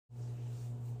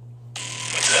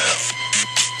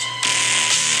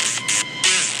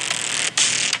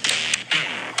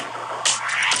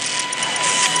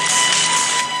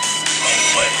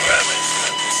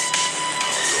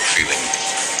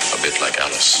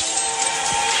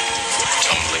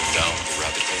Tumbling down the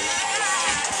rabbit hole.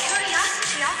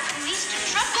 Curiosity often leads to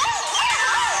trouble.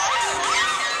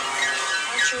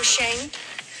 Aren't you ashamed?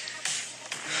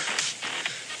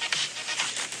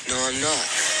 No, I'm not.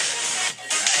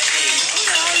 Who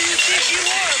the hell do you think you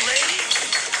are, lady?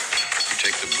 You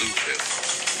take the blue pill.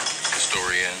 The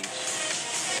story ends.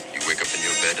 You wake up in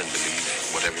your bed and believe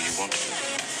whatever you want to.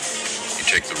 You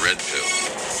take the red pill.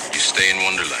 You stay in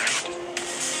Wonderland.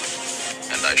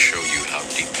 And I show you how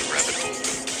deep the rabbit hole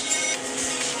goes.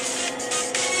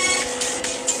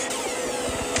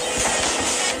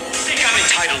 Think I'm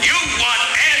entitled? You want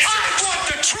answers? I want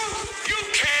the truth. You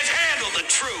can't handle the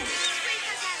truth.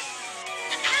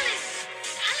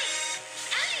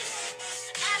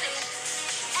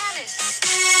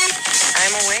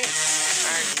 I'm awake.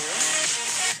 Are you?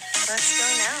 Let's go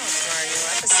now to our new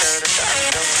episode of The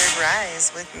Unfiltered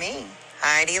Rise with me,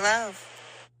 Heidi Love.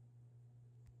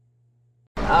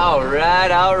 All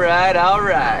right.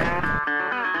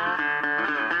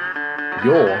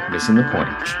 You're missing the point.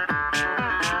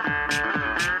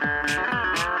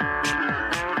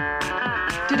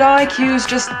 Did IQs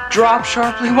just drop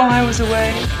sharply while I was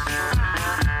away?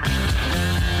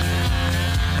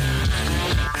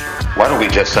 Why don't we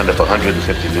just send up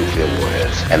 150 nuclear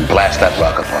warheads and blast that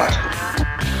rock apart?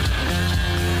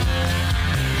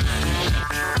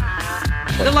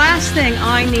 The last thing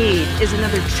I need is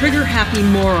another trigger-happy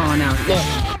moron out here.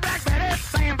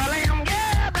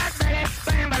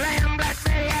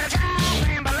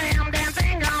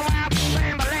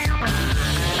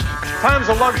 Time's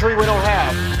a luxury we don't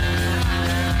have.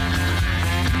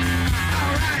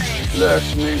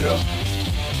 Relax, amigo.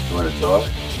 You want to talk?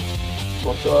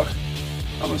 We'll talk.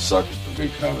 I'm a sucker for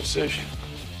good conversation.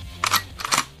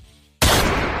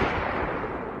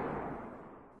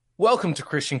 Welcome to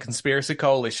Christian Conspiracy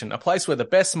Coalition, a place where the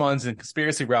best minds in the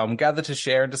conspiracy realm gather to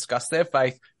share and discuss their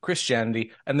faith,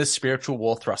 Christianity, and the spiritual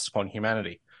war thrust upon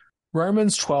humanity.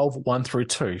 Romans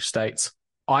 12:1-2 states,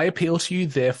 I appeal to you,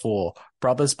 therefore,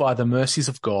 brothers, by the mercies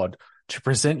of God, to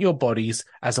present your bodies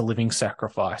as a living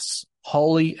sacrifice,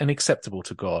 holy and acceptable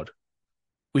to God,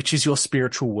 which is your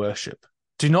spiritual worship.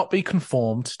 Do not be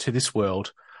conformed to this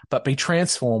world, but be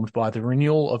transformed by the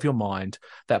renewal of your mind,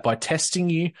 that by testing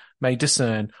you may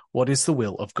discern what is the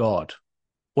will of God,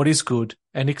 what is good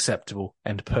and acceptable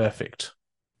and perfect.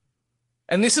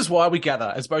 And this is why we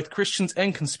gather as both Christians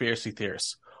and conspiracy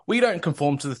theorists. We don't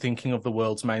conform to the thinking of the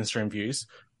world's mainstream views.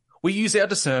 We use our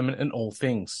discernment in all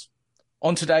things.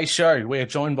 On today's show, we are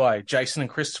joined by Jason and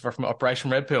Christopher from Operation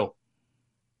Red Pill.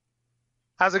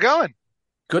 How's it going?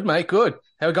 Good, mate, good.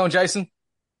 How we going, Jason?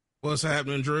 What's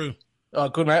happening, Drew? Oh,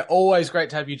 good, mate. Always great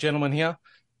to have you gentlemen here.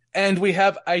 And we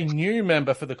have a new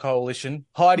member for the coalition,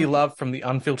 Heidi Love from the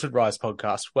Unfiltered Rise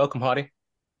podcast. Welcome, Heidi.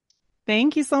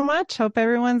 Thank you so much. Hope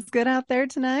everyone's good out there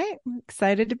tonight. I'm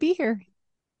excited to be here.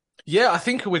 Yeah, I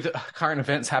think with current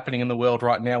events happening in the world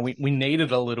right now, we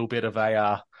needed a little bit of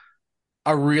a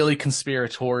really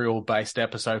conspiratorial-based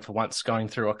episode for once, going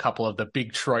through a couple of the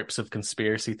big tropes of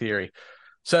conspiracy theory.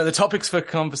 So the topics for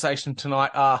conversation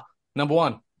tonight are, number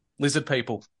 1, lizard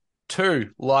people. 2,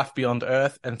 life beyond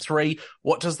Earth. And 3,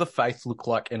 what does the faith look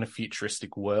like in a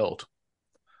futuristic world?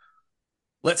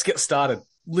 Let's get started.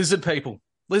 Lizard people.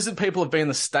 Lizard people have been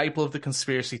the staple of the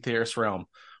conspiracy theorist realm,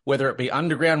 whether it be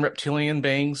underground reptilian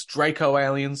beings, Draco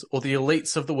aliens, or the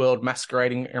elites of the world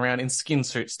masquerading around in skin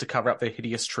suits to cover up their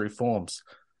hideous true forms.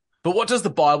 But what does the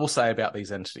Bible say about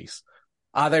these entities?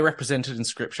 Are they represented in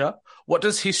Scripture? What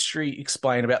does history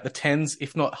explain about the tens,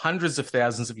 if not hundreds of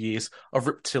thousands of years of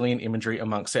reptilian imagery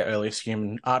amongst our earliest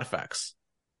human artifacts?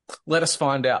 Let us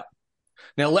find out.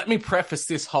 Now, let me preface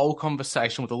this whole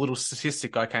conversation with a little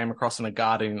statistic I came across in a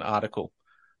Guardian article.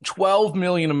 12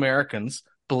 million Americans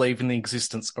believe in the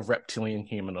existence of reptilian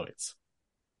humanoids.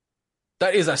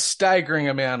 That is a staggering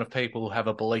amount of people who have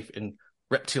a belief in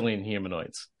reptilian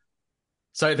humanoids.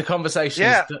 So the conversation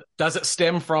is, does it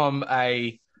stem from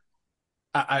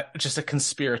just a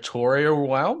conspiratorial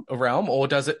realm, or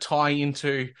does it tie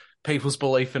into people's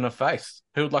belief in a faith?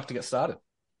 Who would like to get started?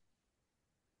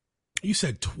 You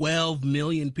said 12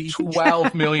 million people?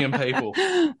 12 million people.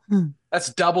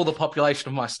 That's double the population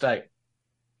of my state.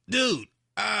 Dude,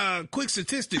 quick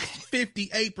statistics,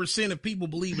 58% of people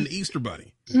believe in the Easter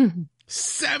Bunny.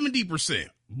 70%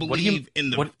 believe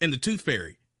in the Tooth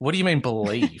Fairy. What do you mean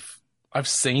believe? I've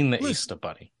seen the Easter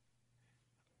Bunny.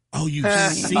 Oh, you've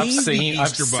seen the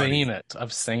Easter Bunny?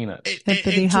 I've seen it.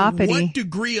 Hippity And to hoppity. what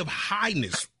degree of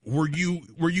highness were you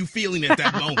feeling at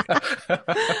that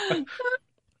moment?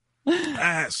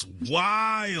 That's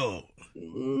wild.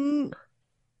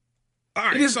 All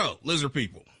right, so lizard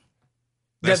people.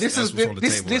 That's what's on the table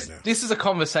right now. This is a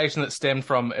conversation that stemmed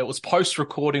from, it was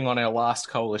post-recording on our last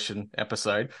Coalition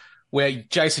episode, where,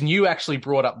 Jason, you actually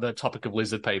brought up the topic of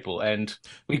lizard people, and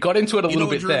we got into it a little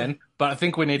bit Drew, then, but I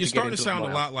think we need to get into it. You're starting to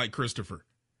sound a lot like Christopher.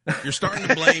 You're starting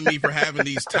to blame me for having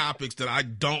these topics that I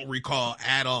don't recall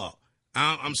at all.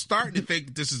 I'm starting to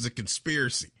think this is a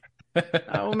conspiracy.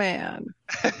 Oh, man.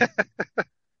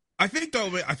 I think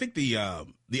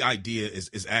the idea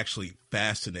is actually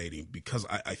fascinating because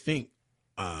I think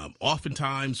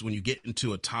oftentimes when you get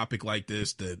into a topic like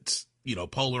this that's,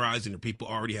 polarizing or people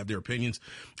already have their opinions,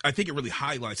 I think it really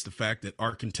highlights the fact that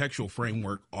our contextual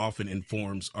framework often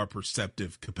informs our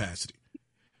perceptive capacity.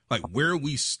 Like where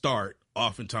we start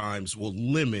oftentimes will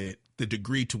limit the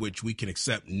degree to which we can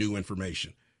accept new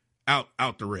information out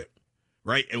the rip.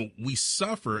 Right. And we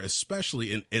suffer,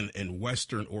 especially in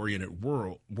Western oriented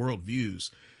worldviews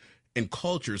and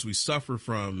cultures, we suffer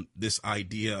from this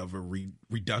idea of a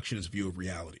reductionist view of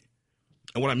reality.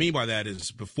 And what I mean by that is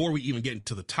before we even get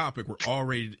into the topic, we're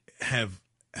already have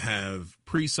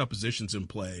presuppositions in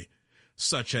play,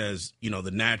 such as,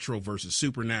 the natural versus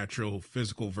supernatural,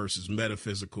 physical versus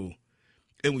metaphysical.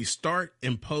 And we start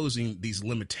imposing these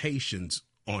limitations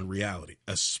on reality,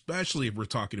 especially if we're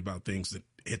talking about things that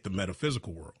hit the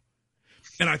metaphysical world.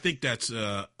 And I think that's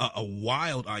a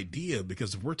wild idea,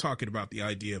 because if we're talking about the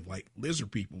idea of like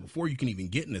lizard people, before you can even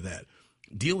get into that,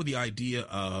 deal with the idea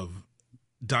of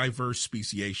diverse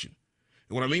speciation.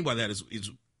 And what I mean by that is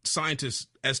scientists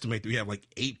estimate that we have like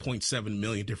 8.7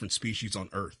 million different species on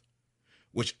Earth,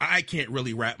 which I can't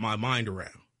really wrap my mind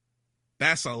around.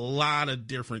 That's a lot of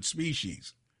different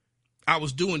species. I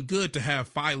was doing good to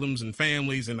have phylums and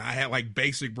families, and I had like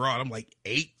basic broad. I'm like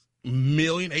 8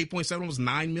 million, 8.7 was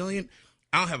 9 million.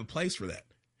 I don't have a place for that.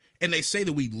 And they say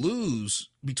that we lose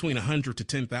between 100 to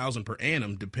 10,000 per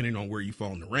annum, depending on where you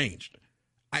fall in the range.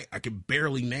 I could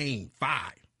barely name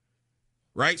 5,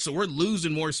 right? So we're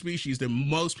losing more species than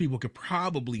most people could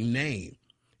probably name.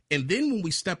 And then when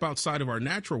we step outside of our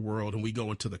natural world and we go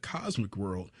into the cosmic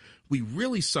world, we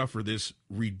really suffer this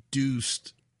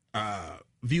reduced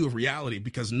view of reality,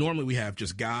 because normally we have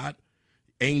just God,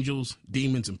 angels,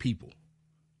 demons, and people.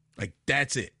 Like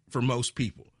that's it for most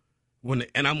people.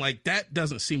 And I'm like, that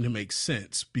doesn't seem to make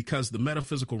sense, because the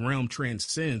metaphysical realm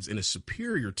transcends and is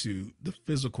superior to the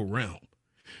physical realm,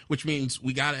 which means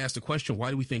we got to ask the question, why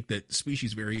do we think that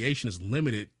species variation is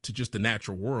limited to just the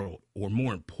natural world? Or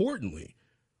more importantly,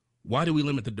 why do we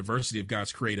limit the diversity of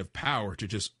God's creative power to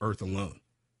just Earth alone?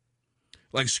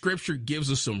 Like scripture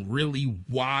gives us some really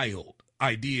wild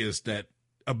ideas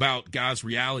about God's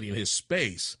reality and his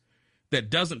space that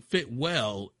doesn't fit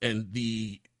well in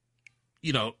the,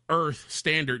 Earth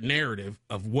standard narrative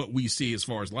of what we see as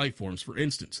far as life forms. For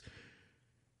instance,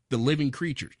 the living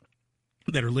creatures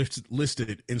that are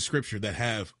listed in scripture that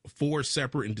have 4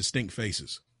 separate and distinct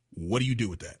faces. What do you do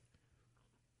with that?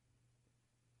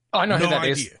 I know who that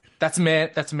is. That's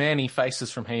Manny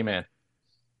Faces from He-Man.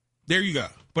 There you go.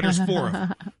 But there's 4 of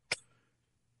them.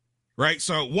 Right?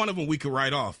 So one of them we could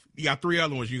write off. You got 3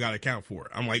 other ones you got to account for.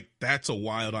 I'm like, that's a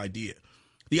wild idea.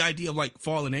 The idea of like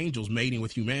fallen angels mating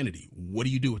with humanity. What do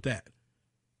you do with that?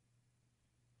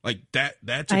 Like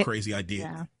that's a crazy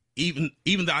idea. Yeah.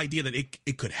 Even the idea that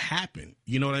it could happen.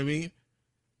 You know what I mean?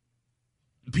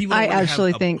 People I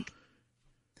actually think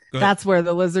that's where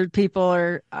the lizard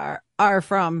people are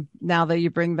from. Now that you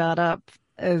bring that up,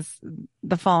 is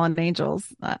the fallen angels.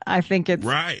 I think it's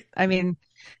right. I mean,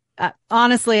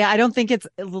 honestly, I don't think it's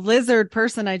a lizard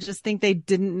person. I just think they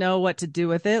didn't know what to do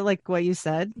with it. Like what you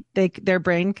said, their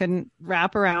brain couldn't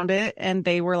wrap around it, and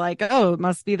they were like, "Oh, it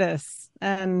must be this."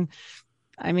 And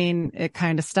I mean, it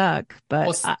kind of stuck.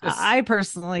 But I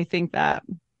personally think that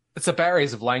it's the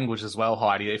barriers of language as well,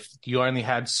 Heidi. If you only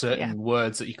had certain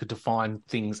words that you could define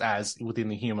things as within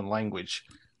the human language,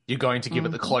 you're going to give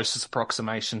it the closest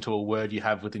approximation to a word you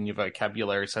have within your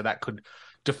vocabulary. So that could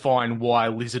define why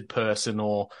lizard person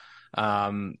or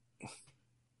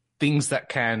things that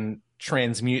can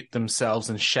transmute themselves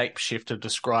and shapeshift are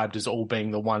described as all being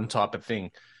the one type of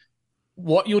thing.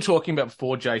 What you were talking about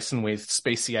before, Jason, with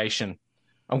speciation,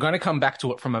 I'm going to come back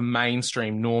to it from a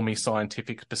mainstream normie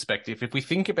scientific perspective. If we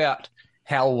think about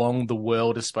how long the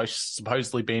world has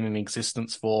supposedly been in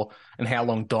existence for and how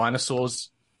long dinosaurs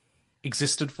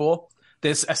existed for,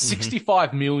 there's a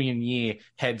 65 million year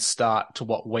head start to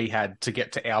what we had to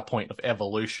get to our point of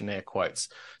evolution, air quotes.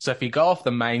 So if you go off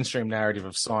the mainstream narrative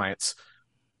of science,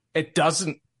 it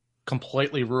doesn't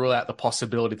completely rule out the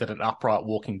possibility that an upright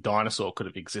walking dinosaur could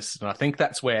have existed. And I think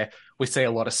that's where we see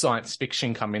a lot of science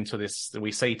fiction come into this.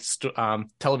 We see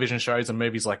television shows and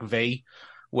movies like V,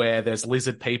 where there's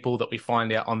lizard people that we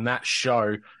find out on that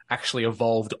show actually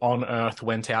evolved on Earth,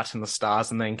 went out in the stars,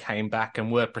 and then came back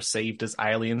and were perceived as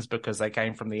aliens because they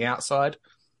came from the outside.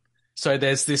 So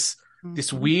there's this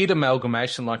weird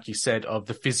amalgamation, like you said, of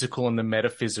the physical and the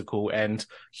metaphysical and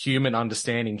human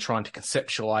understanding, trying to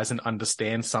conceptualize and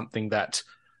understand something that,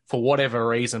 for whatever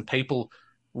reason, people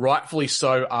rightfully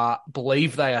so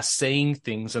believe they are seeing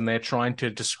things, and they're trying to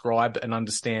describe and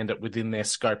understand it within their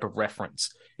scope of reference.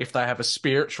 If they have a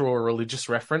spiritual or religious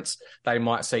reference, they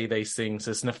might see these things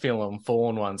as Nephilim,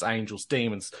 fallen ones, angels,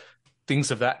 demons,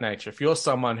 things of that nature. If you're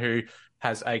someone who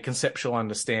has a conceptual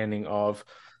understanding of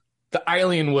the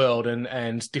alien world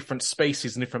and different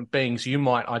species and different beings, you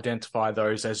might identify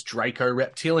those as Draco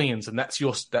reptilians, and that's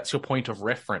your point of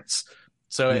reference.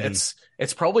 So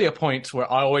it's probably a point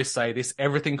where I always say this: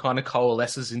 everything kind of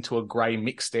coalesces into a grey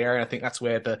mixed area. I think that's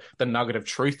where the nugget of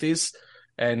truth is,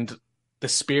 and the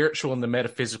spiritual and the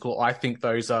metaphysical, I think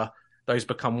those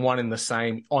become one and the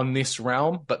same on this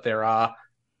realm, but there are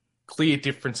clear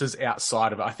differences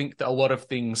outside of it. I think that a lot of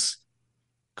things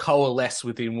coalesce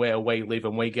within where we live,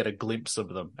 and we get a glimpse of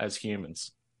them as humans.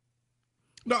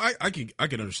 No, I can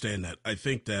understand that. I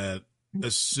think that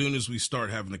as soon as we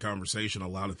start having the conversation, a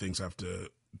lot of things have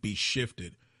to be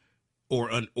shifted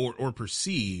or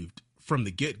perceived from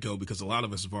the get-go, because a lot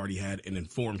of us have already had an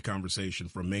informed conversation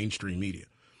from mainstream media.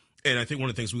 And I think one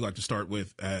of the things we like to start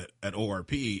with at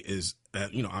ORP is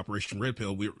at, Operation Red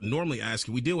Pill. We're normally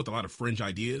asking, we deal with a lot of fringe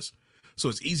ideas, so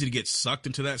it's easy to get sucked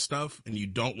into that stuff, and you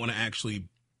don't want to actually,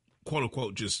 quote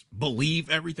unquote, just believe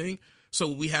everything. So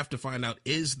we have to find out,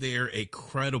 is there a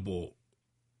credible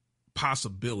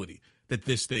possibility that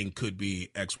this thing could be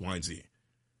X, Y, and Z?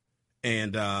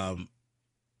 And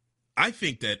I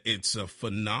think that it's a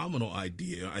phenomenal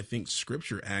idea. I think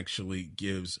scripture actually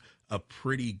gives a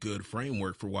pretty good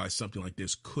framework for why something like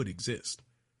this could exist.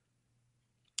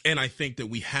 And I think that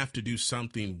we have to do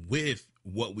something with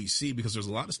what we see, because there's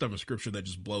a lot of stuff in scripture that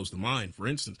just blows the mind. For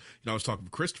instance, I was talking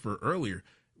to Christopher earlier,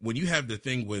 when you have the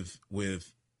thing with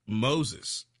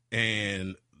Moses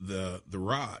and the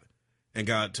rod, and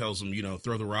God tells him,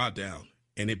 throw the rod down,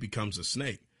 and it becomes a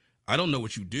snake. I don't know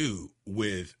what you do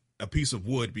with a piece of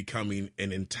wood becoming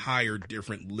an entire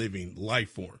different living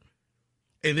life form.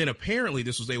 And then apparently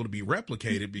this was able to be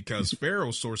replicated because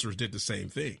Pharaoh's sorcerers did the same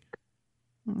thing.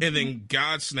 And then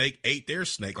God's snake ate their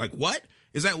snake. Like, what?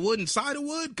 Is that wood inside of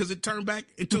wood? Because it turned back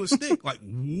into a stick. Like,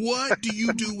 what do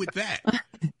you do with that?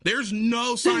 There's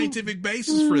no scientific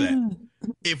basis for that.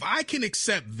 If I can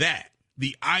accept that,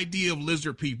 the idea of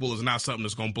lizard people is not something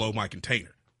that's going to blow my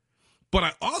container. But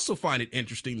I also find it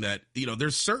interesting that,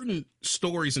 there's certain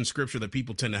stories in scripture that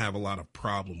people tend to have a lot of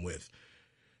problem with,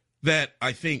 that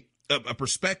I think a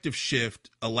perspective shift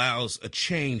allows a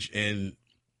change in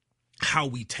how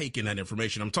we take in that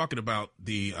information. I'm talking about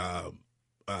the,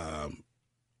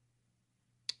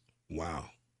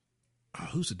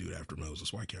 who's the dude after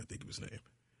Moses? Why can't I think of his name?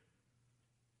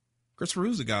 Christopher,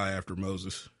 who's the guy after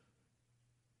Moses?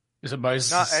 Is it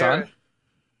Moses' son?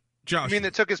 Joshua. You mean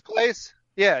that took his place?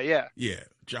 Yeah. Yeah,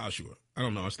 Joshua. I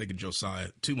don't know. I was thinking Josiah.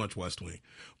 Too much West Wing.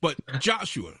 But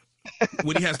Joshua,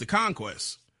 when he has the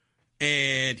conquest,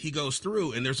 and he goes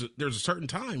through, and there's a certain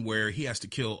time where he has to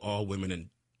kill all women and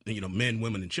men,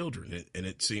 women, and children, and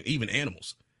it's even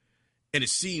animals, and it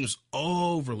seems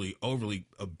overly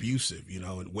abusive,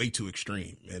 and way too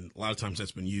extreme. And a lot of times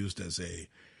that's been used as a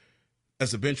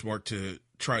benchmark to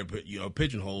try to put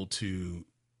pigeonhole to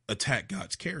attack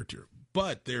God's character.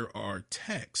 But there are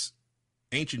texts,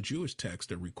 ancient Jewish texts,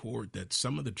 that record that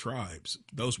some of the tribes,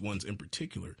 those ones in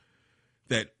particular,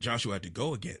 that Joshua had to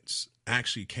go against,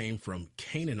 actually came from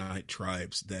Canaanite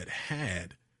tribes that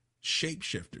had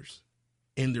shapeshifters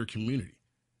in their community,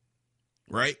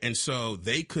 right? And so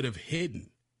they could have hidden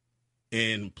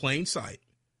in plain sight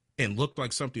and looked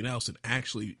like something else and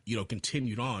actually,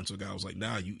 continued on. So God was like,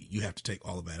 nah, you have to take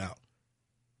all of that out.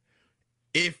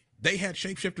 If they had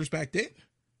shapeshifters back then,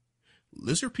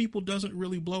 lizard people doesn't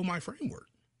really blow my framework.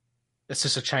 It's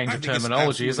just a change of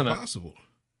terminology, isn't it? Possible.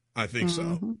 I think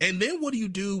so. And then what do you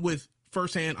do with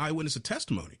firsthand eyewitness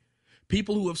testimony?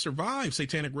 People who have survived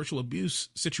satanic ritual abuse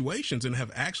situations and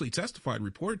have actually testified,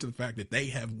 reported to the fact that they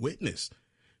have witnessed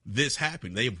this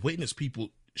happen. They have witnessed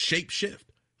people shape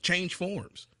shift, change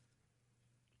forms.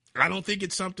 I don't think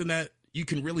it's something that you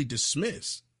can really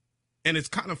dismiss. And it's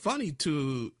kind of funny,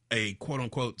 to a quote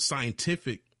unquote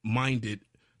scientific minded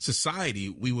society,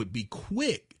 we would be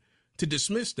quick to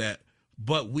dismiss that,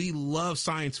 but we love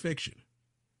science fiction.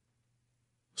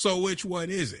 So which one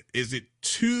is it? Is it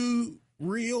too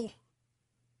real?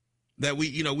 that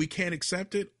we can't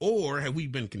accept it, or have we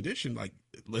been conditioned? Like,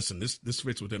 listen, this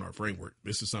fits within our framework.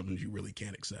 This is something you really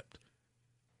can't accept.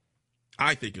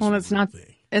 I think it's it's not.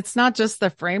 thing. It's not just the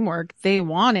framework. They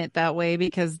want it that way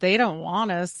because they don't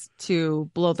want us to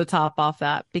blow the top off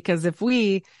that. Because if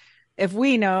we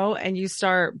know and you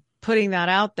start putting that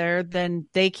out there, then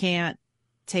they can't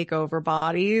take over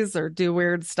bodies or do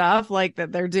weird stuff like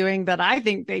that they're doing that I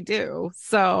think they do.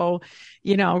 So,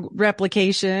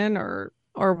 replication or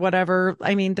whatever.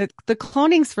 I mean, the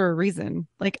cloning's for a reason.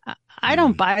 Like, I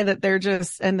don't buy that they're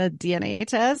just, and the DNA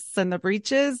tests and the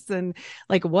breaches and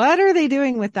like, what are they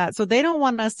doing with that? So they don't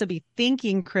want us to be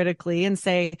thinking critically and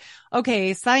say,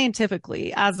 okay,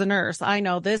 scientifically, as a nurse, I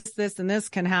know this, and this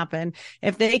can happen.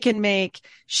 If they can make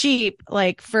sheep,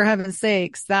 like, for heaven's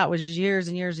sakes, that was years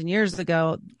and years and years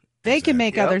ago. They can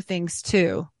make other things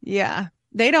too. Yeah.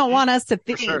 They don't want us to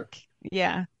think. Sure.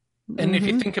 Yeah. And if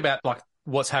you think about like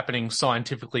what's happening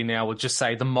scientifically now with, just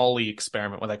say, the Molly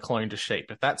experiment where they cloned a sheep,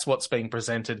 if that's what's being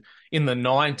presented in the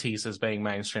 90s as being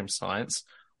mainstream science,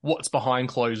 what's behind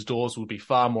closed doors will be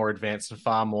far more advanced and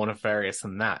far more nefarious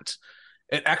than that.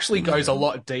 It actually goes a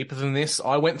lot deeper than this.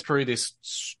 I went through this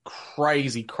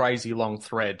crazy, crazy long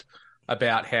thread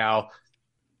about how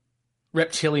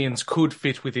reptilians could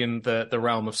fit within the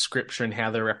realm of scripture and how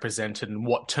they're represented and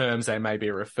what terms they may be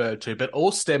referred to, but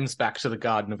all stems back to the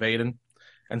Garden of Eden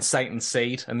and Satan's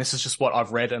seed. And this is just what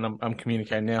I've read, and I'm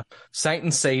communicating now.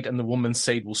 Satan's seed and the woman's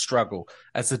seed will struggle,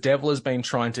 as the devil has been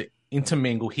trying to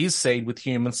intermingle his seed with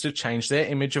humans to change their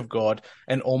image of God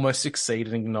and almost succeed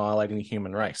in annihilating the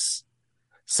human race.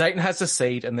 Satan has a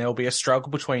seed, and there will be a struggle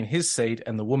between his seed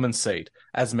and the woman's seed,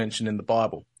 as mentioned in the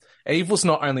Bible. Eve was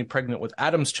not only pregnant with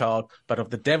Adam's child, but of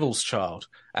the devil's child,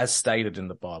 as stated in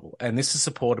the Bible. And this is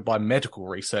supported by medical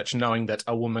research, knowing that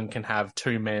a woman can have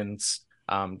two men's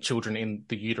children in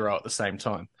the utero at the same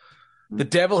time. The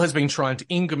devil has been trying to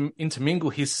intermingle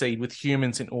his seed with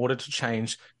humans in order to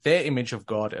change their image of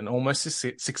God and almost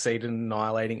succeed in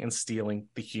annihilating and stealing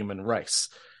the human race.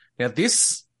 Now,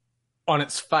 this, on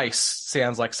its face,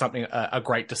 sounds like something a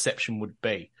great deception would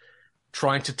be.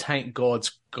 Trying to taint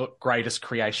God's greatest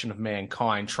creation of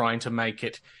mankind, trying to make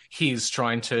it his,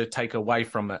 trying to take away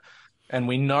from it. And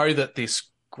we know that this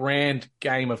grand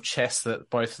game of chess that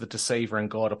both the deceiver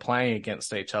and God are playing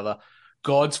against each other,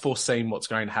 God's foreseen what's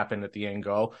going to happen at the end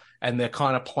goal, and they're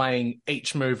kind of playing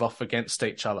each move off against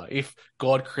each other. If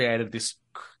God created this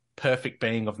perfect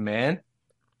being of man,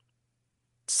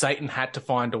 Satan had to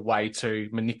find a way to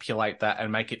manipulate that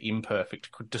and make it imperfect,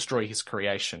 destroy his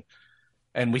creation.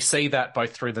 And we see that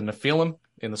both through the Nephilim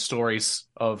in the stories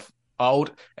of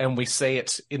old, and we see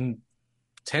it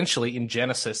potentially in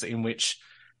Genesis, in which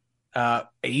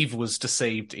Eve was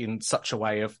deceived in such a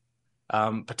way of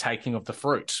partaking of the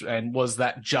fruit. And was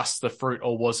that just the fruit,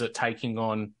 or was it taking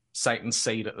on Satan's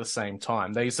seed at the same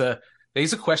time? These are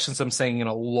questions I'm seeing in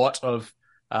a lot of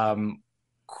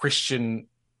Christian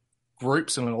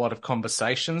groups and a lot of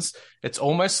conversations. It's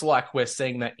almost like we're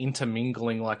seeing that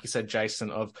intermingling, like you said, Jason,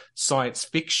 of science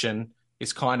fiction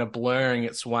is kind of blurring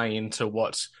its way into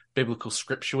what biblical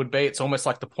scripture would be. It's almost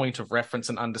like the point of reference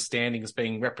and understanding is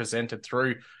being represented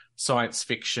through science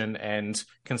fiction and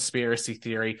conspiracy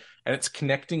theory, and it's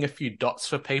connecting a few dots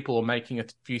for people or making a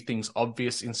few things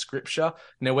obvious in scripture.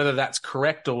 Now, whether that's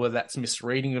correct or whether that's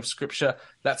misreading of scripture,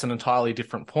 that's an entirely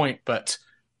different point. But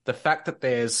the fact that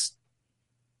there's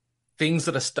things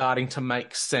that are starting to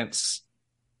make sense,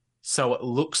 so it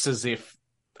looks as if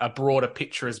a broader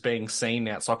picture is being seen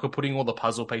now. It's like we're putting all the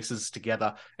puzzle pieces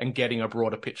together and getting a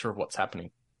broader picture of what's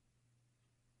happening.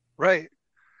 Right.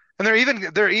 And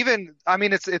they're even, I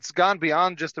mean, it's gone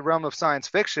beyond just the realm of science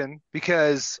fiction,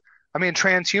 because, I mean,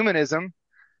 transhumanism,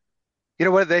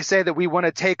 what they say, that we want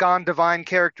to take on divine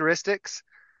characteristics.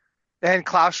 And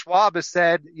Klaus Schwab has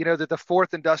said, that the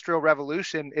fourth industrial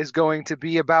revolution is going to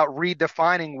be about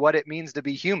redefining what it means to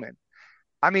be human.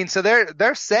 I mean, so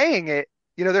they're saying it,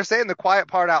 they're saying the quiet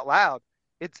part out loud.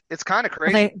 It's kind of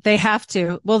crazy. They have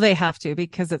to. Well, they have to,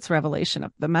 because it's revelation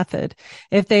of the method.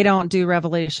 If they don't do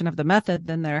revelation of the method,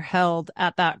 then they're held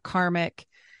at that karmic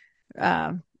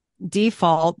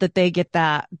default that they get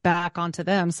that back onto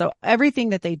them. So everything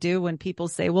that they do, when people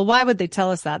say, well, why would they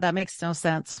tell us that? That makes no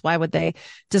sense. Why would they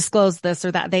disclose this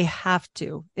or that? They have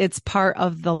to. It's part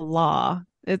of the law.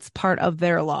 It's part of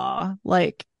their law.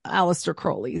 Like Aleister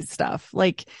Crowley's stuff,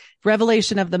 like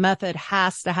revelation of the method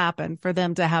has to happen for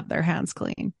them to have their hands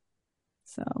clean.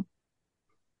 So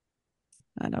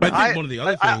I don't know. I think one of the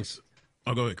other things.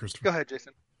 I'll go ahead, Christopher. Go ahead,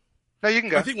 Jason. No, you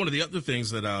can go. I think one of the other things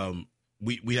that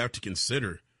we have to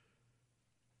consider,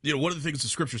 one of the things the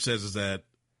scripture says is that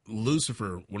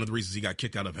Lucifer, one of the reasons he got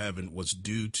kicked out of heaven was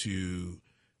due to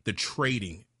the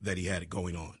trading that he had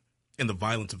going on and the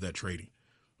violence of that trading.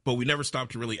 But we never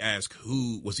stopped to really ask,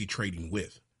 who was he trading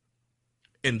with?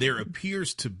 And there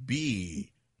appears to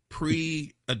be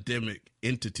pre-Adamic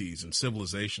entities and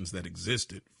civilizations that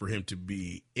existed for him to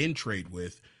be in trade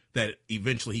with, that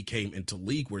eventually he came into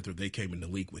league with, or they came into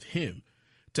league with him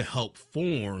to help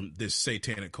form this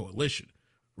satanic coalition,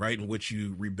 right? In which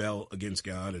you rebel against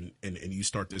God and you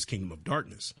start this kingdom of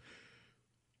darkness.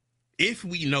 If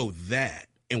we know that,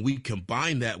 and we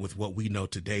combine that with what we know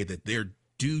today, that there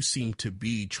do seem to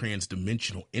be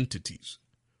transdimensional entities,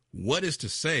 what is to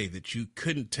say that you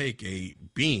couldn't take a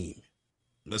being,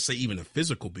 let's say even a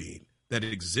physical being that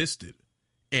existed,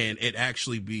 and it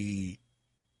actually be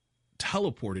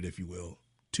teleported, if you will,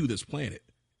 to this planet?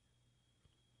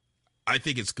 I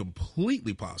think it's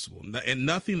completely possible, and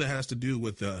nothing that has to do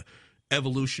with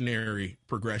evolutionary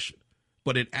progression,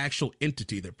 but an actual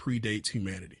entity that predates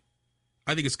humanity.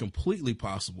 I think it's completely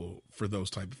possible for those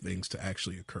type of things to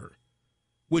actually occur,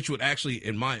 which would actually,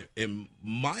 in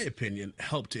my opinion,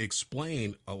 help to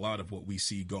explain a lot of what we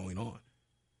see going on.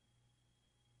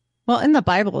 Well, in the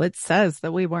Bible, it says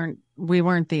that we weren't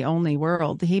the only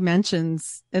world. He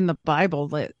mentions in the Bible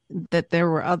that there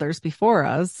were others before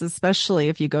us, especially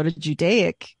if you go to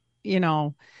Judaic,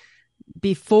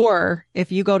 before,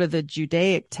 if you go to the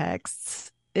Judaic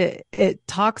texts, it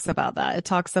talks about that. It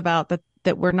talks about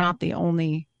that we're not the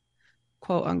only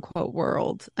quote unquote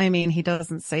world. I mean, he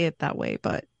doesn't say it that way,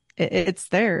 but it's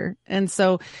there. And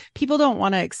so people don't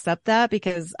want to accept that,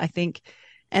 because I think,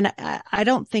 and I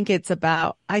don't think it's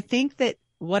about, I think that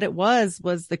what it was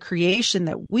the creation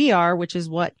that we are, which is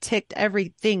what ticked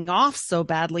everything off so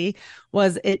badly,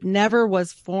 was it never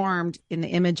was formed in the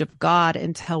image of God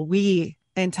until we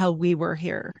were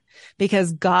here,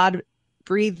 because God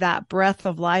breathed that breath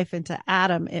of life into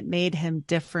Adam. It made him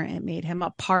different. It made him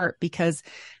apart, because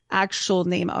actual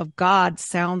name of God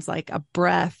sounds like a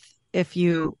breath if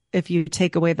you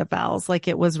take away the vowels, like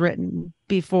it was written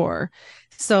before.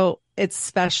 So it's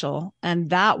special.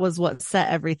 And that was what set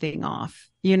everything off.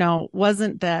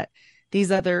 Wasn't that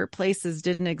these other places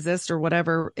didn't exist or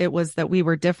whatever. It was that we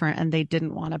were different and they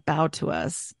didn't want to bow to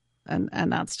us. And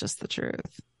that's just the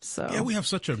truth. So yeah, we have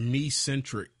such a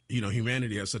me-centric,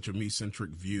 humanity has such a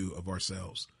me-centric view of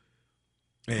ourselves.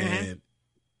 And,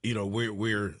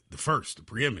 we're the first, the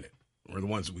preeminent. We're the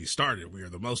ones that we started. We are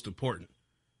the most important.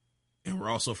 And we're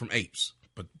also from apes,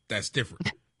 but that's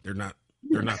different. They're not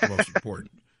the most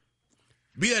important.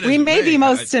 We may be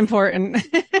most important.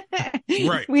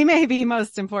 Right. We may be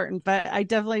most important, but I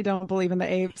definitely don't believe in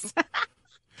the apes.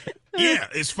 Yeah,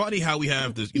 it's funny how we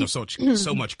have this,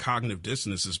 so much cognitive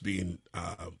dissonance is being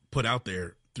put out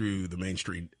there through the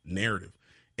mainstream narrative.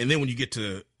 And then when you get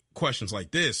to questions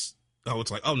like this,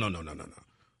 it's like, oh, no.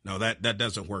 No, that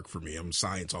doesn't work for me. I'm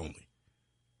science only.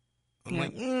 I'm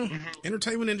like,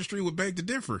 entertainment industry would beg to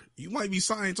differ. You might be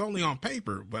science only on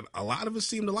paper, but a lot of us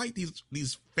seem to like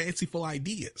these fanciful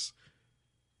ideas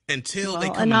until they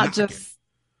come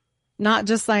not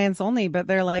just science only, but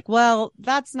they're like, well,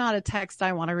 that's not a text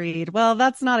I want to read. Well,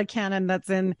 that's not a canon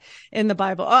that's in the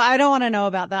Bible. Oh, I don't want to know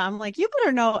about that. I'm like, you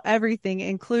better know everything,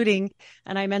 including,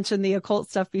 and I mentioned the occult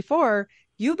stuff before,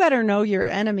 you better know your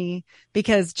enemy,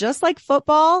 because just like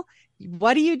football,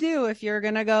 what do you do if you're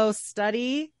going to go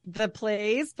study the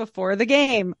plays before the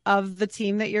game of the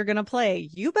team that you're going to play?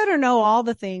 You better know all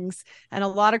the things. And a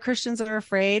lot of Christians are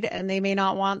afraid, and they may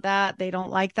not want that. They don't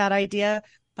like that idea,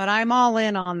 but I'm all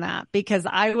in on that, because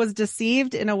I was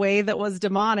deceived in a way that was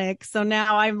demonic. So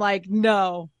now I'm like,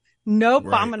 nope,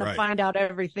 right, I'm going to find out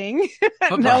everything.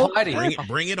 No,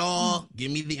 bring it all. Give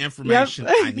me the information.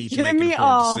 I need to make an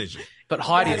informed decision. But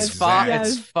Heidi,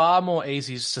 it's far more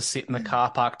easy just to sit in the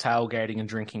car park tailgating and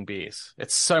drinking beers.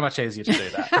 It's so much easier to do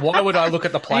that. Why would I look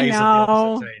at the plays of the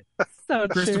opposite team? So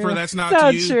Christopher, true. that's not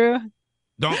so to you. True.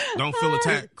 Don't feel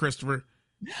attacked, Christopher.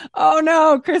 Oh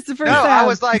no, Christopher. No, I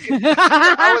was like,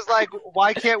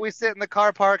 why can't we sit in the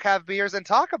car park, have beers, and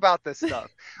talk about this stuff?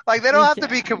 Like, they don't have to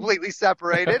be completely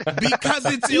separated. Because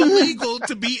it's illegal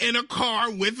to be in a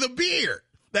car with a beer.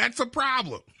 That's a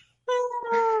problem.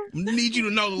 Need you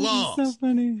to know the laws. So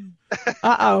funny.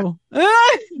 Uh-oh.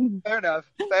 Fair enough.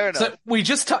 So we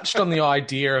just touched on the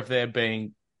idea of there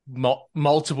being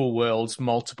multiple worlds,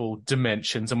 multiple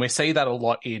dimensions, and we see that a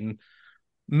lot in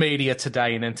media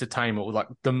today in entertainment, with like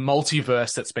the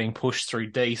multiverse that's being pushed through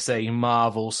DC,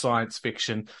 Marvel, science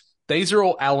fiction. These are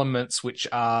all elements which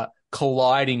are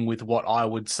colliding with what I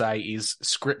would say is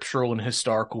scriptural and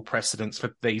historical precedents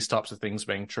for these types of things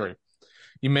being true.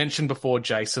 You mentioned before,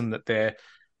 Jason, that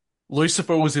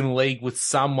Lucifer was in league with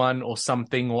someone or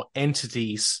something or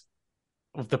entities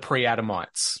of the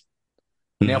pre-Adamites.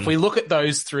 Now, if we look at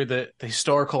those through the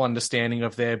historical understanding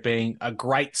of there being a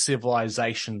great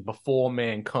civilization before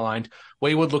mankind,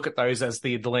 we would look at those as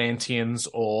the Atlanteans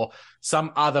or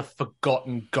some other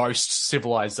forgotten ghost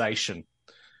civilization.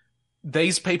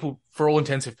 These people, for all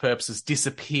intensive purposes,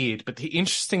 disappeared. But the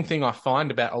interesting thing I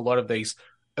find about a lot of these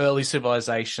early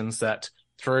civilizations that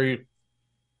through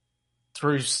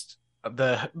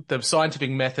the scientific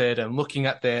method and looking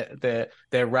at their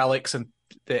relics and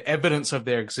the evidence of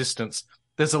their existence,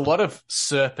 there's a lot of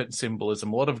serpent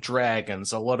symbolism, a lot of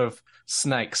dragons, a lot of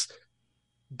snakes.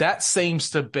 That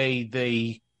seems to be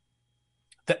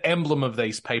the emblem of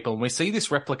these people. And we see this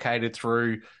replicated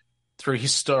through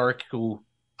historical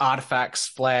artifacts,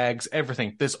 flags,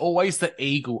 everything. There's always the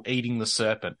eagle eating the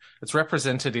serpent. It's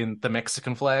represented in the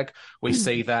Mexican flag. We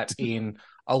see that in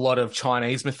a lot of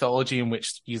Chinese mythology, in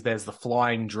which there's the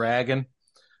flying dragon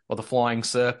or the flying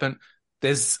serpent.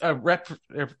 There's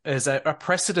a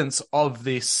precedence of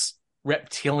this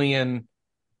reptilian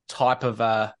type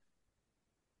of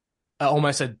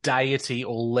almost a deity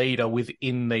or leader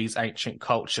within these ancient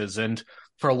cultures. And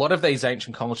for a lot of these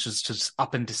ancient cultures to just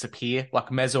up and disappear, like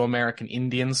Mesoamerican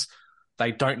Indians,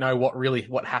 they don't know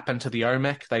what happened to the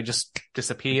Olmec. They just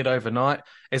disappeared overnight.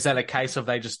 Is that a case of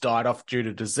they just died off due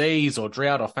to disease or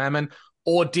drought or famine?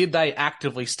 Or did they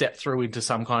actively step through into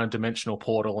some kind of dimensional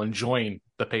portal and join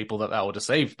the people that they were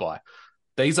deceived by?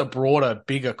 These are broader,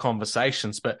 bigger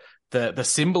conversations, but the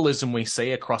symbolism we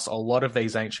see across a lot of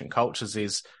these ancient cultures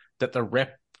is that the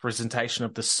representation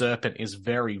of the serpent is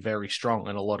very, very strong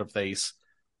in a lot of these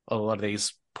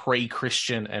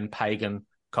pre-Christian and pagan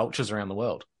cultures around the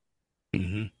world.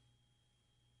 Mm-hmm.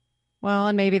 Well,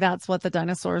 and maybe that's what the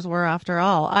dinosaurs were after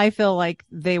all. I feel like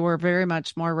they were very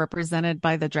much more represented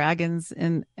by the dragons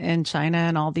in China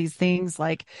and all these things.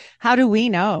 Like, how do we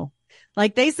know?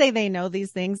 Like, they say they know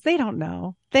these things. They don't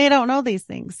know. They don't know these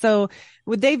things. So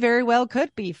they very well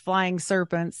could be flying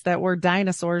serpents that were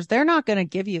dinosaurs. They're not going to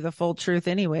give you the full truth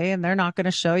anyway, and they're not going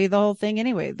to show you the whole thing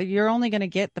anyway. You're only going to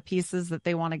get the pieces that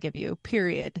they want to give you,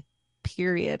 period.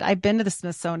 I've been to the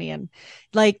Smithsonian.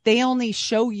 Like, they only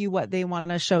show you what they want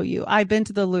to show you. I've been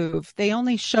to the Louvre. They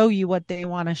only show you what they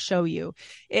want to show you.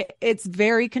 It's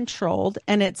very controlled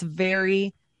and it's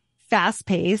very fast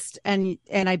paced. And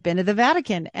I've been to the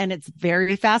Vatican and it's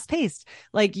very fast paced.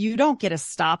 Like, you don't get to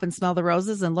stop and smell the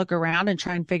roses and look around and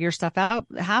try and figure stuff out.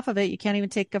 Half of it, you can't even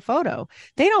take a photo.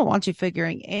 They don't want you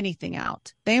figuring anything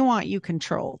out. They want you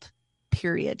controlled,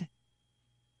 period.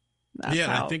 That's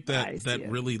and I think that it.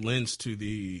 really lends to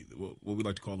what we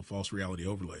like to call the false reality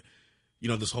overlay. You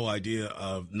know, this whole idea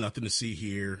of nothing to see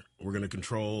here. We're going to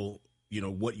control,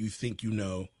 what you think you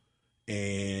know,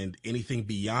 and anything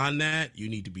beyond that, you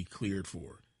need to be cleared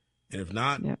for. And if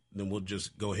not, then we'll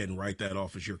just go ahead and write that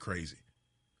off as you're crazy.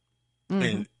 Mm-hmm.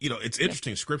 And, it's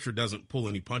interesting. Scripture doesn't pull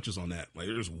any punches on that. Like,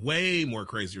 there's way more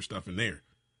crazier stuff in there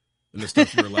than the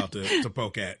stuff you're allowed to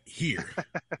poke at here.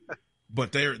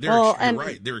 But you're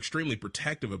right. They're extremely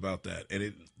protective about that.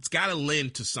 And it's got to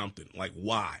lend to something. Like,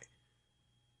 why?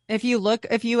 If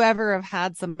you ever have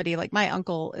had somebody, like my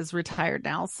uncle is retired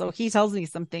now, so he tells me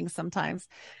some things sometimes,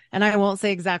 and I won't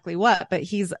say exactly what, but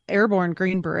he's airborne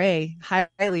Green Beret,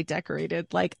 highly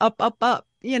decorated, like up,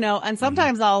 and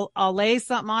sometimes I'll lay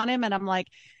something on him and I'm like,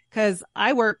 because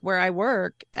I work where I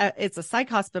work, it's a psych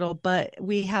hospital, but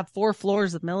we have 4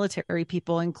 floors of military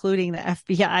people, including the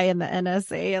FBI and the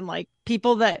NSA, and like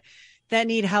people that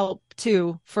need help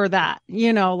too for that,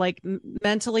 like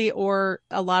mentally, or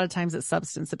a lot of times it's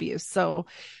substance abuse. So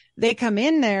they come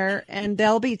in there and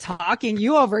they'll be talking,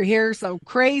 you overhear some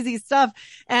crazy stuff,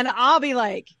 and I'll be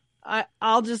like,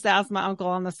 I'll just ask my uncle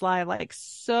on the slide, like,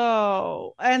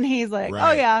 so, and he's like, right.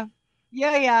 Oh yeah.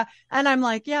 Yeah. And I'm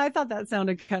like, yeah, I thought that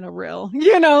sounded kind of real,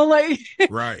 like,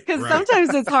 right. Cause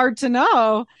sometimes it's hard to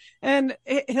know. And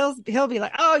he'll be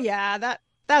like, oh yeah,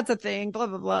 that's a thing, blah,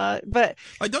 blah, blah. But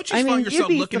like, don't you find yourself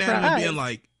looking at him and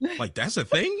being like, that's a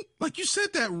thing? Like, you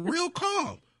said that real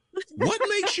calm. What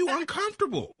makes you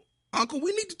uncomfortable? Uncle,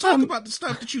 we need to talk about the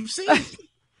stuff that you've seen.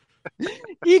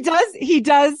 He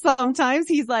does sometimes.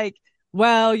 He's like,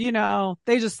 well,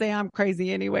 they just say I'm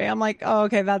crazy anyway. I'm like, oh,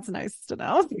 okay, that's nice to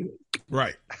know.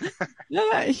 Right.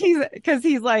 Yeah,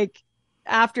 he's like,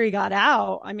 after he got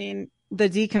out, I mean, the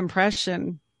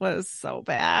decompression was so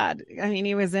bad. I mean,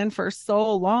 he was in for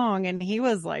so long and he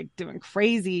was like doing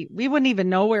crazy. We wouldn't even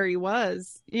know where he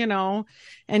was, and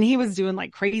he was doing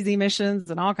like crazy missions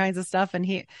and all kinds of stuff. And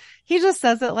he just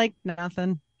says it like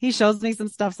nothing. He shows me some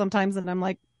stuff sometimes and I'm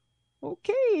like,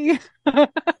 okay.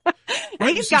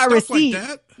 Right, He's got receipts.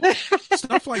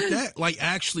 Stuff like that, like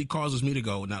actually causes me to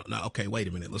go, now, okay, wait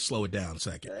a minute, let's slow it down a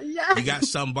second. Yeah. You got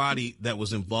somebody that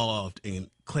was involved in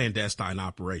clandestine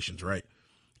operations, right?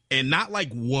 And not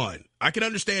like one. I can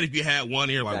understand if you had one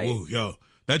here, like, whoa, yo,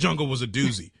 that jungle was a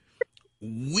doozy.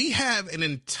 We have an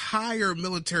entire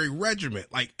military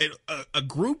regiment, like a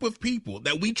group of people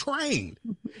that we trained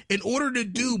in order to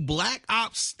do black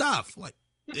ops stuff. Like,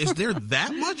 is there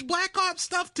that much black ops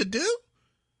stuff to do?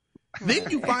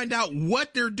 Then you find out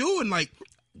what they're doing. Like,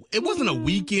 it wasn't a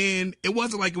weekend. It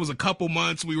wasn't like it was a couple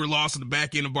months. We were lost in the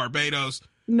back end of Barbados.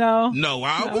 No,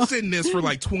 I was in this for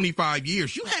like 25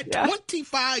 years. You had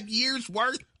 25 years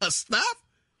worth of stuff.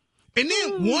 And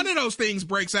then one of those things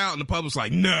breaks out and the public's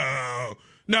like, no,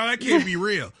 that can't be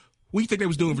real. What do you think they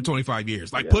was doing for 25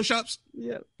 years? Like push-ups?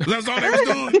 Yeah. That's all they was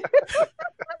doing?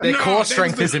 Their core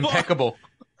strength is impeccable.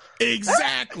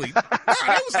 Exactly. No,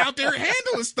 they was out there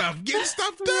handling stuff, getting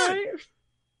stuff done.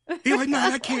 Right. You're like,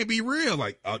 no, that can't be real.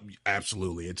 Like,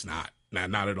 absolutely, it's not.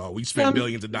 Not at all. We spend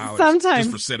millions of dollars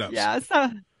just for sit-ups. Yeah,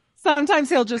 sometimes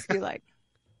he'll just be like,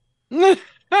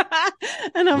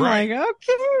 and I'm like,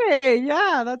 okay,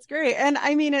 yeah, that's great. And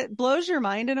I mean, it blows your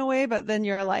mind in a way, but then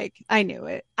you're like, I knew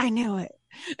it.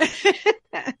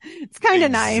 It's kind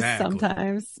of nice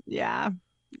sometimes. Yeah.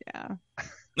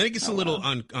 Then it gets a little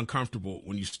uncomfortable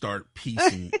when you start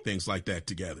piecing things like that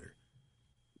together.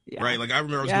 Yeah. Right? Like, I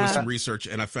remember I was doing some research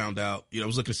and I found out, I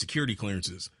was looking at security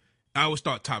clearances. I always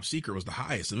thought top secret was the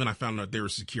highest. And then I found out there were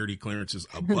security clearances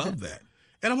above that.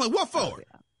 And I'm like, what for?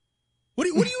 What do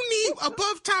you need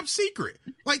above top secret?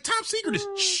 Like, top secret is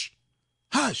shh,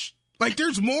 hush. Like,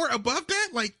 there's more above that?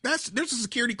 Like, there's a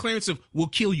security clearance of we'll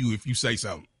kill you if you say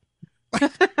something.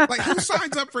 Like, who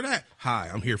signs up for that? Hi,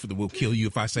 I'm here for the we'll kill you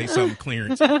if I say something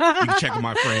clearance. You can check with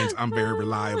my friends. I'm very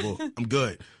reliable. I'm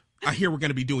good. I hear we're going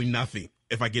to be doing nothing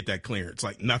if I get that clearance.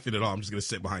 Like, nothing at all. I'm just going to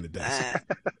sit behind the desk.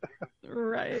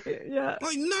 Right. Yeah.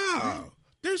 Like, no.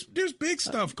 There's big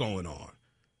stuff going on.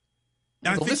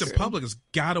 And I think the public has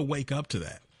got to wake up to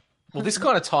that. Well, this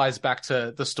kind of ties back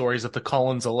to the stories of the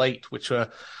Collins elite, which were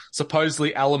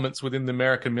supposedly elements within the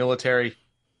American military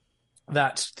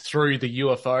that through the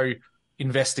UFO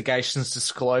investigations,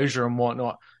 disclosure and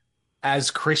whatnot,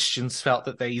 as Christians felt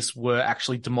that these were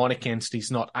actually demonic entities,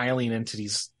 not alien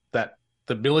entities that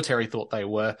the military thought they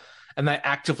were. And they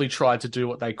actively tried to do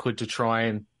what they could to try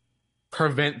and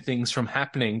prevent things from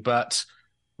happening. But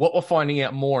what we're finding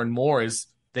out more and more is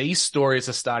these stories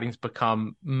are starting to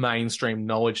become mainstream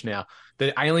knowledge now.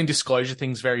 The alien disclosure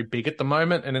thing's very big at the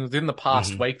moment. And within the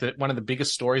past week, that one of the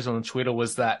biggest stories on Twitter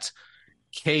was that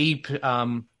key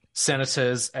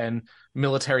senators and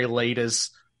military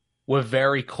leaders were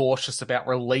very cautious about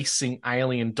releasing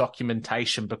alien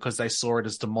documentation because they saw it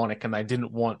as demonic and they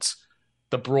didn't want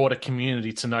the broader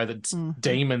community to know that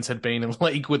demons had been in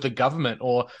league with the government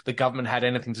or the government had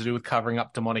anything to do with covering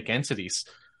up demonic entities.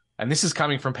 And this is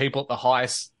coming from people at the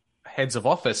highest heads of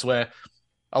office where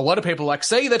a lot of people are like,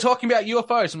 see, they're talking about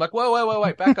UFOs. I'm like,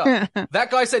 whoa, back up.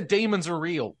 That guy said demons are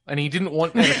real and he didn't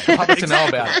want the public to know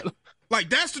about it. Like,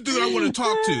 that's the dude I want to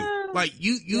talk to. Like,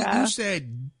 you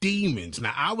said demons.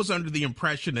 Now, I was under the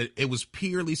impression that it was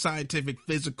purely scientific,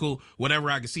 physical,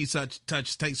 whatever I could see,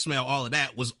 touch, taste, smell, all of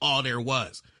that was all there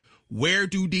was. Where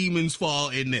do demons fall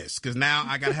in this? Because now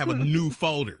I got to have a new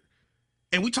folder.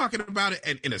 And we talking about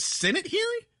it in a Senate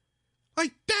hearing?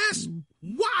 Like, that's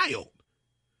wild.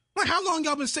 Like, how long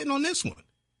y'all been sitting on this one?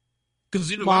 Because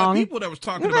a lot of people that was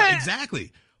talking about,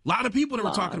 exactly. A lot of people that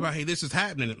were talking about, hey, this is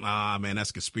happening. Man,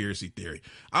 that's conspiracy theory.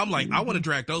 I'm like, I want to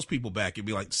drag those people back and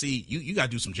be like, see, you got to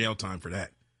do some jail time for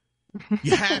that.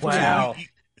 You have to.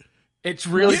 It's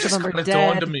really just kind of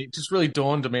dawned on me. It just really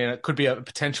dawned on me, and it could be a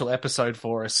potential episode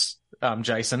for us,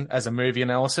 Jason, as a movie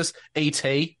analysis.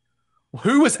 E.T.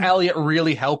 Who was Elliot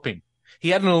really helping? He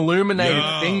had an illuminated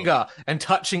finger and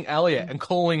touching Elliot and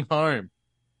calling home.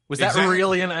 Was that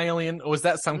really an alien, or was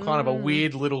that some kind of a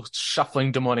weird little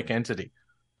shuffling demonic entity?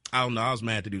 I don't know. I was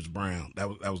mad that he was brown. That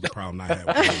was the problem I had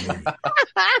with the movie.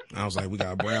 I was like, we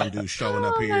got a brown dude showing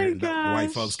up here, and the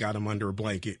white folks got him under a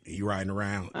blanket. He riding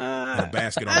around in a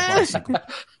basket on a bicycle.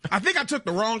 I think I took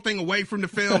the wrong thing away from the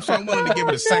film, so I'm willing to give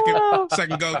it a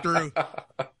second go through.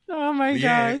 Oh my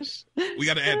gosh! We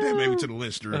got to add that maybe to the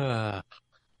list, Drew.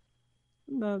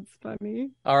 That's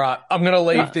funny. All right, I'm going to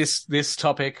leave this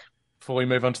topic before we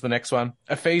move on to the next one.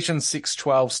 Ephesians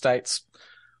 6:12 states,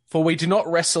 "For we do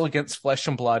not wrestle against flesh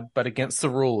and blood, but against the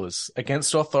rulers,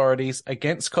 against authorities,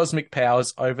 against cosmic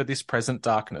powers over this present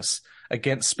darkness,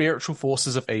 against spiritual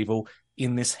forces of evil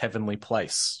in this heavenly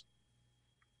place."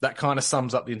 That kind of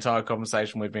sums up the entire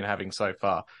conversation we've been having so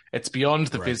far. It's beyond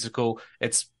the physical.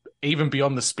 It's even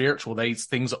beyond the spiritual, these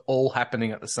things are all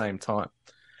happening at the same time.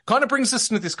 Kind of brings us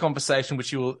into this conversation,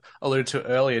 which you alluded to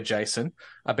earlier, Jason,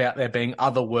 about there being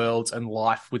other worlds and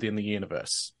life within the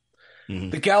universe.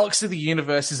 The galaxy of the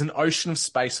universe is an ocean of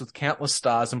space with countless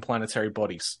stars and planetary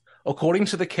bodies. According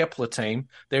to the Kepler team,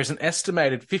 there's an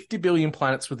estimated 50 billion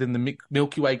planets within the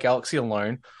Milky Way galaxy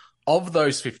alone. Of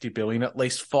those 50 billion, at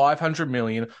least 500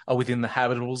 million are within the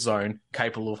habitable zone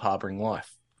capable of harboring life.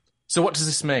 So what does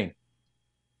this mean?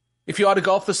 If you are to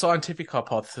go off the scientific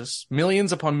hypothesis,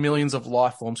 millions upon millions of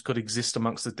life forms could exist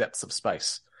amongst the depths of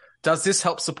space. Does this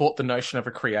help support the notion of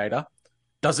a creator?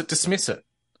 Does it dismiss it?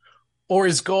 Or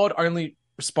is God only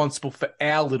responsible for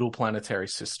our little planetary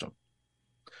system?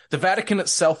 The Vatican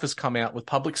itself has come out with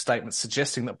public statements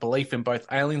suggesting that belief in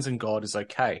both aliens and God is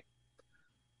okay.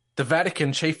 The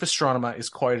Vatican chief astronomer is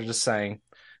quoted as saying,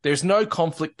 "There's no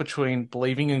conflict between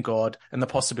believing in God and the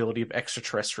possibility of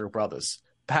extraterrestrial brothers,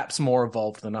 perhaps more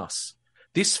evolved than us."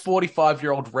 This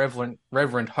 45-year-old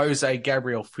Reverend Jose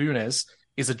Gabriel Funes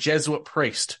is a Jesuit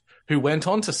priest who went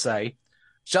on to say,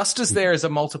 "Just as there is a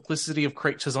multiplicity of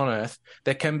creatures on Earth,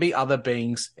 there can be other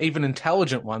beings, even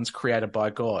intelligent ones, created by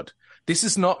God. This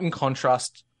is not in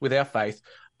contrast with our faith,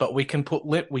 but we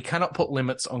cannot put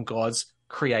limits on God's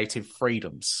creative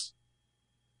freedoms."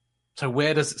 So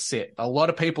where does it sit? A lot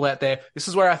of people out there, this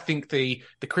is where I think the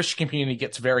Christian community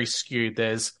gets very skewed.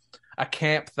 There's a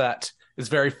camp that is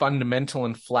very fundamental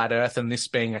in flat Earth and this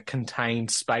being a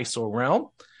contained space or realm.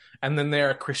 And then there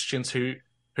are Christians who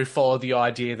follow the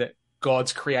idea that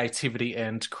God's creativity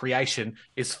and creation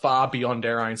is far beyond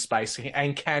our own space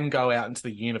and can go out into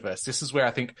the universe. This is where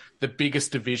I think the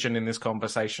biggest division in this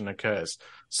conversation occurs.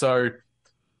 So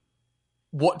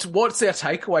what's our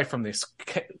takeaway from this?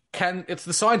 It's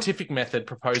the scientific method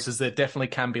proposes there definitely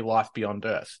can be life beyond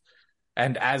Earth.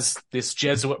 And as this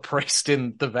Jesuit priest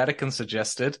in the Vatican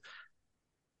suggested,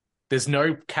 there's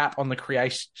no cap on the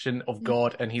creation of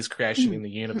God and his creation in the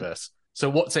universe. So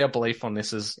what's our belief on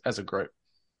this as a group?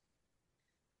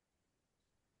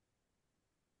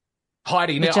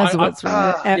 Heidi, now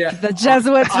the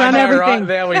Jesuits run everything. Right?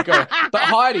 There we go. But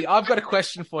Heidi, I've got a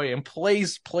question for you, and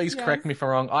please correct me if I'm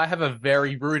wrong. I have a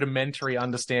very rudimentary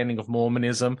understanding of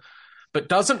Mormonism, but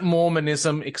doesn't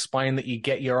Mormonism explain that you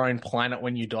get your own planet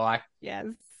when you die? Yes.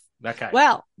 Okay.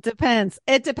 Well, depends.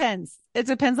 It depends. It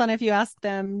depends on if you ask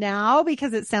them now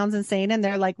because it sounds insane and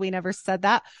they're like, we never said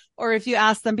that. Or if you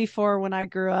ask them before when I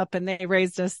grew up and they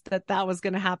raised us that was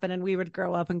going to happen and we would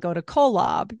grow up and go to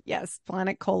Kolob. Yes,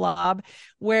 planet Kolob,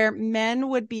 where men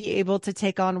would be able to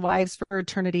take on wives for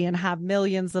eternity and have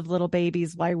millions of little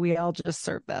babies while we all just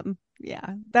serve them.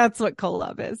 Yeah, that's what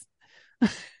Kolob is.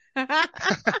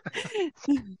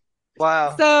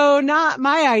 Wow. So not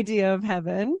my idea of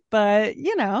heaven, but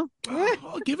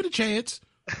I'll give it a chance.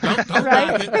 Don't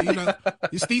right? knock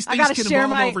it. These things can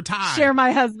evolve over time. Share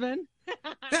my husband.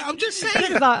 Yeah, I'm just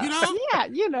saying.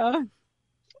 Yeah,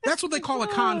 That's what they call a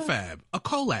confab, a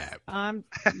collab.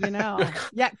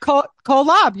 Yeah,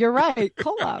 collab. You're right,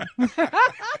 collab.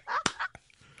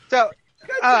 So,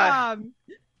 good job.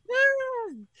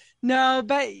 No,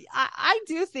 but I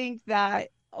do think that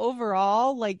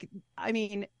overall, I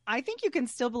think you can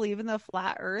still believe in the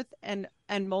flat earth and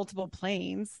multiple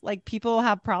planes. Like people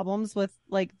have problems with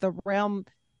like the realm.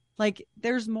 Like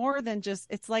there's more than just,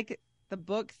 it's like the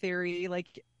book theory.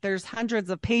 Like there's hundreds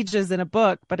of pages in a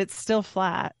book, but it's still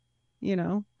flat,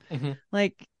 Mm-hmm.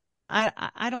 Like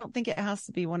I don't think it has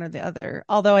to be one or the other.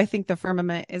 Although I think the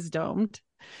firmament is domed,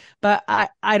 but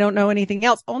I don't know anything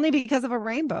else only because of a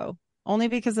rainbow. Only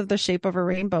because of the shape of a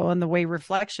rainbow and the way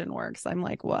reflection works. I'm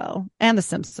like, well, and the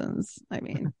Simpsons. I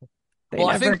mean, they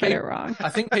never get it wrong. I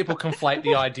think people conflate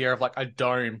the idea of like a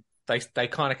dome. They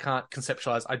kind of can't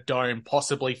conceptualize a dome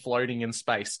possibly floating in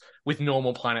space with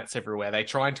normal planets everywhere. They're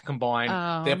trying to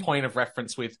combine their point of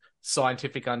reference with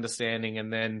scientific understanding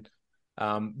and then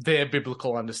their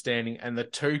biblical understanding. And the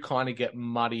two kind of get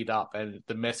muddied up and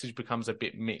the message becomes a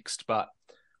bit mixed. But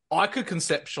I could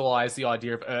conceptualize the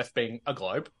idea of Earth being a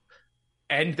globe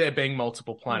and there being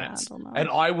multiple planets. And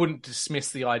I wouldn't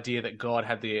dismiss the idea that God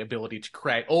had the ability to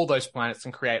create all those planets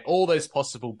and create all those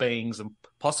possible beings and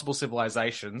possible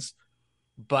civilizations.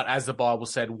 But as the Bible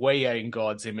said, we are in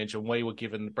God's image and we were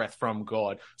given the breath from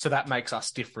God. So that makes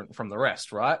us different from the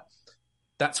rest, right?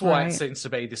 That's why it seems to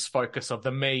be this focus of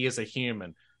the me as a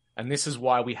human. And this is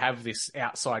why we have this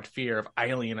outside fear of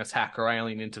alien attack or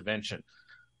alien intervention.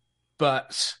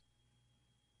 But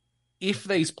if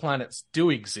these planets do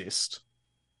exist,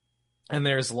 and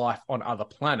there is life on other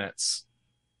planets,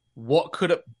 what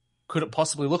could it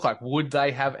possibly look like? Would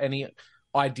they have any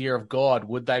idea of God?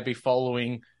 Would they be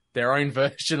following their own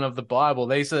version of the Bible?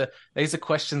 These are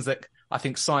questions that I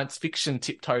think science fiction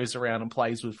tiptoes around and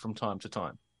plays with from time to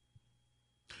time.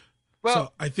 Well,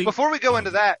 so I think before we go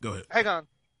into that, go ahead. hang on.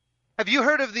 Have you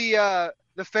heard of the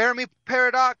Fermi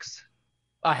paradox?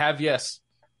 I have, yes.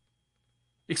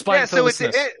 Explain Yeah, it for the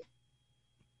listeners.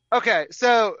 Okay,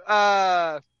 so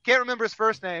can't remember his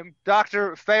first name,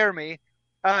 Dr. Fermi.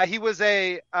 He was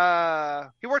he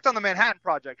worked on the Manhattan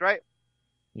Project, right?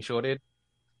 You sure did?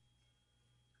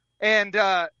 And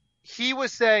he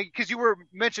was saying, because you were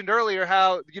mentioned earlier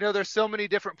how, there's so many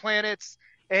different planets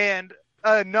and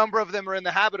a number of them are in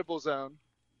the habitable zone.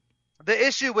 The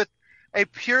issue with a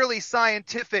purely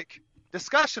scientific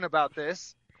discussion about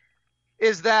this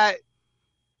is that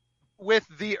with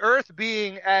the Earth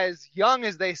being as young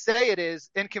as they say it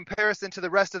is in comparison to the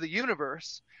rest of the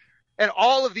universe, and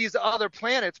all of these other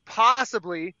planets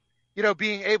possibly,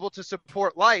 being able to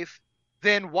support life,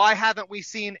 then why haven't we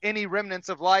seen any remnants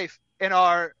of life in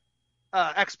our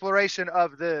exploration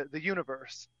of the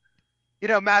universe?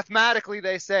 Mathematically,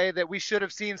 they say that we should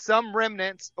have seen some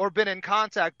remnants or been in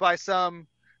contact by some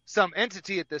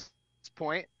entity at this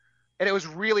point. And it was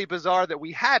really bizarre that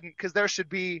we hadn't, because there should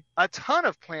be a ton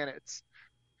of planets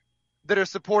that are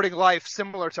supporting life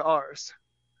similar to ours.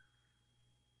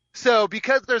 So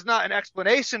because there's not an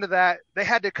explanation to that, they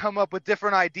had to come up with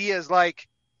different ideas. Like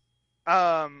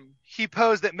he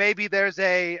posed that maybe there's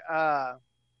a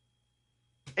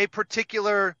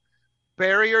particular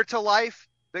barrier to life,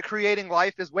 that creating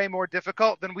life is way more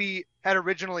difficult than we had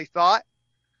originally thought.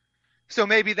 So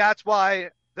maybe that's why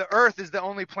the Earth is the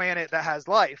only planet that has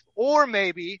life. Or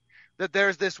maybe that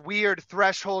there's this weird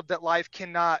threshold that life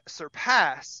cannot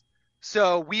surpass.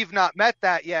 So we've not met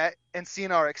that yet and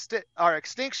seen our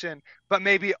extinction, but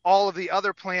maybe all of the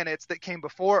other planets that came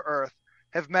before Earth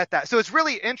have met that. So it's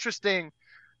really interesting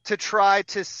to try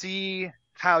to see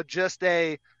how just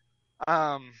the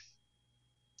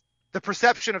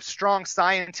perception of strong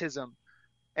scientism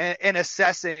and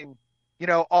assessing,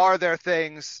 are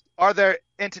there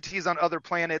entities on other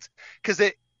planets? Because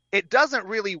it doesn't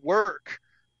really work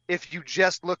if you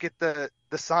just look at the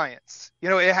science.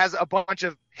 It has a bunch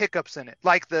of hiccups in it,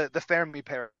 like the Fermi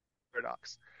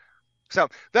paradox. So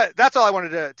that's all I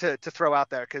wanted to throw out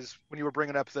there, because when you were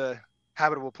bringing up the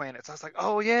habitable planets, I was like,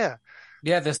 oh yeah.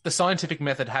 Yeah, the scientific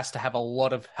method has to have a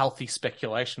lot of healthy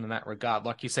speculation in that regard.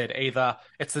 Like you said, either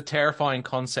it's the terrifying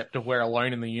concept of we're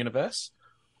alone in the universe,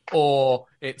 or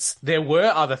it's there were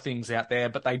other things out there,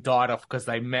 but they died off because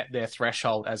they met their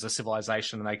threshold as a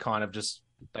civilization and they kind of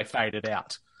they faded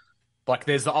out. Like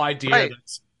there's the idea that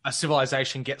a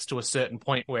civilization gets to a certain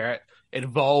point where it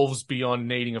evolves beyond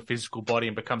needing a physical body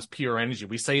and becomes pure energy.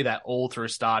 We see that all through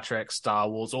Star Trek, Star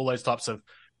Wars, all those types of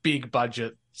big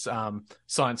budget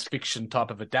science fiction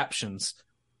type of adaptions.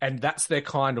 And that's their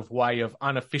kind of way of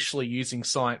unofficially using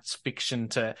science fiction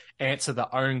to answer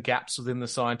their own gaps within the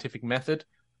scientific method.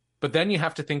 But then you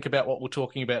have to think about what we're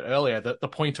talking about earlier, the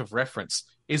point of reference.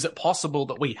 Is it possible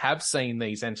that we have seen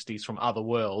these entities from other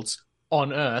worlds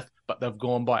on Earth, but they've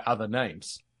gone by other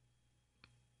names?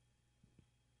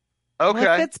 Okay.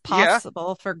 Well,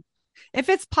 if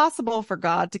it's possible for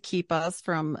God to keep us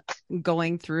from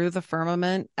going through the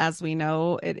firmament, as we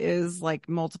know, it is like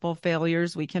multiple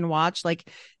failures we can watch. Like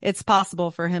it's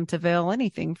possible for him to veil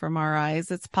anything from our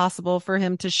eyes. It's possible for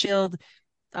him to shield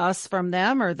us from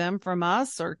them or them from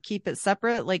us, or keep it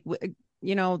separate. Like,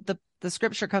 the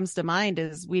scripture comes to mind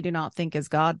is we do not think as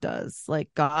God does. Like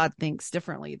God thinks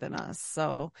differently than us.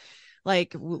 So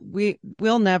like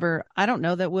we'll never, I don't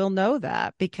know that we'll know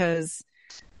that, because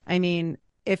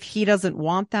if he doesn't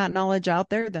want that knowledge out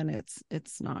there, then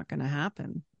it's not going to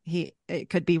happen. It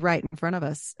could be right in front of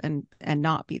us and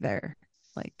not be there.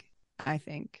 Like, I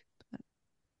think.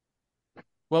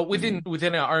 Well,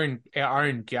 within our own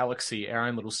galaxy, our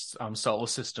own little solar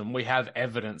system, we have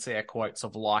evidence, air quotes,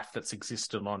 of life that's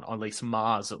existed on at least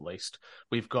Mars. At least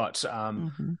we've got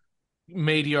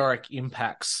meteoric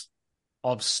impacts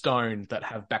of stone that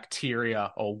have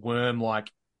bacteria or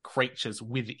worm-like creatures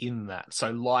within that.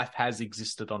 So life has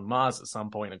existed on Mars at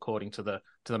some point, according to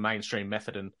the mainstream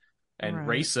method and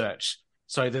research.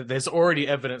 So there's already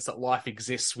evidence that life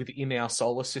exists within our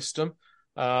solar system.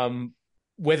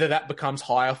 Whether that becomes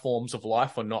higher forms of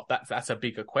life or not, that's a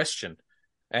bigger question.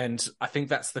 And I think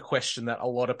that's the question that a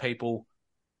lot of people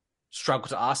struggle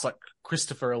to ask, like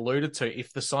Christopher alluded to.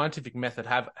 If the scientific method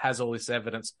has all this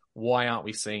evidence, why aren't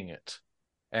we seeing it?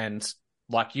 And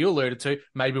like you alluded to,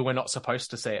 maybe we're not supposed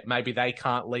to see it. Maybe they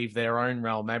can't leave their own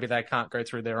realm. Maybe they can't go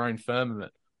through their own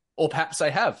firmament. Or perhaps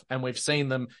they have, and we've seen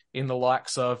them in the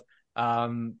likes of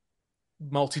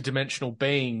multidimensional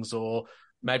beings or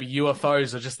Maybe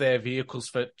UFOs are just their vehicles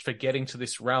for getting to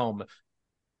this realm.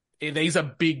 These are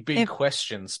big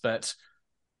questions, but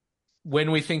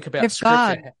when we think about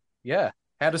scripture,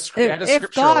 how does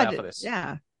scripture allow for this?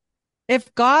 Yeah.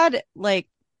 If God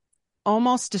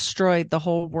almost destroyed the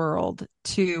whole world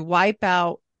to wipe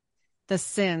out the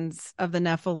sins of the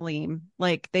Nephilim,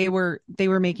 they were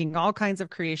making all kinds of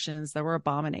creations that were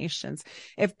abominations.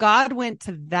 If God went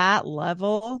to that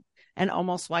level and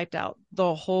almost wiped out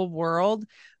the whole world,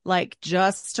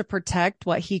 just to protect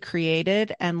what he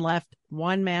created and left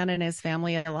one man and his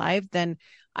family alive, then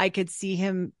I could see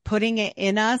him putting it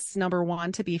in us, number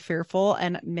one, to be fearful.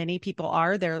 And many people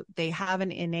are there. They have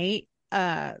an innate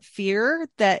fear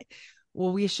that,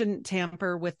 well, we shouldn't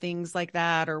tamper with things like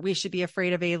that, or we should be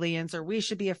afraid of aliens, or we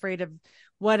should be afraid of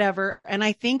whatever. And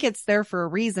I think it's there for a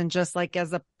reason, just like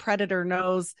as a predator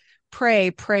knows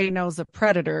prey knows a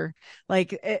predator.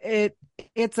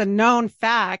 It's a known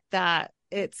fact that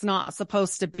it's not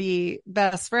supposed to be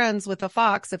best friends with a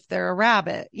fox if they're a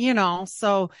rabbit,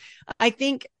 So I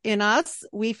think in us,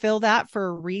 we feel that for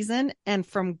a reason. And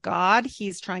from God,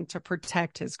 he's trying to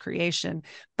protect his creation.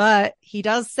 But he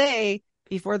does say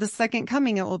before the second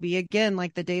coming, it will be again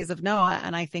like the days of Noah.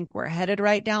 And I think we're headed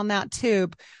right down that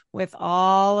tube with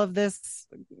all of this,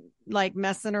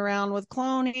 messing around with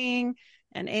cloning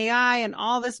and AI and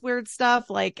all this weird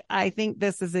stuff. I think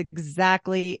this is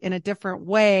exactly in a different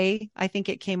way. I think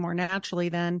it came more naturally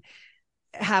than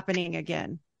happening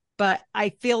again. But I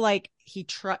feel like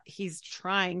he's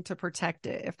trying to protect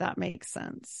it, if that makes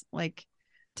sense,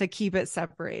 to keep it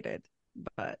separated.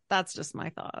 But that's just my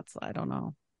thoughts. I don't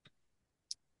know.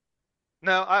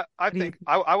 No, I think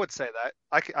I would say that.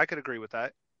 I could agree with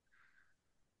that.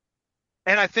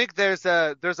 And I think there's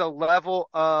a level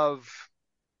of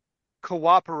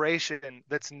cooperation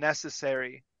that's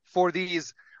necessary for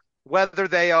these, whether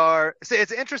they are,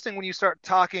 it's interesting when you start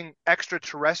talking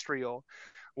extraterrestrial,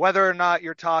 whether or not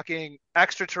you're talking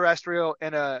extraterrestrial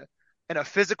in a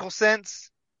physical sense,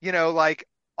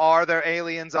 are there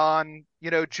aliens on,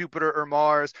 Jupiter or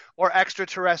Mars, or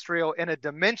extraterrestrial in a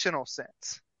dimensional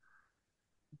sense,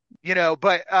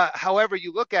 but however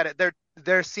you look at it,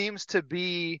 there seems to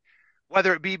be,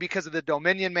 whether it be because of the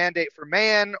dominion mandate for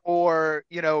man or,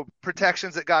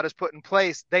 protections that God has put in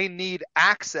place, they need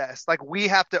access. We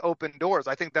have to open doors.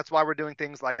 I think that's why we're doing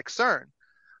things like CERN.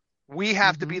 We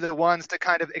have to be the ones to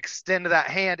kind of extend that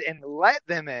hand and let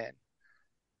them in.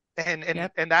 And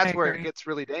that's where it gets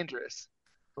really dangerous.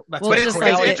 That's where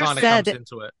Crowley kind of comes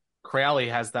into it. Crowley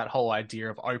has that whole idea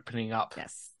of opening up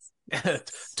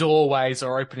doorways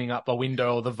or opening up a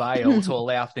window or the veil to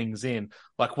allow things in.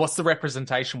 What's the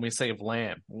representation we see of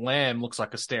Lamb? Lamb looks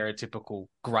like a stereotypical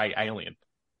grey alien.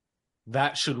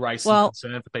 That should raise some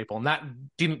concern for people. And that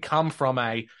didn't come from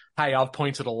hey, I've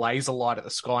pointed a laser light at the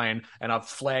sky and I've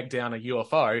flagged down a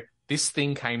UFO. This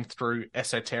thing came through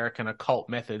esoteric and occult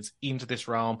methods into this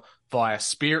realm via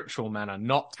spiritual manner,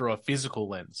 not through a physical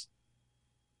lens.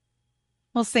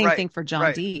 Well, same thing for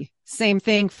John Dee. Same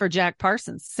thing for Jack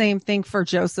Parsons. Same thing for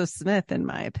Joseph Smith, in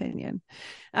my opinion.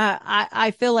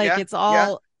 I feel like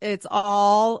it's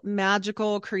all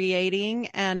magical creating,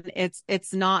 and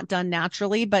it's not done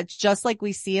naturally. But just like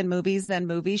we see in movies, and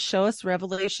movies show us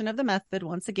revelation of the method.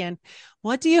 Once again,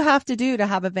 what do you have to do to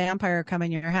have a vampire come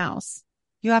in your house?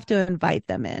 You have to invite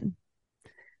them in.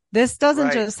 This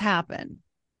doesn't just happen.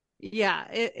 Yeah,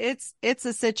 it's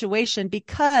a situation,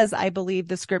 because I believe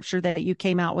the scripture that you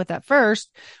came out with at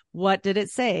first, what did it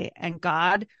say? And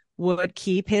God would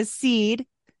keep his seed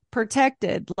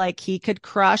protected, he could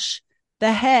crush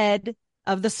the head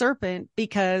of the serpent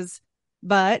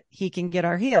but he can get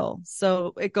our heel.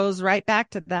 So it goes right back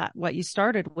to that, what you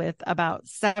started with about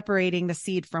separating the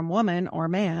seed from woman or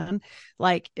man.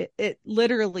 It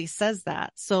literally says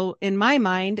that. So in my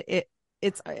mind,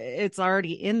 it's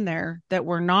already in there that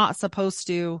we're not supposed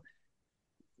to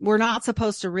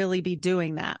really be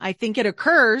doing that. I think it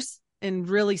occurs in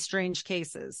really strange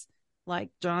cases, like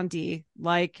John Dee,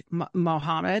 like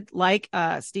Mohammed, like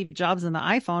Steve Jobs and the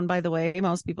iPhone. By the way,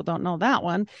 most people don't know that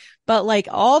one, but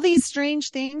all these strange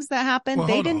things that happen,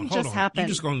 they didn't just happen. You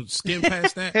just gonna skim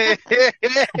past that?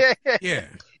 Yeah.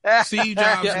 Steve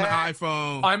Jobs and the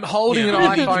iPhone. I'm holding an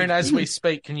iPhone as we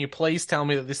speak. Can you please tell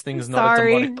me that this thing is not a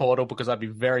demonic portal? Because I'd be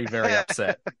very, very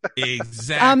upset.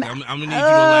 Exactly. I'm gonna need you to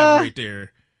elaborate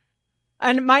there.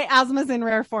 And my asthma's in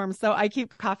rare form, so I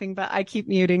keep coughing, but I keep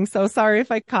muting. So sorry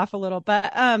if I cough a little.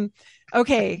 But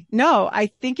Okay, no, I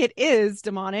think it is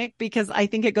demonic because I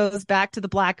think it goes back to the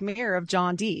Black Mirror of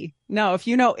John Dee. No, if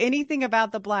you know anything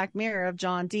about the Black Mirror of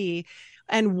John Dee,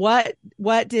 and what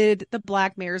did the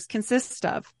Black Mirrors consist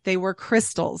of? They were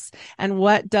crystals. And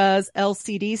what does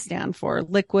LCD stand for?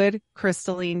 Liquid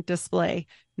crystalline display.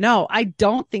 No, I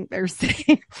don't think they're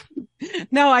safe.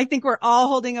 No, I think we're all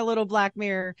holding a little black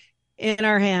mirror in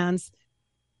our hands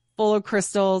full of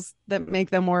crystals that make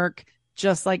them work,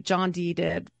 just like John Dee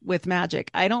did with magic.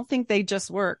 I don't think they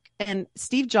just work. And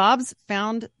Steve Jobs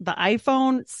found the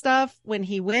iPhone stuff when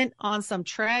he went on some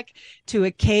trek to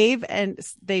a cave, and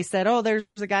they said, oh, there's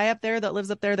a guy up there that lives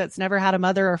up there that's never had a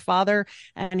mother or father,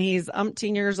 and he's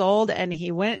umpteen years old, and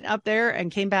he went up there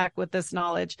and came back with this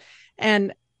knowledge.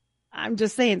 And I'm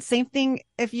just saying, same thing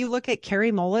if you look at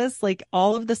Carrie Mullis, like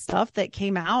all of the stuff that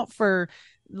came out for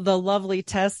the lovely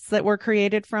tests that were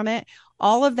created from it,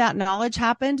 all of that knowledge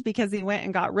happened because he went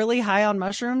and got really high on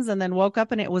mushrooms and then woke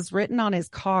up and it was written on his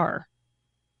car.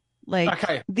 Like,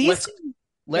 okay,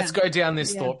 let's go down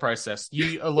this thought process.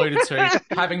 You alluded to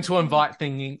having to invite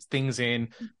things in,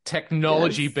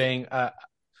 technology being a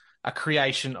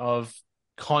creation of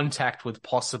contact with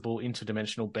possible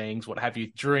interdimensional beings, what have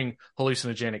you, during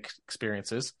hallucinogenic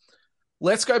experiences.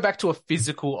 Let's go back to a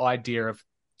physical idea of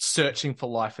searching for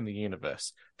life in the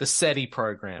universe. The SETI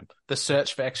program, the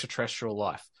search for extraterrestrial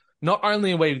life. Not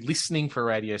only are we listening for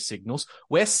radio signals,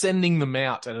 we're sending them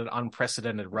out at an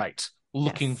unprecedented rate,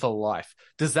 looking for life.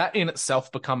 Does that in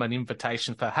itself become an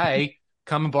invitation for, hey,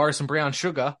 come and borrow some brown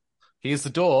sugar? Here's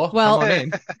the door. Well,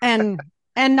 come on in.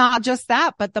 And not just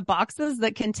that, but the boxes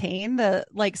that contain the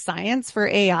like science for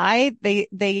AI,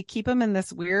 they keep them in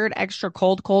this weird extra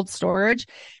cold storage.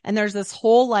 And there's this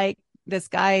whole like, this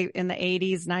guy in the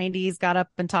 80s, 90s got up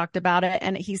and talked about it.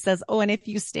 And he says, oh, and if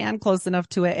you stand close enough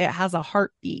to it, it has a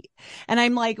heartbeat. And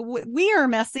I'm like, we are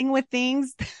messing with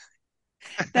things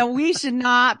that we should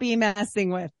not be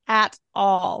messing with at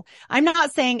all. I'm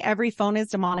not saying every phone is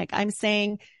demonic. I'm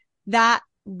saying that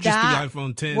just the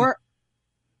iPhone 10.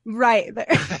 Right.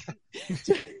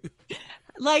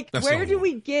 Like, That's where do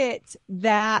we get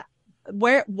that?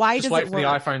 Why just does wait it for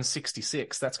work? the iPhone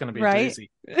 66. That's going to be Right? a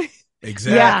doozy.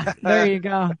 Exactly. Yeah, there you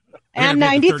go. And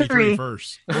 93.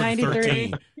 First.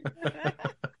 93.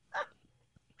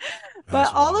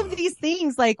 But all of these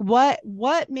things, like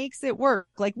what makes it work?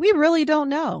 Like, we really don't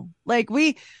know. Like,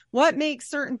 what makes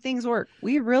certain things work?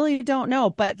 We really don't know.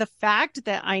 But the fact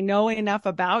that I know enough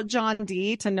about John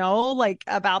Dee to know, like,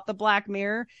 about the Black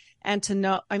Mirror and to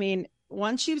know, I mean,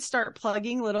 once you start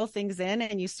plugging little things in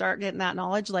and you start getting that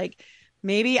knowledge, like,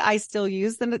 maybe I still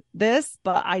use this,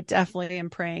 but I definitely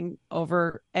am praying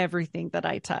over everything that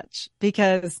I touch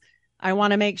because I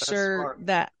want to make sure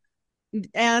that,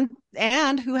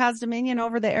 and who has dominion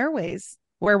over the airways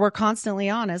where we're constantly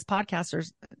on as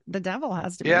podcasters. The devil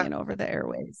has dominion over the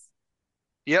airways.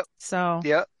 Yep. So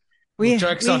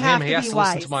joke's on him. He has to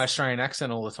listen wise. to my Australian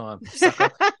accent all the time.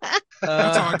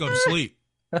 That's how I go to sleep.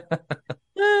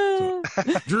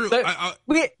 Drew,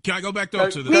 can I go back though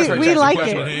to the we like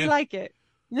question it. at hand? We like it.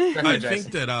 I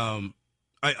think that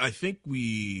I think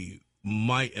we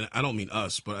might, and I don't mean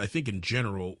us, but I think in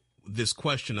general, this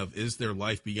question of is there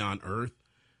life beyond Earth,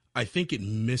 I think it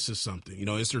misses something. You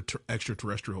know, is there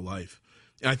extraterrestrial life?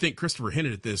 And I think Christopher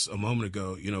hinted at this a moment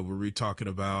ago. You know, were we talking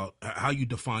about how you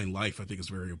define life? I think is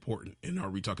very important. And are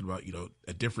we talking about, you know,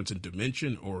 a difference in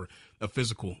dimension or a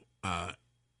physical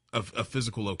a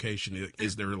physical location?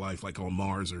 Is there life like on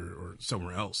Mars or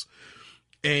somewhere else?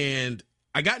 And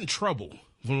I got in trouble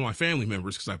with one of my family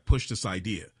members because I pushed this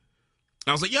idea.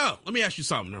 I was like, yo, let me ask you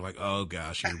something. They're like, oh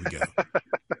gosh, here we go.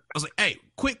 I was like, hey,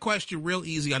 quick question, real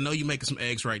easy. I know you're making some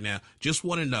eggs right now. Just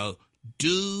want to know,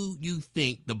 do you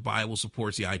think the Bible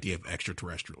supports the idea of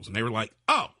extraterrestrials? And they were like,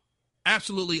 oh,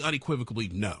 absolutely, unequivocally,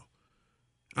 no.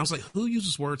 I was like, who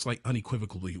uses words like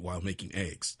unequivocally while making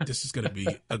eggs? This is going to be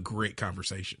a great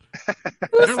conversation.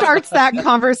 Who starts that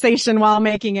conversation while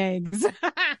making eggs?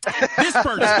 This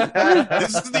person.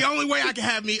 This is the only way I can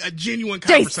have me a genuine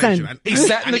conversation. He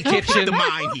sat in the kitchen. The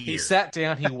mind here. He sat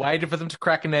down. He waited for them to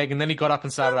crack an egg, and then he got up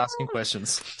and started asking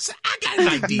questions. So I got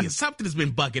an idea. Something has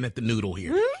been bugging at the noodle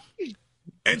here.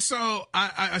 And so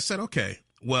I said, okay,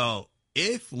 well,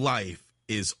 if life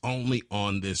is only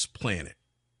on this planet,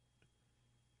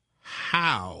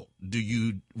 how do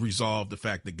you resolve the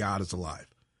fact that God is alive?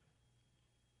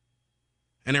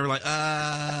 And they were like,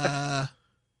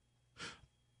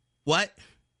 what?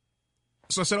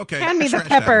 So I said, okay. Hand me the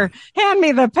pepper. Hand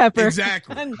me the pepper.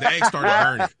 Exactly. The egg started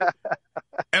burning.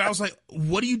 And I was like,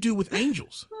 what do you do with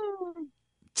angels?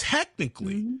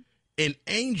 Technically, an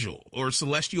angel or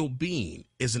celestial being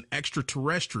is an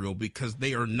extraterrestrial because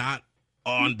they are not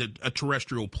on a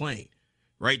terrestrial plane,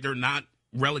 right? They're not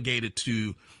relegated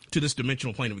to this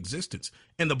dimensional plane of existence.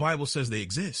 And the Bible says they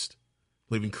exist.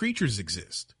 Living creatures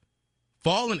exist.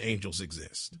 Fallen angels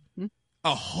exist. Mm-hmm.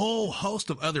 A whole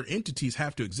host of other entities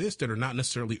have to exist that are not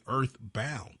necessarily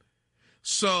earthbound.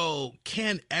 So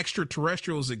can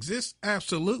extraterrestrials exist?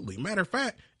 Absolutely. Matter of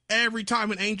fact, every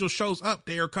time an angel shows up,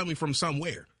 they are coming from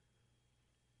somewhere.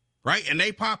 Right? And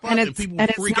they pop up and people freak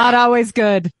out. It's not always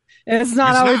good. It's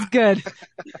not always good.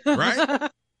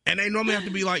 Right? And they normally have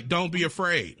to be like, don't be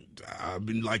afraid. I've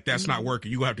been like, that's not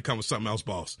working. You have to come with something else,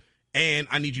 boss. And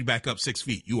I need you back up 6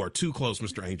 feet. You are too close,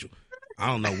 Mr. Angel. I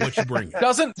don't know what you bring.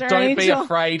 Doesn't "don't be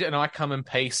afraid" and "I come in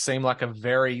peace" seem like a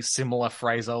very similar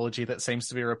phraseology that seems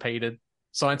to be repeated?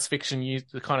 Science fiction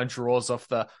kind of draws off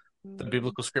the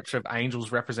biblical scripture of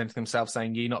angels representing themselves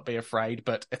saying, "Ye not be afraid,"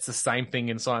 but it's the same thing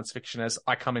in science fiction as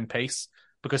 "I come in peace,"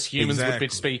 because humans would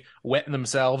just be wetting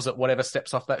themselves at whatever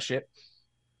steps off that ship.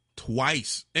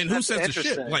 Twice. And who says the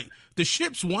ship? Like, the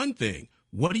ship's one thing.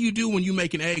 What do you do when you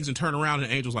making eggs and turn around and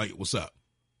the angel's like, "What's up?"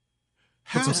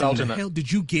 How in the hell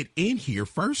did you get in here,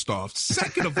 first off?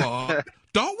 Second of all,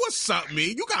 don't what's up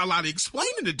me. You got a lot of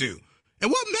explaining to do.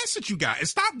 And what message you got? And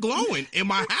stop glowing in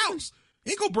my house.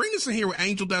 You ain't gonna bring this in here with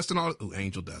angel dust and all. Ooh,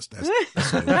 angel dust.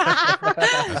 That's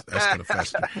gonna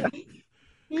fester.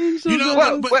 You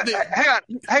know, but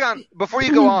hang on. Before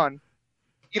you go on,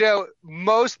 you know,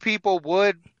 most people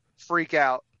would freak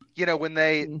out, you know, when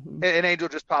an angel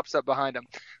just pops up behind them.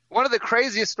 One of the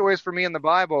craziest stories for me in the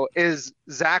Bible is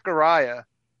Zechariah.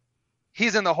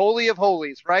 He's in the Holy of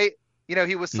Holies, right? You know,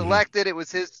 he was selected. It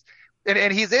was his,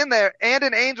 and he's in there, and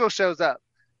an angel shows up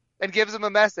and gives him a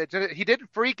message. And he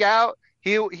didn't freak out.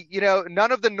 He, you know,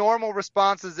 none of the normal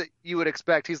responses that you would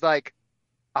expect. He's like,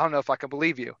 "I don't know if I can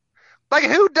believe you." Like,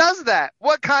 who does that?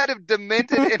 What kind of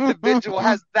demented individual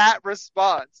has that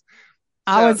response?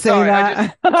 I would say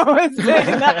that. I would say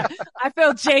that. I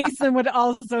feel Jason would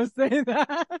also say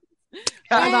that.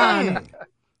 Hold on.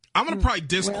 I'm going to probably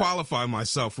disqualify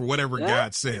myself for whatever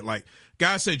God said. Like,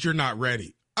 God said, "You're not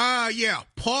ready." Yeah,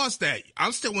 pause that. I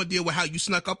still want to deal with how you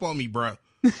snuck up on me, bro.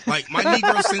 Like, my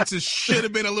Negro senses should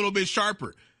have been a little bit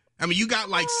sharper. I mean, you got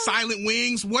like silent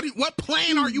wings. What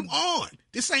plane are you on?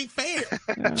 This ain't fair.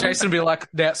 Jason would be like,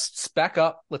 "Let's back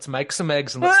up. Let's make some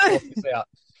eggs and let's sort this out."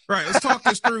 Right, let's talk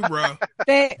this through, bro.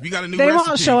 You got a new they recipe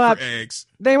won't show up. for eggs.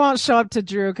 They won't show up to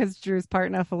Drew because Drew's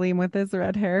part Nephilim with his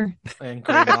red hair and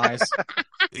green eyes.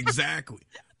 Exactly.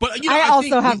 But you know, I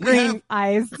also have green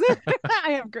eyes.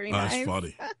 I have green eyes. That's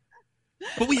funny.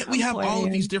 But we have all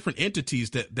of these different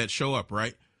entities that show up,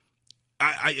 right?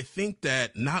 I think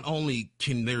that not only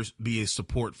can there be a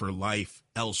support for life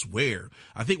elsewhere,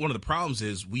 I think one of the problems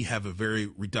is we have a very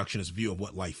reductionist view of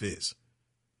what life is.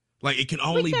 Like, it can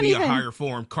only be a higher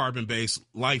form, carbon-based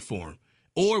life form.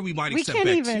 Or we might accept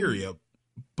bacteria.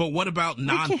 But what about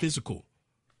non-physical?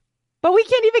 But we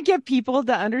can't even get people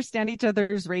to understand each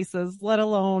other's races, let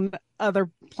alone other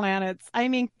planets. I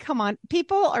mean, come on.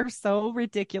 People are so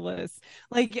ridiculous.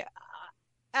 Like,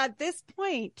 at this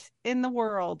point in the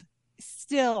world,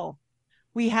 still,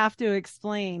 we have to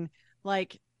explain,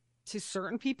 like, to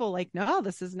certain people, like, "No,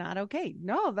 this is not okay.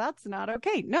 No, that's not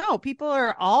okay." No, people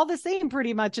are all the same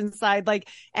pretty much inside. Like,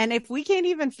 and if we can't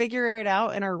even figure it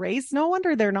out in our race, no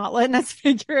wonder they're not letting us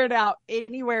figure it out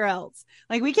anywhere else.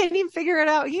 Like, we can't even figure it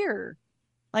out here.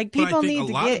 Like, people need to get.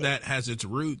 A lot of that has its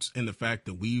roots in the fact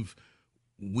that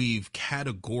we've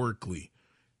categorically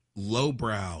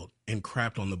lowbrowed and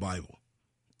crapped on the Bible,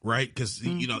 right? Because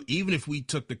you know, even if we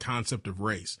took the concept of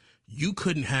race, you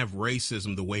couldn't have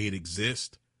racism the way it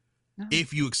exists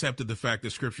if you accepted the fact that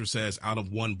Scripture says, "Out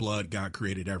of one blood, God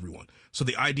created everyone." So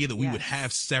the idea that we would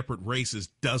have separate races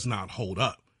does not hold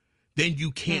up. Then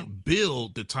you can't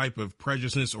build the type of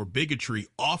prejudice or bigotry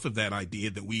off of that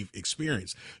idea that we've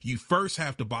experienced. You first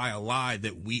have to buy a lie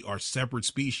that we are separate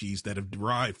species that have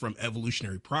derived from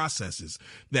evolutionary processes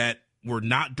that were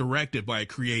not directed by a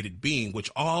created being,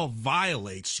 which all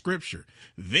violates Scripture.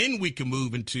 Then we can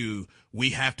move into,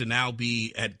 we have to now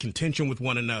be at contention with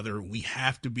one another. We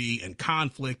have to be in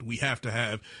conflict. We have to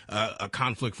have a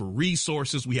conflict for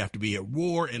resources. We have to be at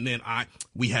war. And then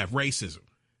we have racism.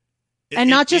 And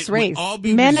not just race,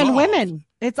 men and women.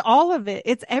 It's all of it.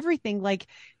 It's everything. Like,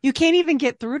 you can't even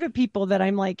get through to people that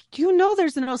I'm like, you know,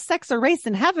 there's no sex or race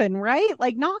in heaven, right?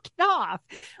 Like, knock it off.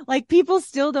 Like, people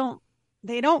still don't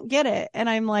get it. And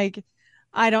I'm like,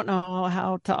 I don't know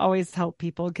how to always help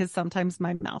people because sometimes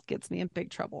my mouth gets me in big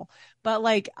trouble. But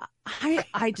like,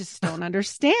 I just don't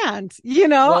understand, you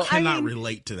know? Well, I cannot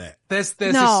relate to that. There's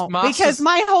no, because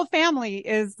my whole family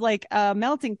is like a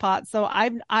melting pot. So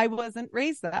I wasn't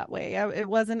raised that way. It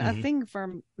wasn't a thing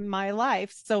for my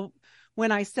life. So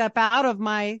when I step out of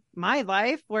my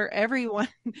life where everyone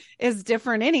is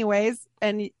different anyways,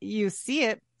 and you see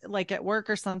it like at work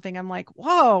or something, I'm like,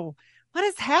 whoa, what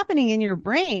is happening in your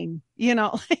brain?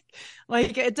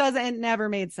 Like it never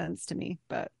made sense to me.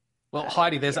 But well,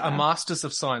 Heidi, there's a Masters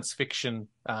of Science Fiction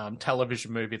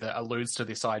television movie that alludes to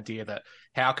this idea that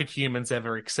how could humans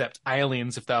ever accept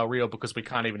aliens if they were real, because we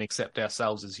can't even accept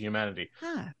ourselves as humanity.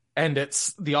 And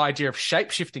it's the idea of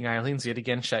shape-shifting aliens, yet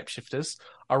again, shapeshifters,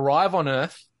 arrive on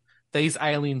Earth. These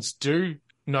aliens do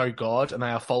know God, and they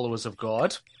are followers of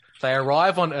God. They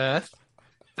arrive on Earth.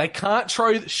 They can't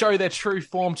show their true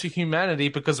form to humanity,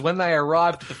 because when they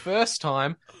arrived the first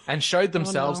time and showed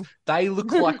themselves, they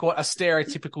look like what a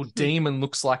stereotypical demon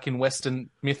looks like in Western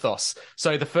mythos.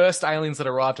 So the first aliens that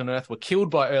arrived on Earth were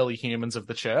killed by early humans of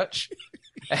the church,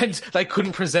 and they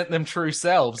couldn't present them true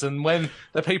selves. And when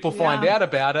the people find out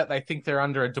about it, they think they're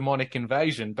under a demonic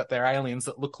invasion, but they're aliens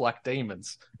that look like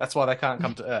demons. That's why they can't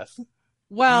come to Earth.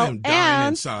 Well, I'm dying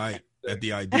inside at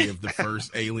the idea of the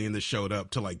first alien that showed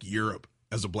up to like Europe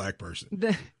as a black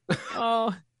person.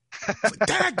 I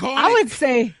would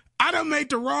say I done made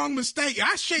the wrong mistake.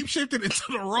 I shapeshifted into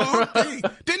the wrong thing.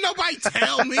 Didn't nobody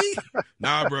tell me?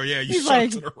 Nah, bro. Yeah, you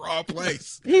shot to the wrong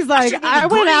place. He's like, I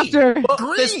went after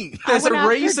green. There's a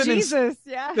reason Jesus.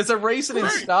 There's a reason in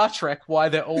Star Trek why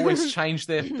they always change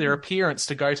their appearance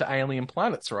to go to alien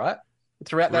planets, right?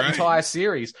 Throughout that entire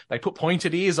series, they put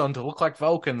pointed ears on to look like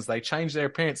Vulcans. They change their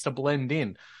appearance to blend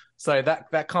in. So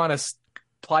that kind of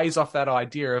plays off that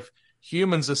idea of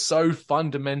humans are so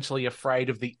fundamentally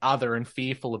afraid of the other and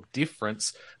fearful of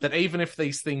difference that even if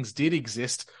these things did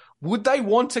exist, would they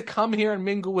want to come here and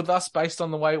mingle with us based on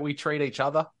the way we treat each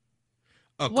other?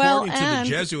 According to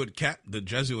the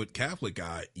Jesuit Catholic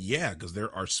guy, yeah, because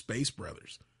there are space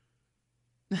brothers.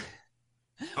 We've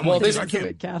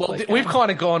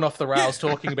kind of gone off the rails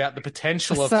talking about the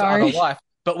potential of other life,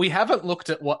 but we haven't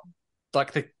looked at what,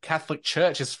 like, the Catholic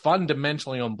Church is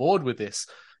fundamentally on board with this.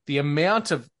 The amount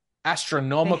of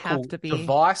astronomical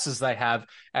devices they have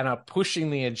and are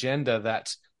pushing the agenda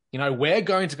that, you know, we're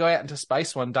going to go out into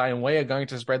space one day and we are going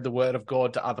to spread the word of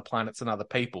God to other planets and other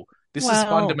people. This is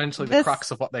fundamentally the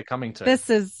crux of what they're coming to.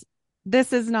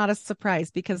 This is not a surprise,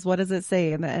 because what does it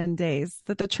say in the end days?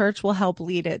 That the church will help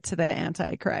lead it to the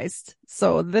Antichrist.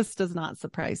 So this does not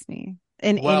surprise me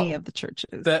in any of the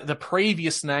churches. The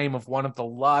previous name of one of the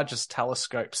largest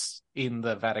telescopes in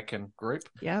the Vatican group,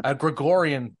 a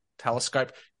Gregorian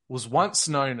telescope, was once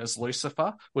known as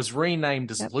Lucifer, was renamed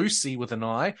as Lucy with an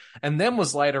I, and then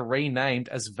was later renamed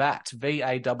as VAT,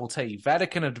 V-A-T-T,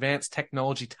 Vatican Advanced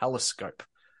Technology Telescope.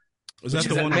 Was that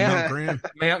the one in Mount Graham?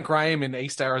 Mount Graham in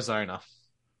East Arizona.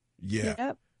 Yeah.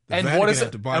 Yep. And what is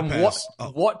it? And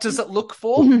what does it look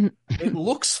for? It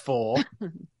looks for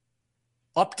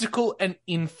optical and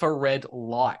infrared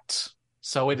light.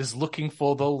 So it is looking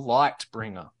for the light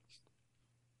bringer.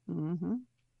 Mm-hmm.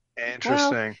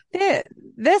 Interesting. Well,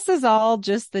 this is all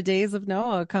just the days of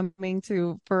Noah coming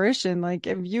to fruition. Like,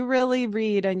 if you really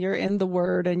read and you're in the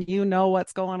Word and you know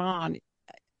what's going on,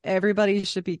 everybody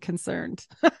should be concerned.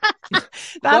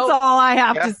 That's all I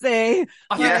have to say.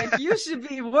 Like, you should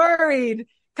be worried,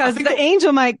 because the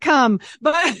angel might come,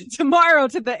 but tomorrow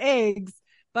to the eggs.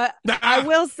 But I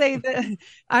will say that,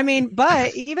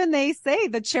 but even they say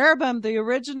the cherubim, the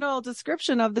original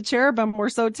description of the cherubim were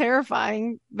so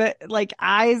terrifying that, like,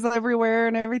 eyes everywhere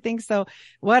and everything. So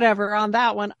whatever on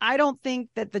that one. I don't think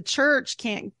that the church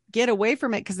can't get away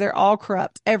from it, because they're all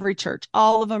corrupt. Every church,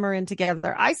 all of them are in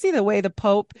together. I see the way the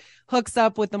Pope hooks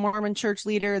up with the Mormon church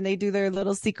leader and they do their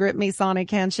little secret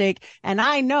Masonic handshake. And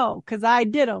I know, because I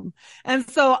did them. And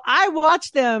so I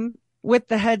watch them with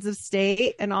the heads of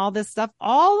state and all this stuff.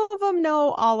 All of them know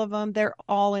all of them. They're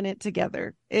all in it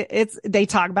together. They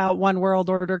talk about one world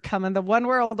order coming. The one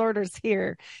world order's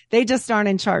here. They just aren't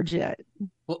in charge yet.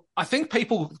 Well, I think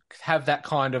people have that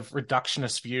kind of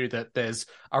reductionist view that there's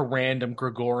a random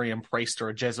Gregorian priest or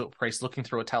a Jesuit priest looking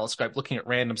through a telescope, looking at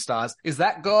random stars. Is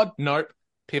that God? Nope.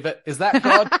 Pivot. Is that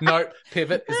God? Nope.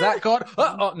 Pivot. Is that God?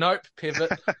 Oh, nope.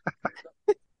 Pivot.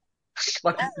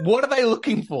 Like, what are they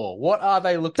looking for? What are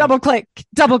they looking Double click.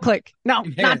 No,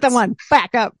 not the one.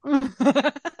 Back up.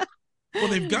 Well,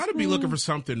 they've got to be looking for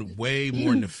something way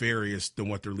more nefarious than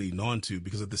what they're leading on to,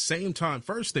 because at the same time,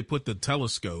 first they put the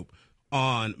telescope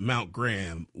on Mount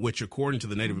Graham, which, according to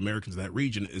the Native Americans of that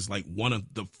region, is like one of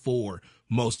the 4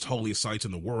 most holiest sites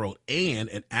in the world and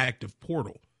an active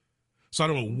portal. So I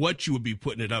don't know what you would be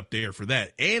putting it up there for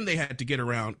that. And they had to get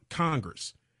around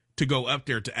Congress to go up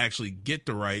there to actually get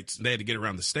the rights. They had to get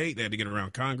around the state. They had to get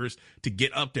around Congress to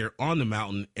get up there on the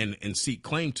mountain and seek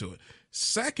claim to it.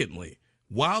 Secondly,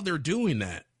 while they're doing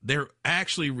that, they're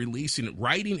actually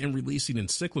writing and releasing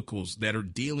encyclicals that are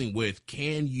dealing with,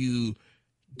 can you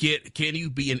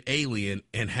be an alien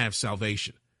and have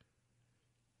salvation?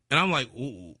 And I'm like,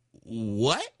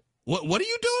 what? What are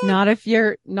you doing? Not if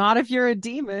you're a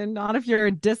demon, not if you're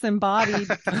a disembodied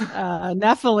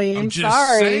Nephilim. I'm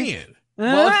just saying.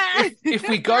 Well, if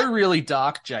we go really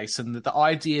dark, Jason, the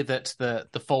idea that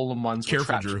the fallen ones were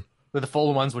trapped, Drew. Where the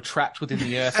fallen ones were trapped within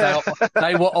the earth,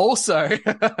 they were also.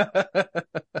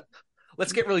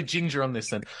 Let's get really ginger on this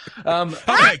then.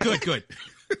 Okay, good.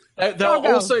 They're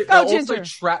also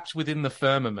trapped within the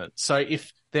firmament. So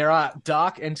if there are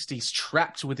dark entities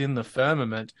trapped within the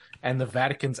firmament and the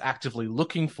Vatican's actively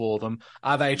looking for them,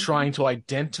 are they trying to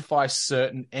identify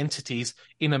certain entities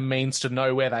in a means to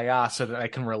know where they are so that they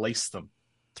can release them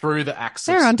through the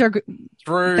axis,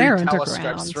 through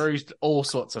telescopes, through all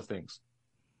sorts of things?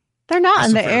 They're not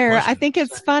in the air. Question. I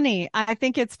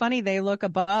think it's funny they look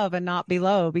above and not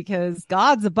below, because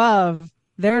God's above.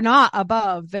 They're not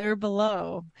above. They're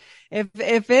below.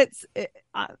 If it's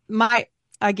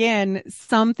again,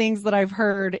 some things that I've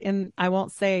heard, and I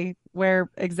won't say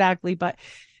where exactly, but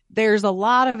there's a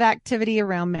lot of activity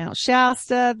around Mount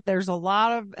Shasta. There's a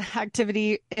lot of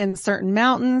activity in certain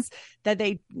mountains that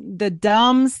the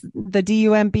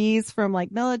DUMBs from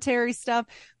like military stuff,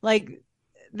 like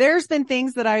there's been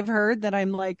things that I've heard that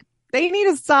I'm like, they need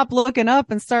to stop looking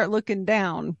up and start looking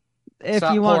down. If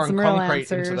start you want some real concrete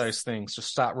answers into those things, just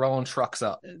start rolling trucks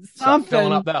up, start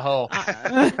filling up that hole.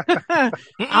 I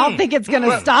don't think it's going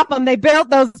to stop them. They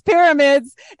built those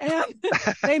pyramids and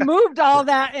they moved all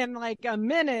that in like a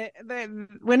minute.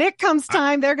 When it comes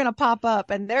time, they're going to pop up,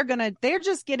 and they're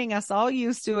just getting us all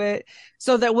used to it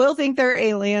so that we'll think they're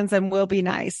aliens and we'll be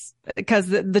nice, because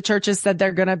the churches said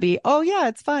they're going to be, oh yeah,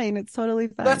 it's fine. It's totally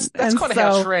fine. That's kind of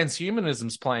how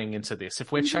transhumanism's playing into this.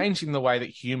 If we're changing the way that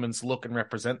humans look and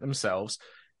represent themselves,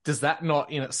 does that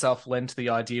not in itself lend to the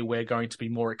idea we're going to be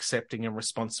more accepting and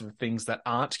responsive of things that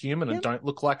aren't human and don't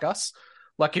look like us?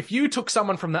 Like if you took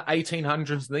someone from the 1800s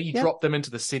and then you dropped them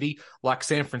into the city like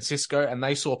San Francisco and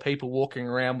they saw people walking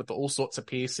around with all sorts of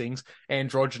piercings,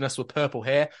 androgynous with purple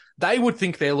hair, they would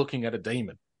think they're looking at a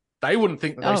demon. They wouldn't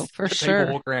think that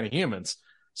people walk around are humans.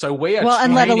 So we are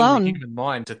training the human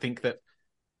mind to think that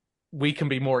we can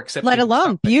be more accepting. Let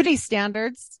alone beauty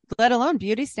standards.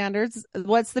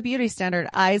 What's the beauty standard?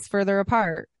 Eyes further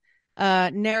apart,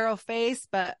 narrow face,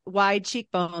 but wide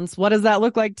cheekbones. What does that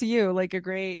look like to you? Like a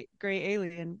gray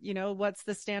alien, what's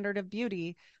the standard of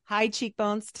beauty? High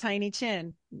cheekbones, tiny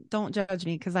chin. Don't judge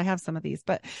me, because I have some of these,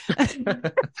 but and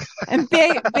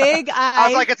big eyes. I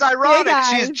was like, it's ironic.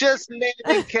 She's just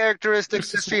naming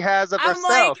characteristics that she has of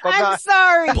herself. I'm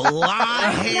sorry.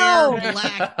 Blonde hair,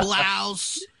 black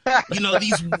blouse.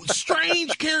 These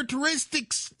strange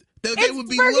characteristics that they would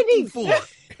be looking for.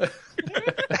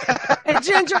 And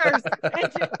gingers.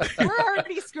 We're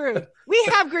already screwed. We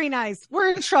have green eyes. We're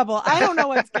in trouble. I don't know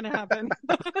what's going to happen.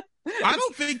 I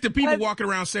don't think the people walking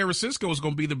around San Francisco is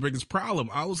going to be the biggest problem.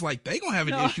 I was like, they going to have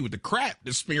an issue with the crap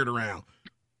that's smeared around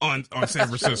on San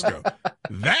Francisco.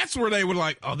 That's where they were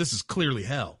like, oh, this is clearly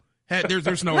hell.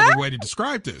 There's no other way to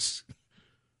describe this.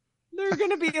 They're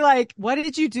going to be like, what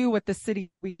did you do with the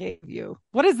city we gave you?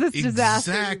 What is this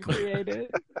disaster you created?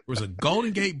 There was a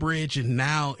Golden Gate Bridge, and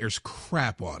now there's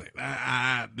crap on it.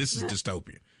 This is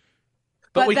dystopian.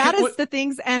 But that is the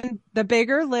things, and the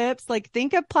bigger lips, like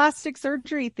think of plastic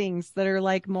surgery things that are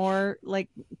like more like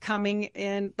coming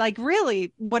in, like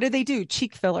really, what do they do?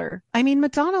 Cheek filler. I mean,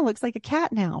 Madonna looks like a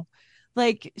cat now.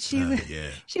 Like she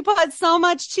put so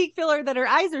much cheek filler that her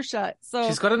eyes are shut. So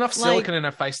she's got enough silicone in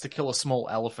her face to kill a small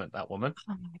elephant, that woman.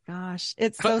 Oh my gosh.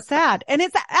 It's so sad. And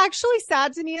it's actually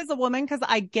sad to me as a woman, because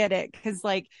I get it. Because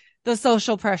like the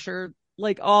social pressure,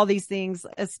 like all these things,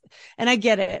 and I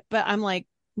get it. But I'm like,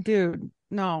 dude,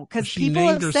 no. Because people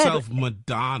named have herself said,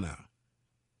 Madonna.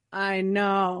 I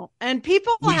know. And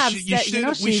people have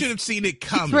said, we should have seen it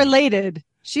coming. She's related.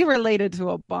 She related to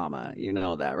Obama. You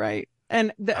know that, right?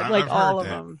 And like all of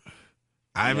them.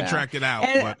 I haven't tracked it out,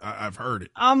 but I've heard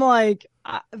it. I'm like,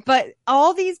 but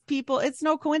all these people, it's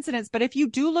no coincidence. But if you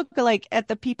do look like at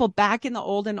the people back in the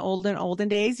olden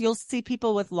days, you'll see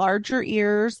people with larger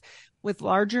ears, with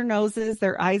larger noses.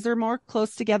 Their eyes are more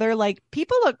close together. Like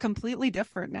people look completely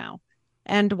different now.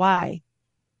 And why?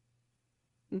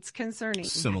 It's concerning.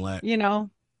 Similar.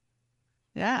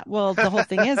 Yeah. Well, the whole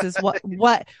thing is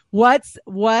what's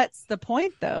the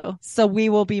point though? So we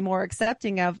will be more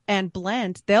accepting of and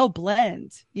blend. They'll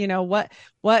blend.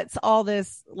 What's all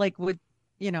this like with,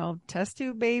 test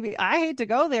tube baby? I hate to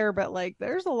go there, but like,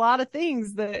 there's a lot of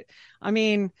things that, I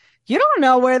mean, you don't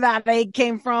know where that egg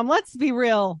came from. Let's be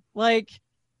real. Like,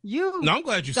 No, I'm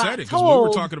glad you got said it because we were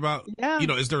told. talking about, Yeah.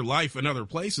 is there life in other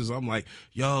places? I'm like,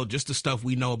 yo, just the stuff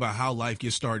we know about how life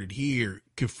gets started here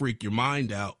could freak your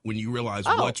mind out when you realize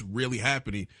what's really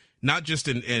happening, not just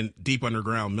in deep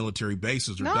underground military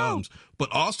bases or domes,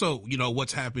 but also,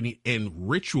 what's happening in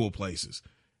ritual places.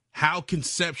 How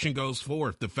conception goes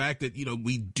forth. The fact that,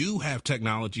 we do have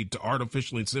technology to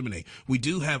artificially inseminate. We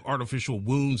do have artificial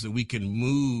wombs that we can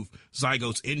move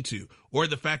zygotes into. Or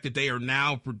the fact that they are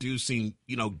now producing,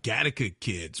 Gattaca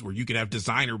kids where you can have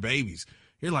designer babies.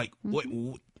 You're like, what?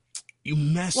 You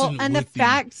messing and with the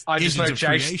fact I just know engines of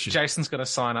creation. Jason's going to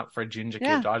sign up for a ginger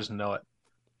kid. I just know it.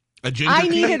 A ginger I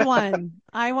kid? needed one.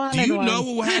 I wanted one. Do you know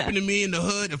what will happen to me in the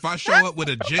hood if I show up with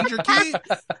a ginger kid?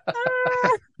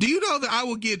 Do you know that I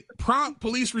will get prompt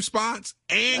police response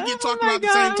and get talked about at the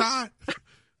same time?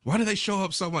 Why do they show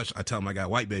up so much? I tell them I got a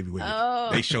white baby with me.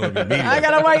 They show up immediately. I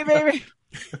got a white baby.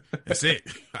 That's it.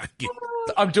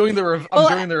 I'm doing the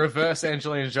reverse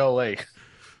Angelina Jolie.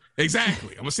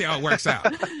 Exactly. I'm gonna see how it works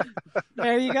out.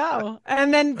 There you go.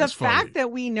 And then That's the fact funny.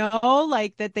 that we know,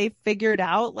 like, that they figured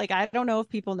out, like, I don't know if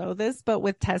people know this, but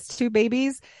with test tube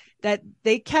babies, that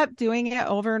they kept doing it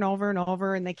over and over and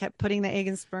over, and they kept putting the egg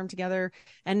and sperm together,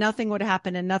 and nothing would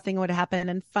happen, and nothing would happen.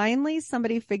 And finally,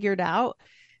 somebody figured out,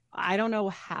 I don't know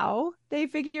how they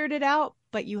figured it out,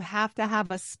 but you have to have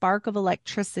a spark of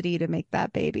electricity to make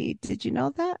that baby. Did you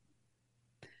know that?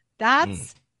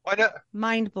 That's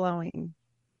mind blowing.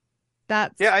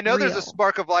 I know there's a real.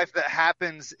 spark of life that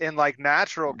happens in like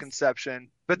natural conception,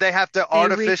 but they have to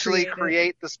artificially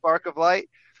create the spark of light.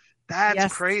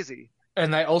 That's crazy.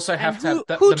 And they also have to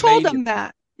have who told them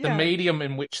that? The medium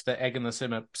in which the egg and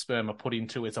the sperm are put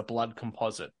into is a blood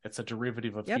composite. It's a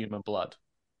derivative of human blood.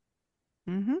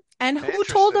 Mm-hmm. And who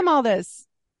told them all this?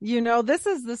 This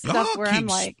is the stuff Y'all where keep I'm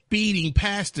like speeding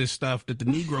past this stuff that the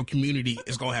Negro community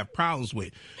is gonna have problems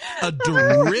with. A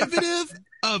derivative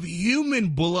of human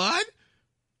blood?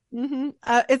 Mm-hmm.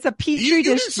 It's a petri you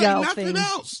dish didn't say gel nothing thing.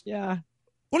 else. Yeah.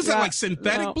 What is that, like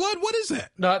synthetic blood? What is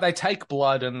that? No, they take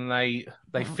blood and they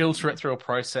filter it through a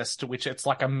process to which it's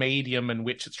like a medium in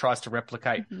which it tries to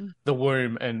replicate the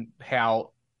womb, and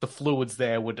how the fluids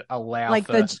there would allow like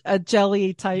for a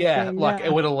jelly type thing.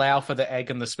 It would allow for the egg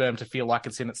and the sperm to feel like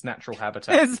it's in its natural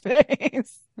habitat. His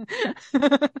face.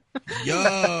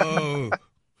 Yo.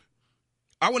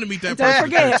 I want to meet that Don't person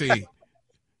forget. at 13.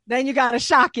 Then you got to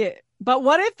shock it. But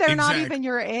what if they're not even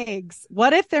your eggs?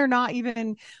 What if they're not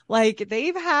even, like,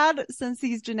 they've had, since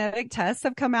these genetic tests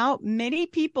have come out, many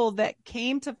people that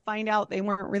came to find out they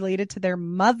weren't related to their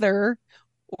mother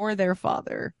or their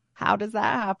father. How does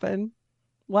that happen?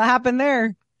 What happened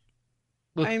there?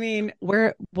 Look, I mean,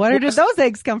 where did those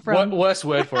eggs come from? Worst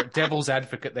word for it, devil's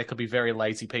advocate, there could be very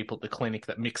lazy people at the clinic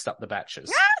that mixed up the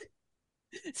batches.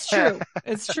 It's true.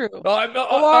 It's true. Or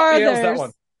that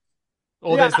one.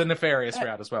 Or there's the nefarious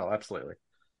route as well, absolutely.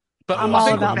 But I'm I all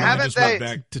think about my mind just went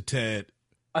back to Ted.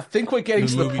 I think we're getting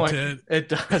The to the movie point. Ted. It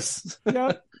does.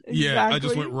 Yep, Yeah, I just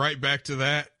exactly. went right back to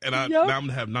that, and now I'm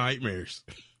gonna have nightmares.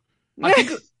 I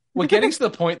think we're getting to the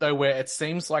point though where it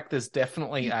seems like there's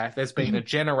definitely there's been a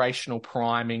generational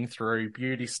priming through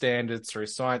beauty standards, through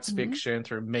science fiction,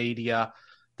 through media,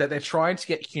 that they're trying to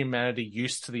get humanity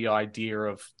used to the idea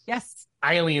of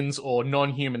aliens or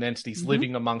non-human entities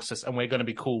living amongst us, and we're going to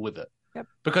be cool with it. Yep.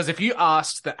 Because if you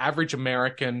asked the average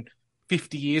American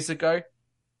 50 years ago,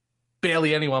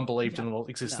 barely anyone believed in the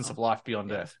existence of life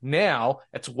beyond Earth. Now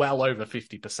it's well over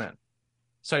 50%.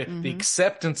 So the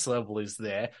acceptance level is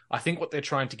there. I think what they're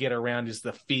trying to get around is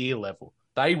the fear level.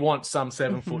 They want some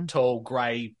 7-foot tall,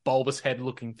 grey, bulbous head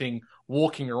looking thing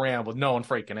walking around with no one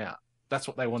freaking out. That's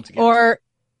what they want to get.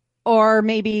 Or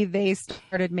maybe they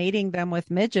started mating them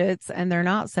with midgets and they're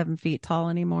not 7 feet tall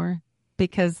anymore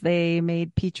because they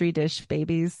made petri dish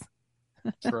babies.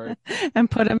 True. And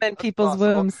put them in people's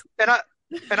wombs. And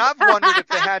I've wondered if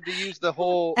they had to use the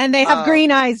whole. And they have green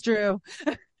eyes, Drew.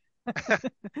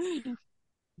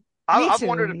 I've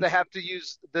wondered if they have to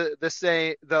use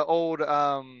the old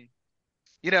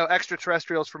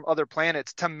extraterrestrials from other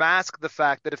planets to mask the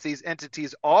fact that if these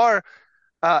entities are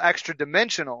extra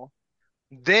dimensional,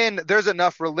 then there's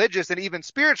enough religious and even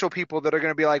spiritual people that are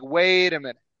going to be like, wait a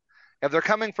minute. If they're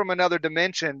coming from another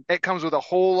dimension, it comes with a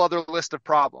whole other list of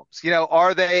problems.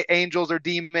 Are they angels or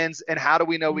demons, and how do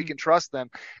we know we can trust them?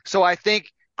 So I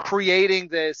think creating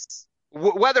this,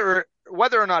 whether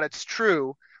or not it's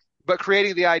true, but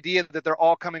creating the idea that they're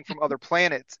all coming from other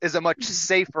planets is a much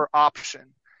safer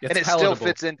option. It's and it palatable. still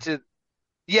fits into,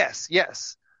 yes.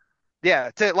 Yeah,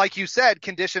 to, like you said,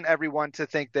 condition everyone to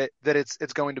think that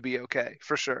it's going to be okay,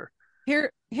 for sure.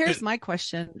 Here's my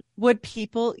question. Would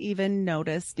people even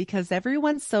notice? Because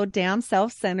everyone's so damn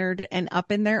self-centered and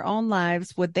up in their own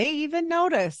lives. Would they even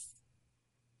notice?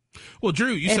 Well,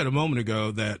 Drew, you said a moment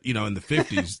ago that, in the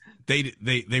 50s,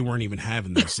 they weren't even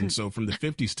having this. And so from the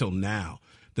 50s till now,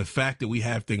 the fact that we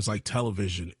have things like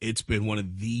television, it's been one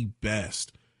of the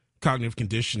best cognitive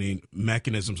conditioning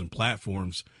mechanisms and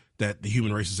platforms that the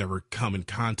human race has ever come in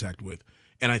contact with.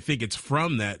 And I think it's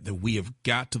from that we have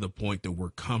got to the point that we're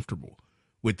comfortable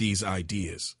with these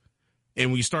ideas.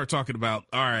 And when you start talking about,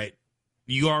 all right,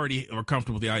 you already are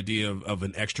comfortable with the idea of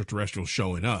an extraterrestrial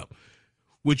showing up.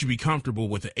 Would you be comfortable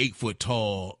with an 8-foot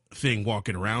tall thing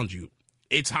walking around you?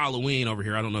 It's Halloween over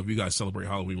here. I don't know if you guys celebrate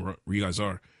Halloween where you guys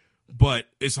are, but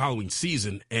it's Halloween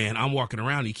season, and I'm walking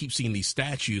around and you keep seeing these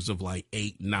statues of like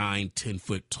 8, 9,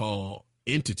 10-foot tall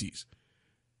entities.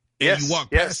 And you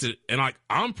walk past it, and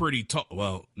I'm pretty tall.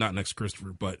 Well, not next to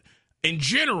Christopher, but in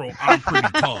general, I'm pretty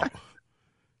tall.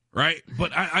 Right?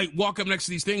 But I walk up next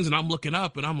to these things, and I'm looking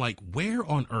up, and I'm like, where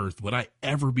on earth would I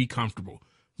ever be comfortable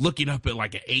looking up at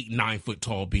like an 8, 9-foot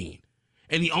tall being?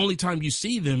 And the only time you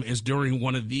see them is during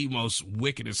one of the most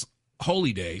wickedest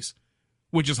holy days,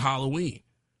 which is Halloween.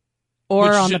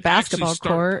 Or on the basketball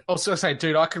court. I was going to say,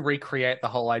 dude, I could recreate the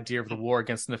whole idea of the war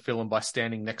against Nephilim by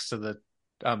standing next to the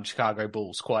Chicago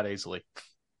Bulls quite easily.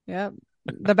 Yeah.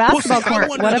 The basketball court,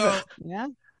 whatever. Yeah.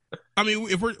 I mean,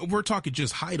 if we're talking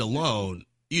just height alone,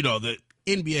 the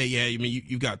NBA, yeah, I mean,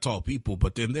 you've got tall people,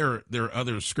 but then there are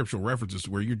other scriptural references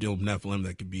where you're dealing with Nephilim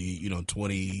that could be,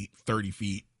 20, 30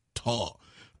 feet tall.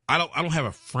 I don't have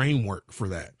a framework for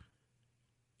that.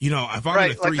 If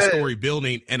I'm in a 3-story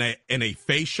building and a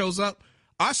face shows up,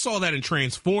 I saw that in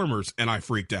Transformers and I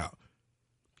freaked out.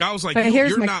 I was like,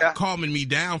 you're not calming me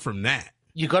down from that.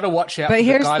 You got to watch out for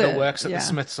the guy that works at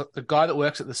the guy that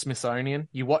works at the Smithsonian.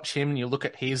 You watch him and you look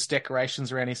at his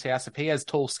decorations around his house. If he has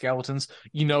tall skeletons,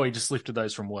 he just lifted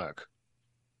those from work.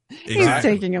 Exactly. He's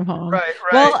taking him home. Right.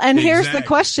 Well, and here's the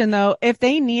question though: if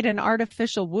they need an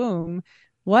artificial womb,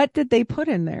 what did they put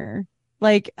in there?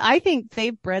 Like, I think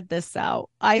they've bred this out.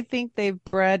 I think they've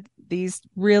bred these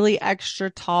really extra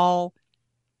tall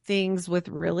things with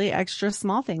really extra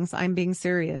small things. I'm being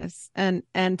serious. And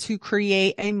to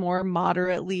create a more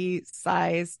moderately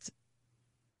sized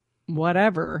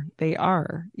whatever they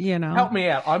are, Help me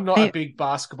out. I'm not a big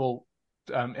basketball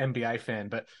NBA fan,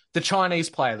 but the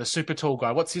Chinese player, the super tall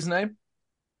guy, what's his name?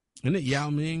 Isn't it Yao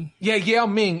Ming? Yeah, Yao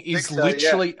Ming is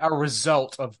literally a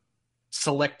result of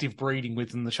selective breeding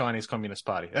within the Chinese Communist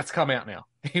Party. That's come out now.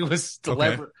 He was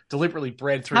deliberately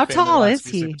bred through. How tall is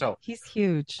he? He's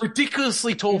huge.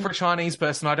 Ridiculously tall for a Chinese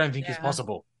person. I don't think is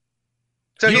possible.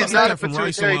 So he's not a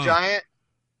pituitary giant?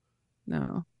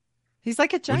 No. He's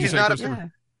like a giant. He's not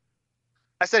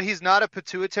I said he's not a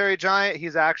pituitary giant.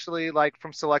 He's actually like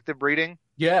from selective breeding.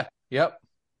 Yeah. Yep.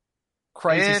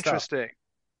 Crazy Interesting.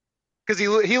 Because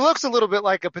he looks a little bit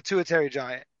like a pituitary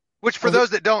giant. Which, for those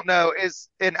that don't know, is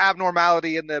an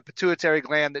abnormality in the pituitary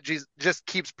gland that just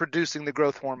keeps producing the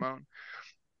growth hormone.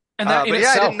 And that in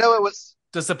itself, I didn't know it was.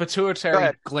 Does the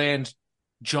pituitary gland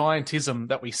giantism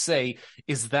that we see,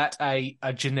 is that a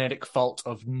genetic fault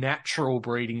of natural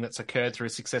breeding that's occurred through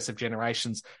successive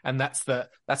generations? And that's the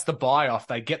buy-off.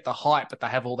 They get the hype, but they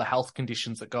have all the health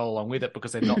conditions that go along with it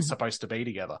because they're not supposed to be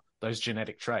together. Those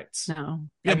genetic traits. No.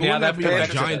 Yeah, but wouldn't that be like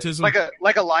giantism?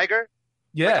 Like a liger?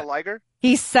 Yeah. Like a liger?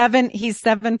 He's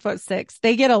 7'6".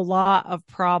 They get a lot of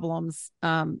problems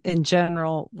in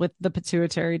general with the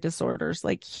pituitary disorders,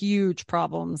 like huge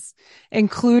problems,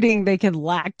 including they can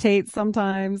lactate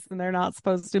sometimes and they're not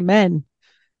supposed to. Men.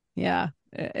 Yeah,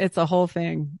 it's a whole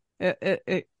thing.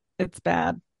 It's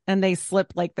bad. And they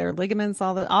slip like their ligaments,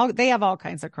 they have all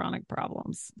kinds of chronic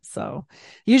problems. So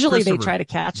usually they try to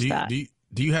catch that.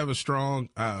 Do you have a strong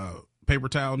paper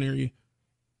towel near you?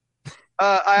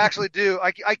 I actually do.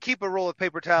 I keep a roll of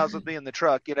paper towels with me in the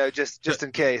truck, just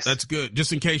in case. That's good.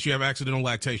 Just in case you have accidental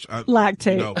lactation.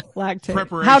 Lactate.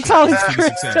 Preparation. How tall is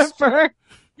Christopher?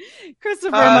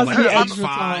 Christopher must be extra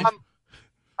tall.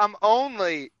 I'm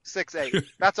only 6'8".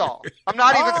 That's all. I'm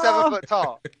not even 7 foot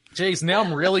tall. Jeez, now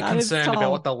I'm really concerned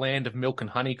about what the land of milk and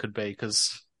honey could be,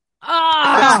 because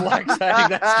lactating,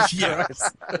 that's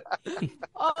just gross.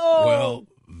 Well,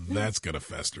 that's gonna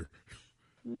fester.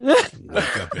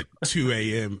 Wake up at 2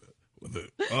 a.m.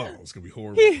 it's gonna be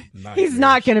horrible. He's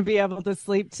not gonna be able to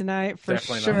sleep tonight for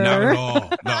Definitely sure. Not at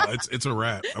all. No, it's a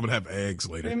wrap. I'm gonna have eggs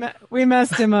later. We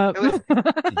messed him up.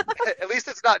 At least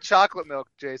it's not chocolate milk,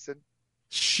 Jason.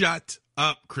 Shut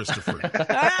up, Christopher.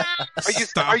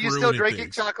 Are you still drinking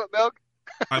chocolate milk?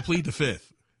 I plead the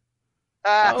fifth.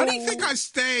 How do you think I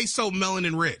stay so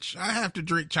melanin rich? I have to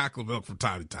drink chocolate milk from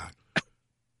time to time.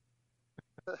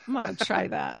 I'm gonna try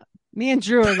that. Me and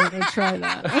Drew are gonna try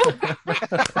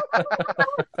that.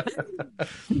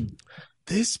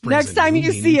 This brings Next time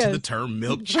you see to us. the term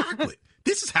milk chocolate.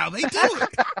 This is how they do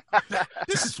it.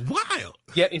 This is wild.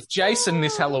 Yeah, if Jason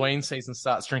this Halloween season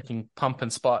starts drinking pumpkin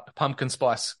spice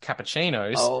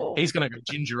cappuccinos, he's going to go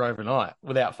ginger overnight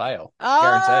without fail.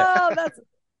 Guarantee it. That's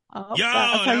Yo, that's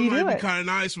how that you might do be it. kind of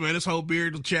nice, man. This whole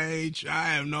beard will change.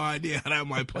 I have no idea how that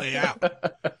might play out.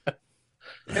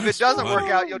 If it doesn't work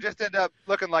out, you'll just end up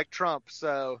looking like Trump.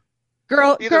 So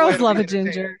girls it'll love be a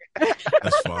ginger.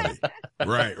 That's funny.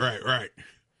 Right.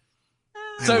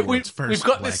 So we've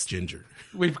got black this ginger.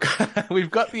 We've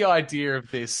got the idea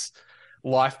of this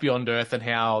life beyond Earth and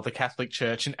how the Catholic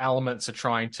Church and elements are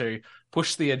trying to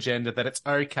push the agenda that it's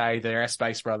okay, they're our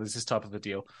space brothers, this type of a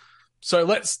deal. So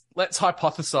let's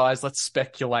hypothesize, let's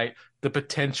speculate the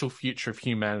potential future of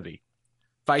humanity.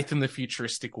 Faith in the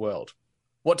futuristic world.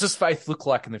 What does faith look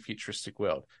like in the futuristic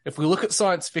world? If we look at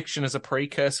science fiction as a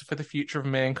precursor for the future of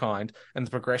mankind and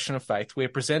the progression of faith, we are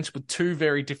presented with two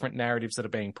very different narratives that are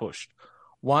being pushed.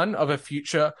 One of a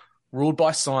future ruled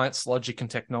by science, logic, and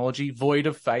technology, void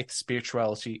of faith,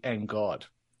 spirituality, and God.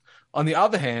 On the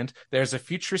other hand, there is a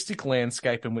futuristic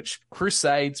landscape in which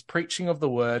crusades, preaching of the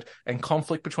word, and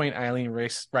conflict between alien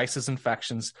races and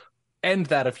factions and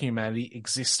that of humanity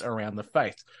exists around the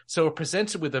faith. So we're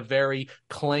presented with a very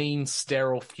clean,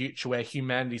 sterile future where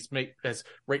humanity has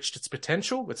reached its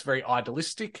potential. It's very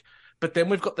idealistic. But then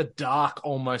we've got the dark,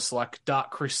 almost like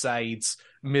Dark Crusades,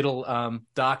 middle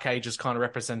Dark Ages kind of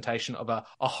representation of a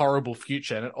horrible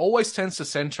future. And it always tends to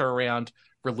center around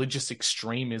religious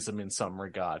extremism in some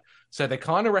regard. So they're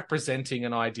kind of representing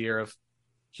an idea of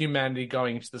humanity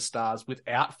going into the stars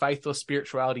without faith or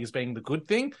spirituality as being the good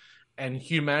thing, and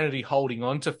humanity holding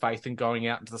on to faith and going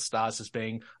out into the stars as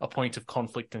being a point of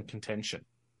conflict and contention.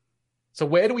 So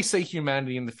where do we see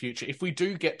humanity in the future? If we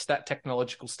do get to that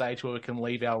technological stage where we can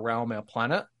leave our realm, our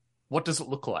planet, what does it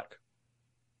look like?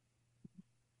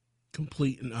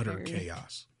 Complete and utter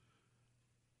chaos.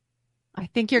 I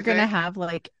think you're going to have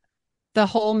like the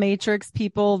whole Matrix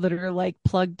people that are like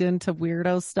plugged into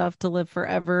weirdo stuff to live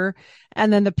forever.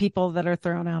 And then the people that are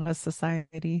thrown out of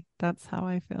society. That's how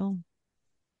I feel.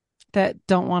 That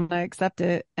don't want to accept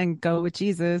it and go with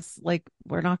Jesus. Like,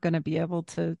 we're not going to be able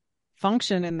to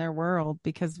function in their world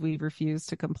because we refuse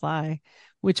to comply,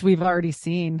 which we've already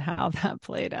seen how that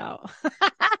played out.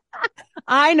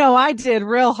 I know I did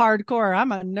real hardcore.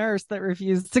 I'm a nurse that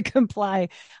refused to comply.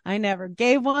 I never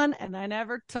gave one and I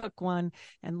never took one.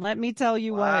 And let me tell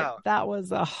you what, that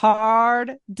was a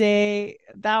hard day.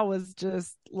 That was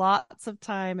just lots of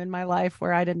time in my life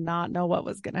where I did not know what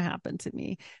was going to happen to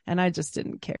me. And I just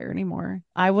didn't care anymore.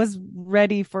 I was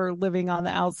ready for living on the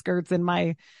outskirts in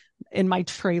my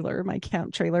trailer, my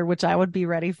camp trailer, which I would be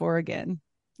ready for again.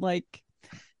 Like,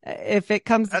 if it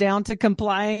comes down to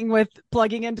complying with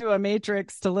plugging into a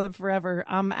matrix to live forever,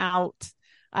 I'm out.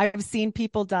 I've seen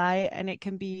people die, and it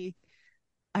can be,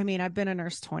 I mean, I've been a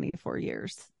nurse 24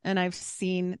 years and I've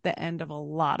seen the end of a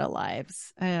lot of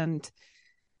lives, and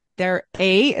there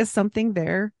is something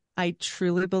there. I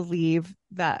truly believe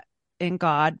that in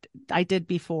God. I did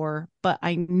before, but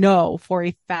I know for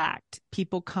a fact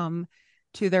people come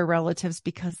to their relatives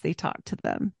because they talk to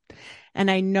them. And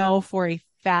I know for a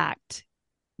fact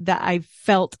that I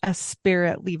felt a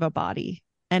spirit leave a body,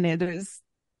 and it is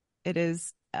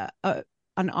an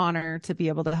honor to be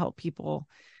able to help people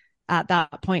at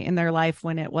that point in their life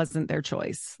when it wasn't their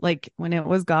choice, like when it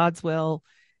was God's will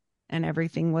and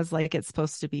everything was like it's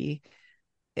supposed to be.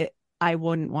 I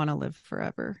wouldn't want to live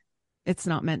forever. It's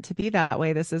not meant to be that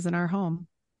way. This isn't our home.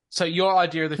 So your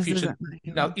idea of the future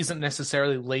isn't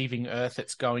necessarily leaving Earth.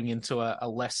 It's going into a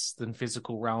less than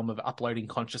physical realm of uploading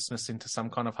consciousness into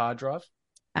some kind of hard drive.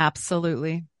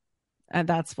 Absolutely. And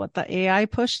that's what the AI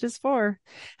push is for.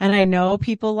 And I know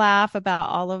people laugh about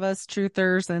all of us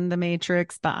truthers in the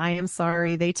Matrix, but I am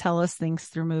sorry. They tell us things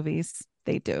through movies.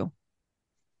 They do.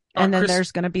 And then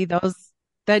there's going to be those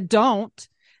that don't.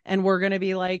 And we're going to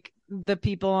be like the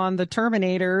people on the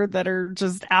Terminator that are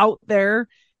just out there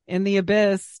in the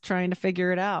abyss trying to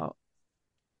figure it out.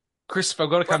 Christopher,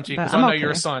 I've got to come to you because I know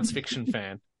you're a science fiction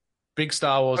fan. Big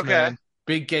Star Wars man.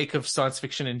 Big geek of science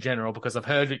fiction in general, because I've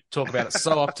heard you talk about it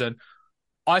so often.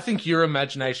 I think your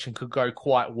imagination could go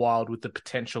quite wild with the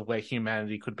potential where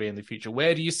humanity could be in the future.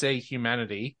 Where do you see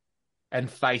humanity and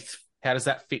faith? How does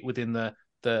that fit within the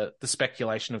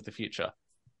speculation of the future?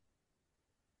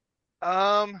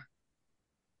 Well,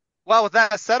 with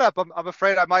that setup, I'm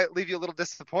afraid I might leave you a little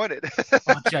disappointed.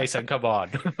 Oh, Jason, come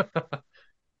on.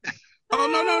 Oh,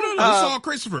 no. It's all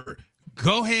Christopher.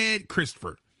 Go ahead,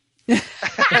 Christopher.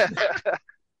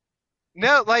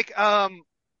 No, like,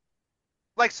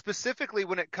 like specifically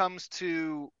when it comes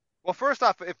to, well, first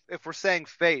off, if we're saying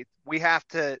faith, we have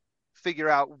to figure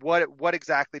out what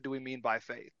exactly do we mean by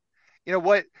faith.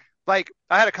 What, like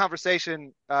I had a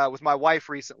conversation with my wife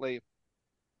recently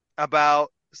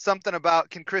about something about,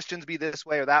 can Christians be this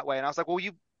way or that way? And I was like, well,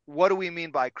 what do we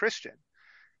mean by Christian?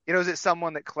 Is it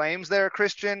someone that claims they're a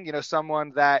Christian?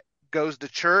 Someone that goes to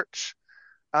church?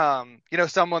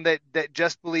 Someone that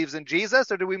just believes in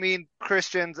Jesus? Or do we mean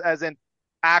Christians as in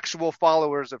actual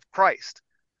followers of Christ?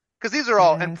 Because these are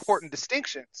all important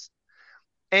distinctions.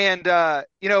 And,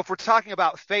 if we're talking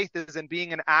about faith as in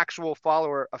being an actual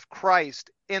follower of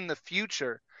Christ in the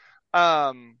future,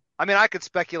 I mean, I could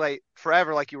speculate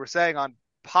forever, like you were saying, on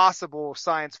possible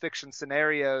science fiction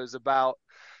scenarios about,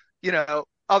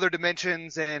 other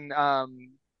dimensions and,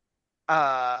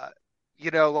 like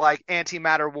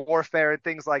antimatter warfare and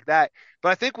things like that. But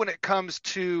I think when it comes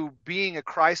to being a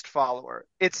Christ follower,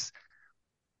 it's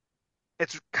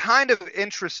kind of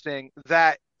interesting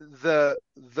that the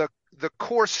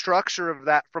core structure of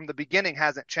that from the beginning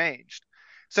hasn't changed.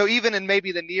 So even in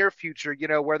maybe the near future,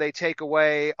 where they take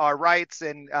away our rights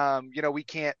and we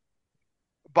can't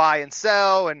buy and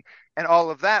sell and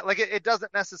all of that, like it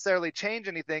doesn't necessarily change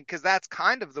anything, because that's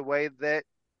kind of the way that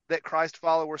Christ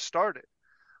followers started.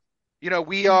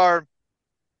 We are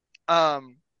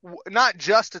not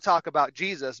just to talk about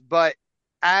Jesus, but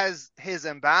as his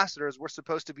ambassadors, we're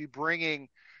supposed to be bringing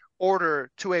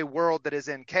order to a world that is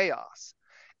in chaos.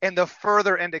 And the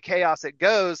further into chaos it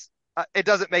goes, it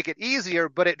doesn't make it easier,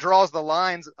 but it draws the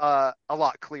lines a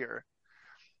lot clearer.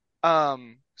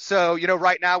 So,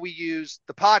 right now we use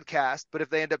the podcast, but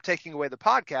if they end up taking away the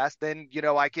podcast, then,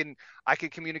 I can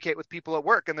communicate with people at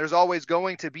work, and there's always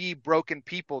going to be broken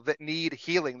people that need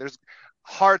healing. There's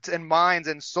hearts and minds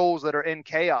and souls that are in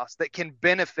chaos that can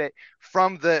benefit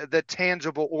from the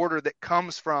tangible order that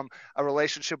comes from a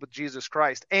relationship with Jesus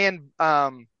Christ, and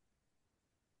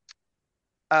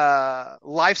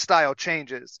lifestyle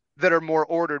changes that are more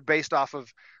ordered based off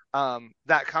of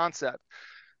that concept.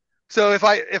 So if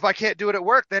I can't do it at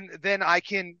work, then I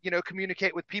can,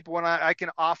 communicate with people, and I can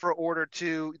offer order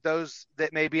to those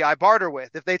that maybe I barter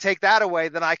with. If they take that away,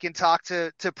 then I can talk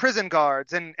to prison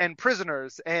guards and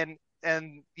prisoners, and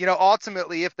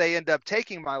ultimately, if they end up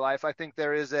taking my life, I think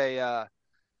there is a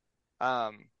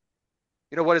what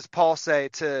does Paul say?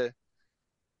 To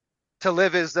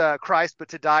live is Christ, but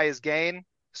to die is gain.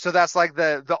 So that's like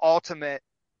the ultimate,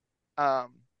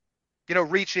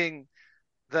 reaching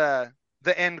the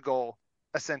end goal,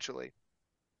 essentially.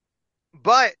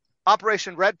 But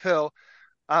Operation Red Pill,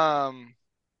 I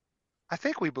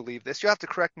think we believe this. You have to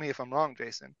correct me if I'm wrong,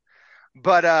 Jason.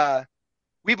 But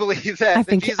we believe that I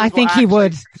think Jesus he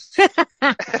would.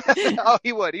 Oh,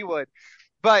 he would.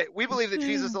 But we believe that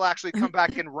Jesus will actually come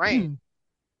back and reign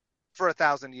for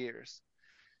 1,000 years.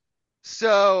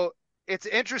 So it's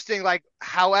interesting, like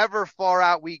however far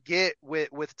out we get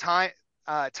with time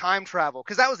travel,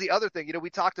 because that was the other thing. We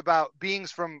talked about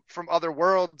beings from other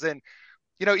worlds, and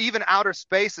even outer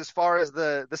space, as far as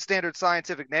the standard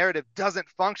scientific narrative, doesn't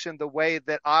function the way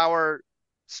that our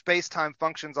space-time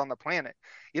functions on the planet.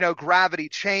 Gravity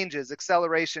changes,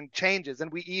 acceleration changes,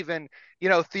 and we even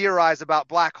theorize about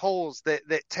black holes that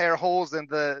tear holes in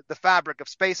the fabric of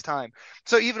space-time.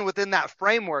 So even within that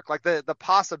framework, like the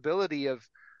possibility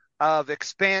of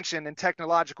expansion and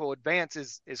technological advance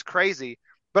is crazy.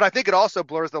 But I think it also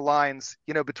blurs the lines,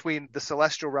 between the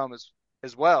celestial realm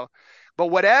as well. But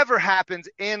whatever happens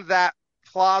in that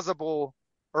plausible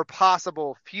or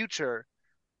possible future,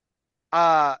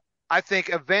 I think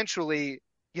eventually,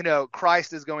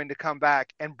 Christ is going to come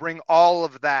back and bring all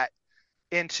of that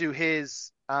into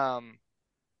his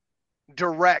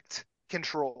direct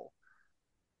control.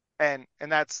 And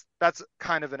that's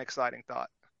kind of an exciting thought.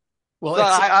 Well,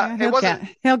 so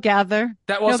he'll gather.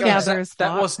 That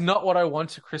was not what I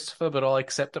wanted, Christopher, but I'll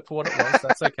accept it for what it was.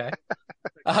 That's okay.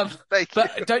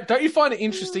 But don't you find it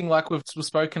interesting? Like we've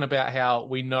spoken about how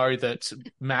we know that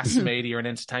mass media and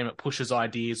entertainment pushes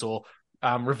ideas or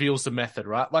reveals the method,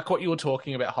 right? Like what you were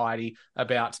talking about, Heidi,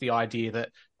 about the idea that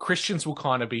Christians will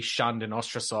kind of be shunned and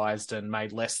ostracized and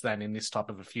made less than in this type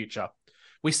of a future.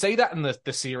 We see that in the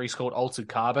series called Altered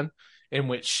Carbon, in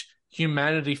which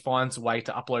humanity finds a way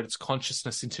to upload its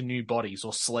consciousness into new bodies,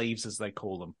 or sleeves as they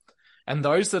call them. And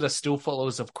those that are still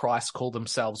followers of Christ call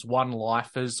themselves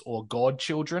one-lifers or God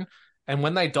children. And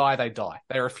when they die, they die.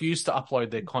 They refuse to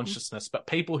upload their consciousness. But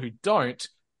people who don't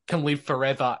can live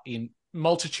forever in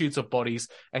multitudes of bodies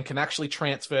and can actually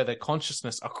transfer their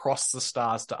consciousness across the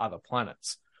stars to other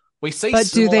planets. We see, but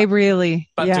do they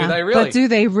really? But do they really? But do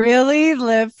they really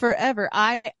live forever?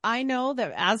 I know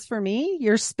that as for me,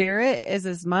 your spirit is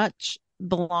as much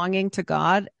belonging to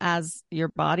God as your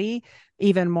body,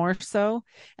 even more so.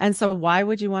 And so why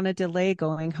would you want to delay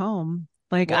going home?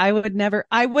 Like, Well,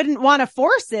 I wouldn't want to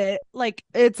force it. Like,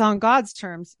 it's on God's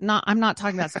terms. I'm not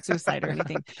talking about suicide or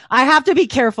anything. I have to be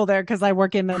careful there because I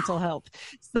work in mental health.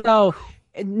 So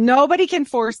nobody can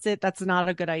force it. That's not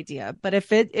a good idea. But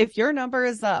if your number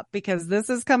is up, because this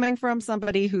is coming from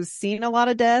somebody who's seen a lot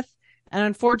of death, and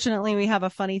unfortunately we have a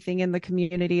funny thing in the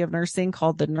community of nursing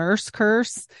called the nurse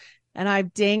curse. And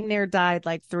I've dang near died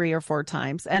like 3 or 4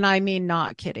 times. And I mean,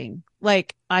 not kidding.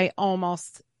 Like, I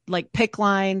almost like PICC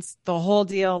lines, the whole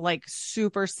deal, like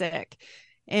super sick.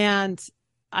 And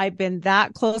I've been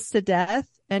that close to death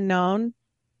and known,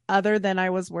 other than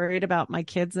I was worried about my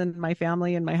kids and my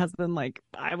family and my husband. Like,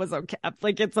 I was okay.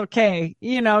 Like, it's okay.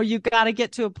 You know, you got to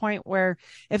get to a point where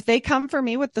if they come for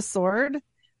me with the sword,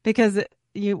 because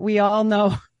we all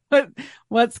know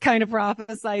what's kind of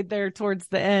prophesied there towards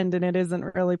the end, and it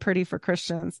isn't really pretty for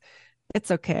Christians.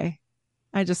 It's okay.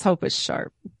 I just hope it's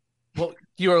sharp. Well,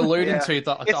 you're alluding to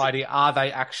the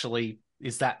idea,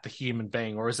 is that the human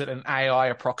being, or is it an AI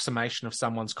approximation of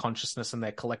someone's consciousness and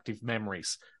their collective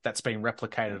memories that's been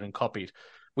replicated and copied?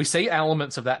 We see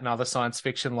elements of that in other science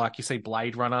fiction, like you see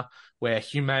Blade Runner, where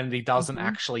humanity doesn't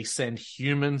actually send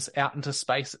humans out into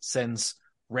space. It sends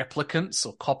replicants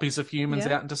or copies of humans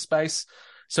out into space.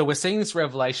 So we're seeing this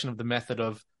revelation of the method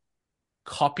of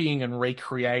copying and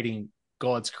recreating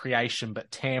God's creation, but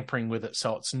tampering with it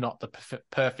so it's not the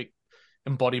perfect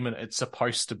embodiment it's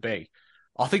supposed to be.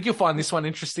 I think you'll find this one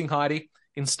interesting, Heidi.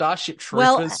 In Starship Troopers.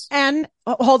 Well, and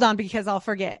hold on, because I'll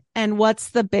forget. And what's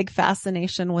the big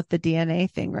fascination with the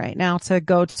DNA thing right now, to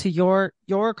go to your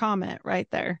comment right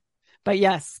there? But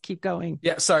yes, keep going.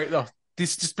 Yeah, sorry. No,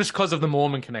 this just because of the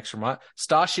Mormon connection, right?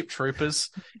 Starship Troopers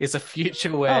is a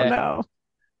future where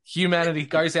humanity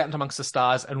goes out amongst the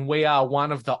stars, and we are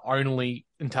one of the only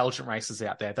intelligent races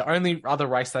out there. The only other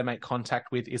race they make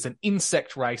contact with is an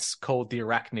insect race called the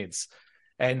Arachnids.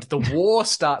 And the war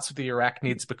starts with the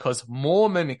Arachnids because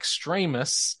Mormon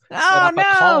extremists set up a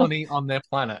colony on their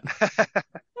planet.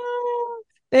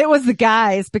 It was the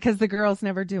guys, because the girls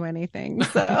never do anything.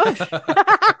 So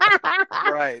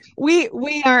right.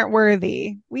 We aren't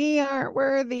worthy. We aren't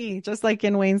worthy, just like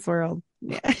in Wayne's World.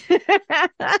 Yeah.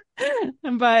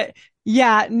 But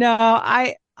yeah, no,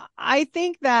 I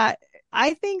think that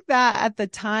at the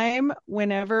time,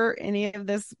 whenever any of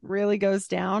this really goes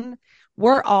down,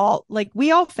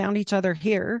 we all found each other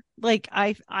here. Like,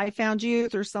 I found you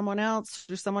through someone else.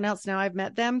 Now I've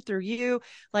met them through you.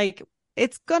 Like,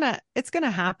 it's gonna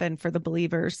happen for the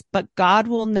believers, but God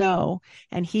will know,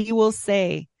 and he will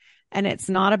say, and it's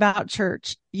not about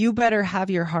church. You better have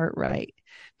your heart right,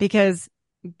 because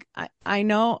I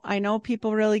know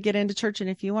people really get into church, and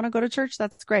if you want to go to church,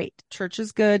 that's great. Church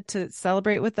is good to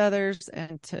celebrate with others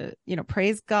and to,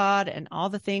 praise God and all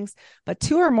the things, but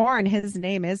 2 or more in his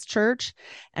name is church.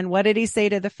 And what did he say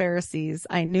to the Pharisees?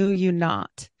 I knew you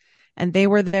not. And they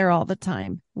were there all the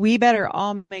time. We better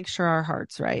all make sure our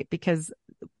heart's right, because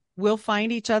we'll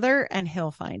find each other and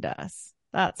he'll find us.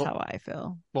 That's how I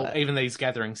feel. Well, even these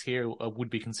gatherings here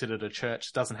would be considered a church.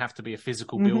 It doesn't have to be a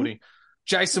physical building.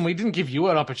 Jason, we didn't give you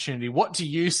an opportunity. What do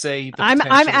you see? I'm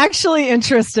actually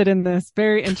interested in this.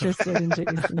 Very interested in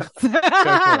Jason.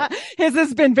 His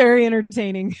has been very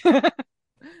entertaining.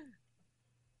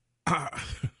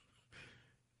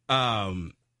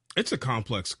 It's a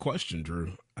complex question,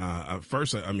 Drew.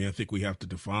 First, I think we have to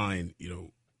define,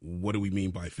 what do we mean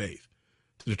by faith,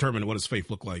 to determine what does faith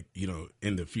look like,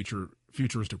 in the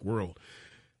futuristic world.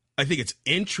 I think it's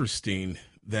interesting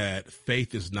that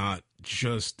faith is not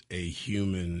just a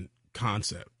human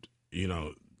concept.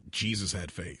 Jesus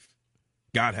had faith.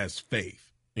 God has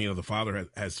faith. The Father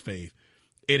has faith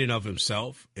in and of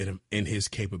himself, in his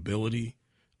capability.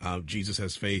 Jesus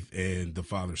has faith in the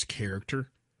Father's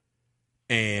character.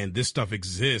 And this stuff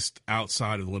exists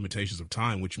outside of the limitations of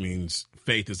time, which means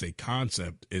faith as a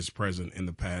concept is present in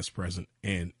the past, present,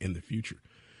 and in the future.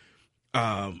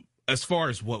 As far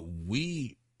as what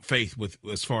we faith with,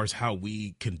 as far as how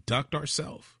we conduct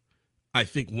ourselves, I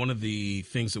think one of the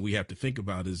things that we have to think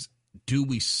about is, do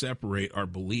we separate our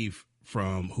belief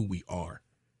from who we are?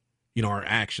 Our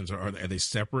actions, are they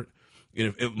separate?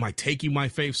 Am I taking my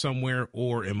faith somewhere,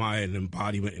 or am I an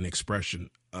embodiment and expression?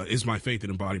 Is my faith an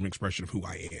embodiment and expression of who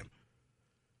I am?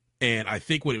 And I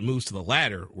think when it moves to the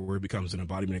latter, where it becomes an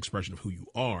embodiment and expression of who you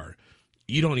are,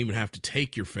 you don't even have to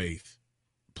take your faith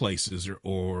places,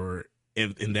 or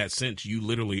in that sense, you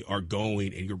literally are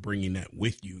going and you're bringing that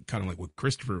with you, kind of like what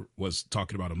Christopher was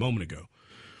talking about a moment ago.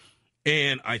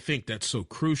 And I think that's so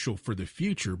crucial for the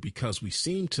future, because we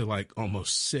seem to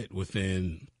almost sit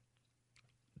within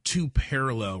two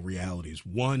parallel realities.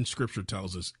 One, scripture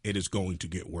tells us it is going to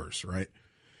get worse, right?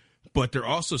 But there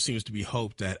also seems to be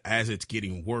hope that as it's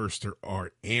getting worse, there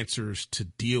are answers to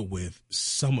deal with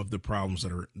some of the problems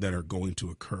that are going to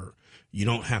occur. You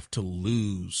don't have to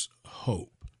lose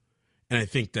hope. And I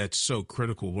think that's so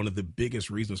critical. One of the biggest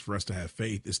reasons for us to have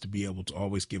faith is to be able to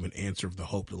always give an answer of the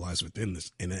hope that lies within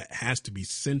this. And it has to be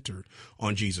centered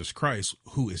on Jesus Christ,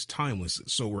 who is timeless.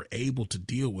 So we're able to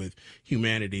deal with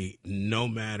humanity no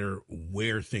matter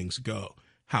where things go.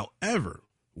 However,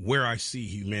 where I see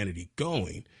humanity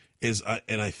going is,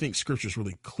 and I think scripture is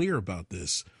really clear about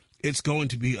this, it's going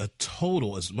to be a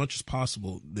total, as much as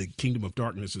possible, the kingdom of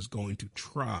darkness is going to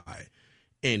try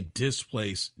and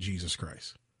displace Jesus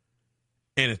Christ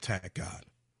and attack God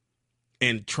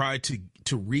and try to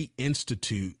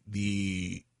reinstitute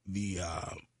the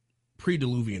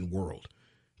pre-Diluvian world,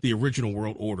 the original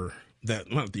world order,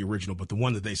 that not the original, but the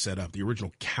one that they set up, the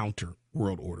original counter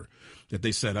world order that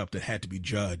they set up that had to be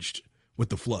judged with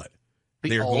the flood.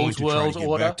 The old world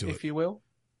order, if you will.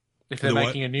 If they're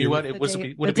making a new one,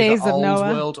 would it be the old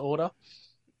world order?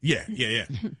 Yeah.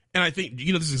 And I think,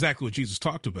 this is exactly what Jesus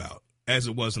talked about. As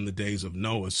it was in the days of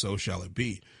Noah, so shall it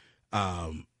be.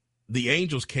 The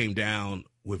angels came down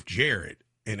with Jared,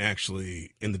 and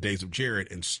actually in the days of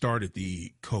Jared, and started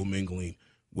the commingling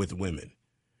with women.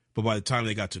 But by the time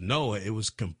they got to Noah, it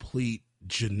was complete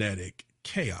genetic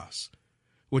chaos,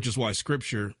 which is why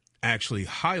scripture actually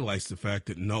highlights the fact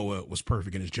that Noah was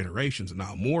perfect in his generations,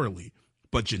 not morally,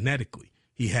 but genetically.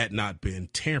 He had not been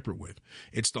tampered with.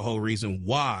 It's the whole reason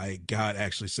why God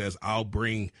actually says, I'll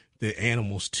bring the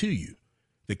animals to you,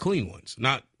 the clean ones,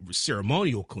 not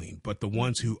ceremonial clean, but the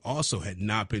ones who also had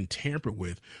not been tampered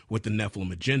with the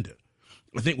Nephilim agenda.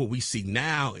 I think what we see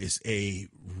now is a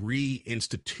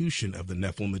reinstitution of the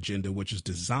Nephilim agenda, which is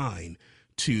designed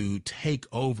to take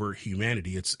over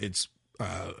humanity. It's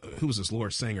who was this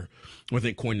Laura Sanger, who I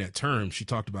think coined that term. She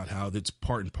talked about how it's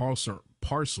part and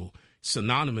parcel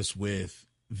synonymous with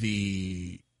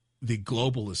the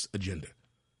globalist agenda.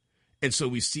 And so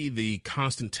we see the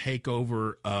constant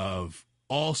takeover of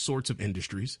all sorts of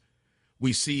industries.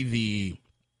 We see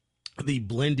the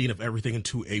blending of everything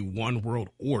into a one world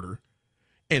order.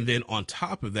 And then on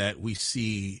top of that, we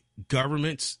see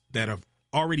governments that have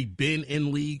already been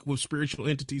in league with spiritual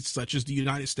entities such as the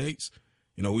United States.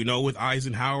 We know with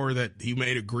Eisenhower that he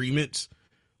made agreements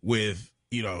with,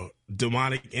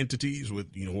 demonic entities,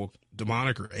 with,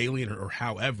 demonic or alien or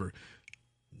however,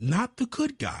 not the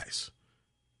good guys.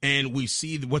 And we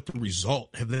see what the result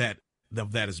of that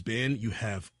has been. You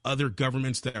have other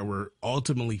governments that were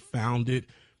ultimately founded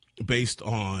based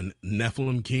on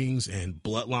Nephilim kings and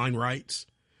bloodline rights.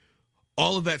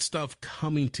 All of that stuff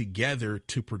coming together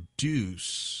to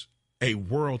produce a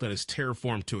world that is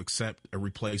terraformed to accept a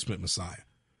replacement Messiah.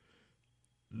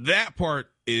 That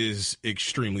part is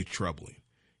extremely troubling.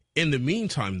 In the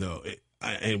meantime, though,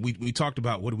 and we talked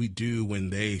about what do we do when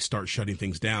they start shutting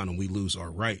things down and we lose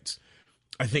our rights.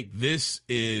 I think this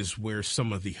is where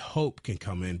some of the hope can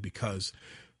come in, because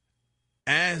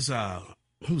as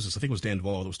who was this? I think it was Dan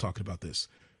Duvall that was talking about this.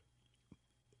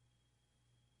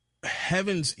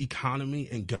 Heaven's economy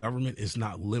and government is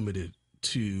not limited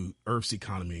to Earth's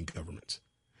economy and government.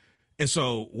 And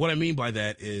so what I mean by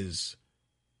that is,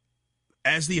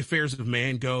 as the affairs of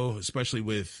man go, especially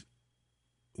with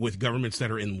governments that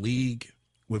are in league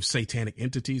with satanic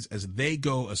entities, as they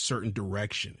go a certain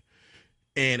direction,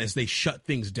 and as they shut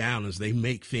things down, as they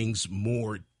make things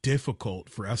more difficult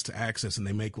for us to access and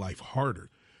they make life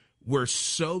harder, we're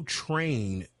so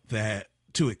trained that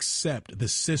to accept the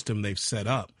system they've set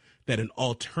up that an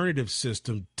alternative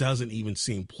system doesn't even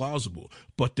seem plausible.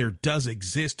 But there does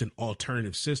exist an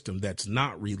alternative system that's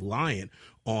not reliant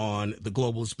on the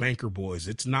globalist banker boys.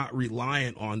 It's not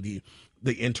reliant on the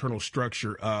internal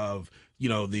structure of,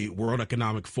 the World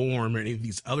Economic Forum or any of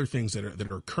these other things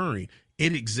that are occurring.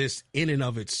 It exists in and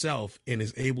of itself and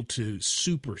is able to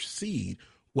supersede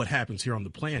what happens here on the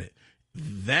planet.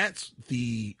 That's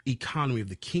the economy of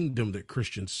the kingdom that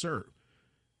Christians serve.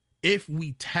 If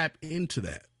we tap into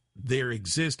that, there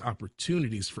exist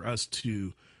opportunities for us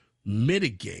to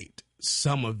mitigate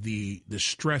some of the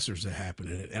stressors that happen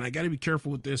in it. And I got to be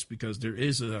careful with this, because there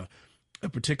is a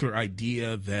particular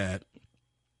idea that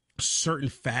certain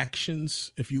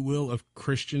factions, if you will, of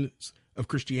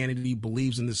Christianity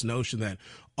believes in this notion that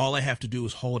all I have to do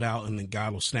is hold out and then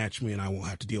God will snatch me and I won't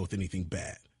have to deal with anything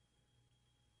bad.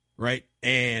 Right.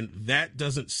 And that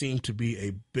doesn't seem to be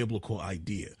a biblical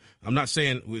idea. I'm not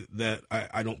saying that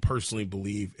I don't personally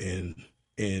believe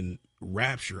in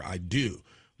rapture. I do.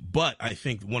 But I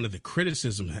think one of the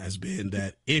criticism has been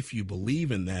that if you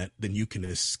believe in that, then you can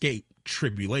escape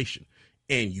tribulation.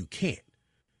 and you can't.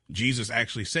 Jesus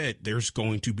actually said there's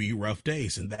going to be rough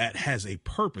days, and that has a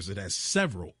purpose. It has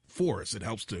several for us. It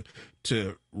helps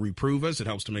to reprove us. It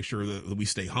helps to make sure that we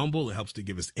stay humble. It helps to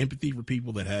give us empathy for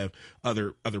people that have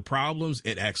other problems.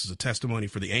 It acts as a testimony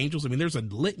for the angels. I mean, there's a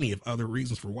litany of other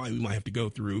reasons for why we might have to go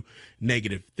through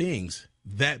negative things.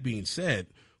 That being said,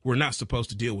 we're not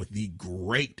supposed to deal with the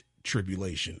great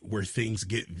tribulation where things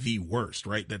get the worst,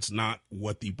 right? That's not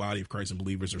what the body of Christ and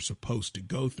believers are supposed to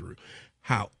go through.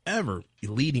 However,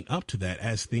 leading up to that,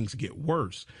 as things get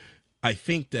worse, I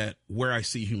think that where I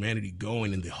see humanity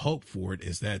going and the hope for it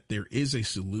is that there is a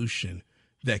solution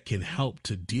that can help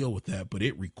to deal with that, but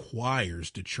it requires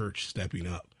the church stepping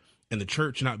up. And the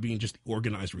church not being just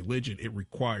organized religion, it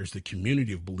requires the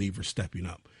community of believers stepping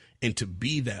up and to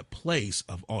be that place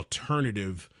of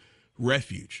alternative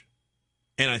refuge.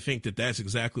 And I think that that's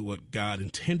exactly what God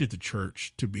intended the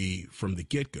church to be from the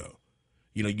get-go.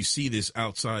 You know, you see this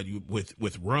outside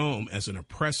with Rome as an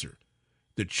oppressor.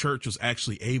 The church was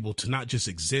actually able to not just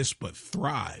exist, but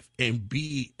thrive and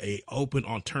be a open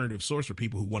alternative source for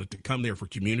people who wanted to come there for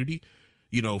community,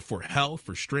 you know, for health,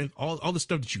 for strength, all the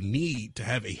stuff that you need to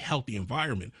have a healthy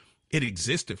environment. It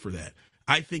existed for that.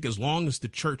 I think as long as the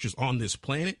church is on this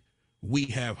planet, we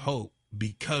have hope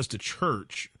because the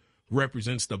church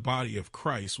represents the body of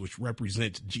Christ, which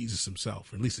represents Jesus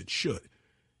himself, or at least it should.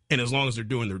 And as long as they're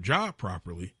doing their job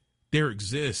properly, there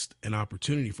exists an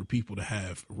opportunity for people to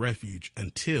have refuge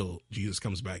until Jesus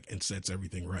comes back and sets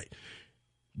everything right.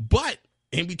 But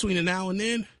in between the now and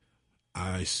then,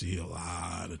 I see a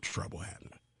lot of trouble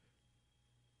happening.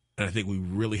 And I think we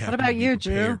really have to be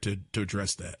prepared to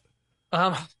address that.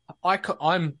 I'm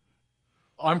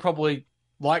probably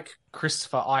like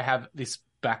Christopher. I have this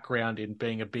background in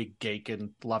being a big geek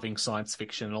and loving science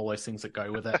fiction and all those things that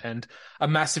go with it, and a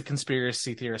massive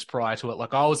conspiracy theorist prior to it.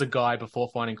 Like, I was a guy before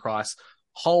finding Christ,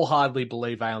 wholeheartedly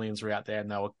believe aliens were out there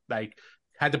and they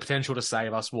had the potential to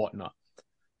save us, whatnot.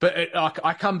 But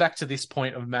I come back to this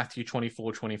point of Matthew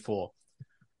 24:24.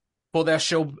 For there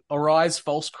shall arise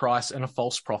false Christs and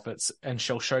false prophets, and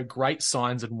shall show great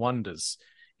signs and wonders,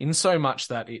 insomuch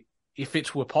that if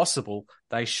it were possible,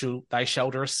 they shall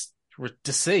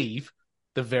deceive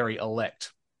the very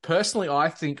elect. Personally, I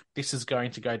think this is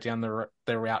going to go down the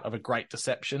route of a great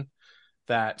deception,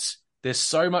 that there's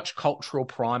so much cultural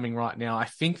priming right now. I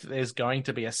think that there's going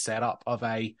to be a setup of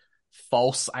a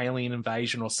false alien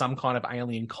invasion or some kind of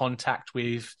alien contact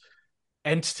with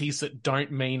entities that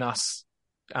don't mean us,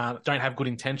 don't have good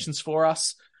intentions for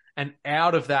us. And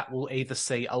out of that, we'll either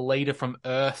see a leader from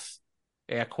Earth,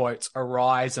 air quotes,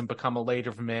 arise and become a leader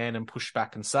of man and push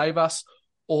back and save us,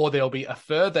 or there'll be a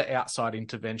further outside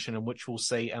intervention in which we'll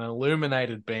see an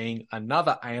illuminated being,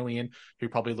 another alien who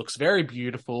probably looks very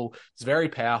beautiful, is very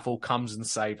powerful, comes and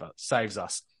saves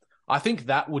us. I think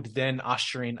that would then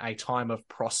usher in a time of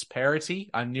prosperity,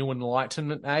 a new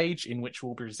enlightenment age in which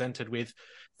we'll be presented with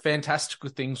fantastical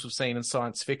things we've seen in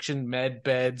science fiction, med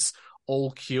beds,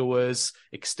 all cures,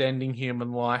 extending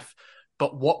human life.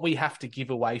 But what we have to give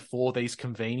away for these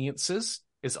conveniences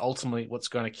is ultimately what's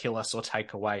going to kill us or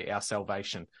take away our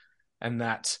salvation. And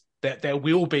that there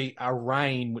will be a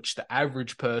reign which the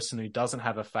average person who doesn't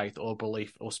have a faith or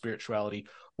belief or spirituality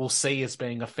will see as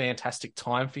being a fantastic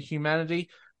time for humanity.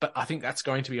 But I think that's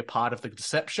going to be a part of the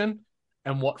deception.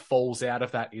 And what falls out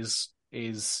of that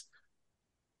is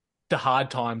the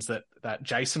hard times that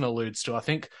Jason alludes to. I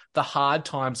think the hard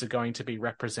times are going to be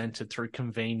represented through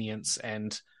convenience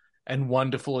and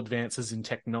wonderful advances in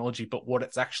technology, but what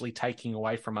it's actually taking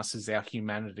away from us is our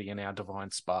humanity and our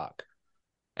divine spark.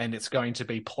 And it's going to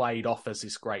be played off as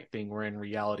this great thing, where in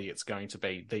reality it's going to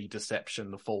be the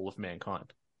deception, the fall of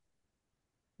mankind.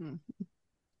 Mm-hmm.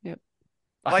 Yep.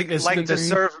 Like to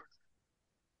serve.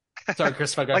 Sorry,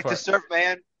 Christopher, go like for to it. serve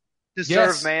man, Yes.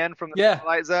 serve man from the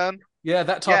Twilight Zone. Yeah,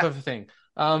 that type of a thing.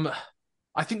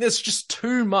 I think there's just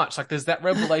too much. Like, there's that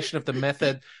revelation of the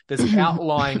method. There's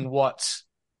outlining what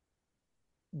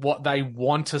they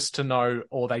want us to know,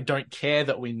 or they don't care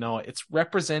that we know it. It's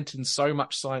represented in so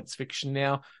much science fiction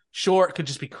now. Sure, it could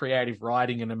just be creative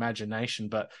writing and imagination,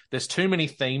 but there's too many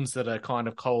themes that are kind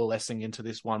of coalescing into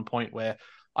this one point where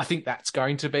I think that's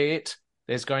going to be it.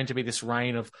 There's going to be this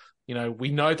reign of, we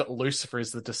know that Lucifer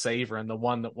is the deceiver and the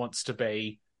one that wants to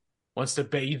be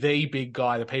the big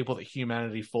guy, the people that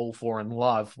humanity fall for and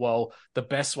love. Well, the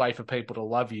best way for people to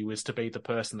love you is to be the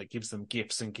person that gives them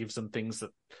gifts and gives them things that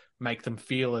make them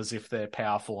feel as if they're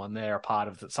powerful and they're a part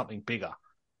of something bigger.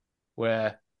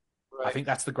 Where right. I think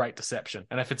that's the great deception.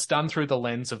 And if it's done through the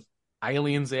lens of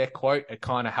aliens, air quote, it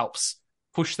kind of helps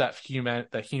push that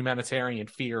the humanitarian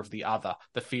fear of the other,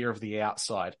 the fear of the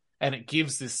outside. And it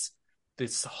gives this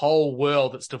this whole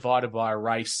world that's divided by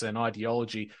race and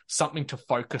ideology, something to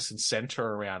focus and center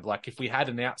around. Like if we had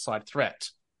an outside threat,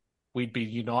 we'd be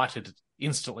united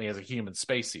instantly as a human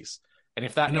species. And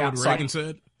if that what Reagan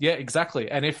said? Yeah,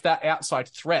 exactly. And if that outside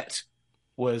threat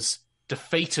was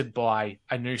defeated by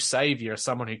a new savior,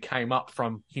 someone who came up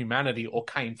from humanity or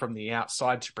came from the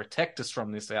outside to protect us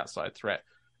from this outside threat,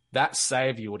 that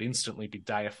savior would instantly be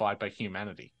deified by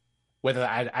humanity, whether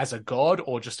as a god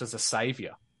or just as a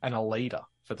savior and a leader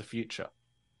for the future.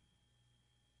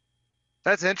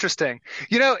 That's interesting.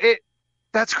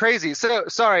 That's crazy. So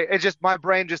sorry, my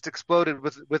brain just exploded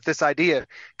with this idea,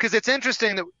 because it's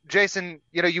interesting that Jason,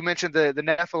 you mentioned the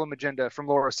Nephilim agenda from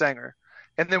Laura Sanger,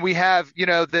 and then we have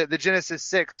the Genesis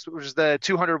 6, which is the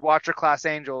 200 Watcher class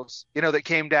angels, that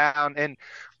came down. And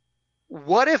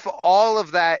what if all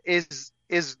of that is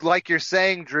like you're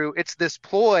saying, Drew? It's this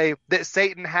ploy that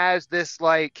Satan has, this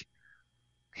like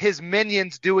his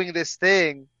minions doing this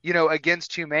thing,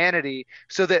 against humanity,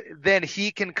 so that then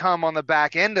he can come on the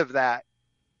back end of that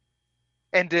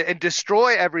and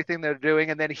destroy everything they're doing,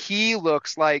 and then he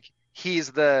looks like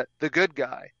he's the good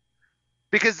guy.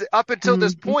 Because up until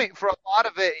this point, for a lot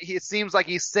of it, it seems like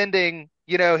he's sending,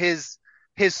 his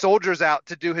soldiers out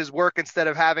to do his work instead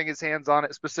of having his hands on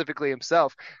it specifically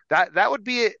himself. That would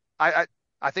be it. I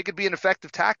think it'd be an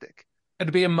effective tactic.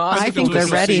 It'd be a master. I think they're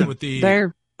ready.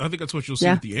 I think that's what you'll see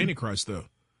with the Antichrist, though.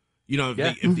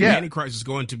 If the Antichrist is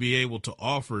going to be able to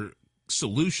offer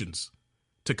solutions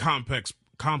to complex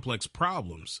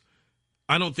problems,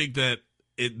 I don't think that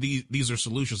these are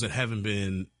solutions that haven't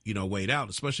been, weighed out,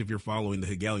 especially if you're following the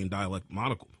Hegelian dialect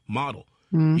model.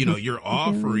 You're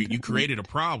offering, you created a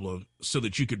problem so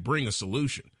that you could bring a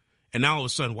solution. And now all of a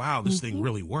sudden, wow, this thing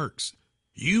really works.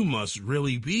 You must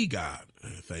really be God.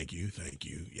 Thank you.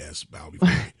 Yes, bow before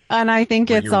me. And I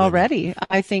think it's already.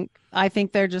 I think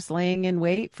they're just laying in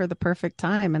wait for the perfect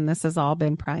time, and this has all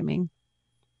been priming.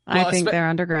 Well, I think they're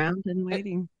underground and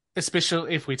waiting.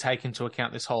 Especially if we take into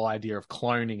account this whole idea of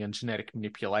cloning and genetic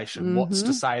manipulation. What's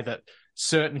to say that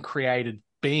certain created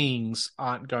beings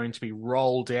aren't going to be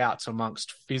rolled out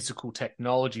amongst physical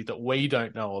technology that we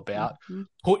don't know about,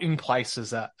 put in place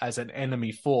as an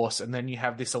enemy force, and then you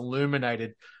have this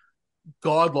illuminated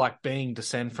godlike being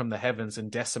descend from the heavens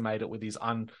and decimate it with his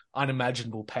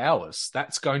unimaginable powers.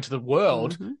 That's going to the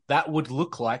world that would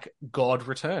look like God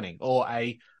returning, or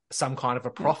some kind of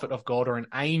a prophet of God, or an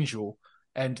angel.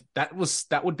 And that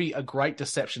would be a great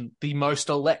deception the most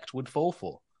elect would fall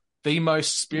for. The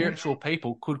most spiritual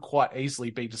people could quite easily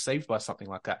be deceived by something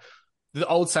like that. The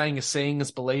old saying is seeing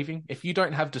is believing. If you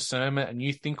don't have discernment and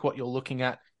you think what you're looking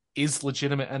at is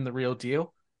legitimate and the real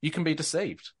deal, you can be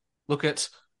deceived. Look at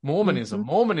Mormonism.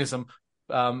 Mormonism,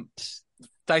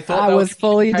 they thought I was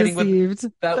fully deceived.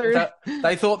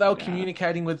 They thought they were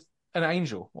communicating with an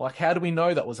angel. Like, how do we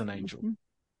know that was an angel?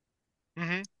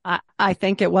 I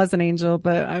think it was an angel,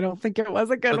 but I don't think it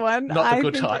was a good one. Not the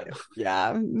good type.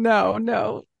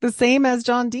 No. The same as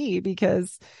John D,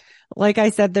 because like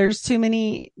I said, there's too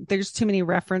many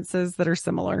references that are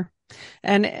similar.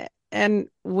 And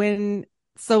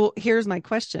so here's my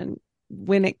question.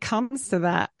 When it comes to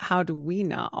that, how do we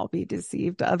not all be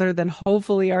deceived, other than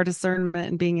hopefully our discernment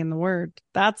and being in the Word?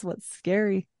 That's what's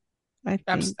scary, I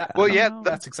think.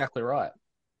 That's exactly right.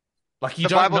 Like, you the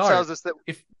don't Bible know tells us that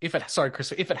if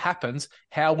it happens,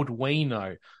 how would we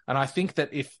know? And I think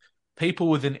that if people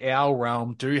within our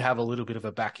realm do have a little bit of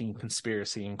a backing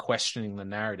conspiracy and questioning the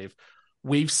narrative,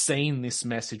 we've seen this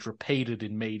message repeated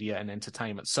in media and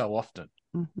entertainment so often.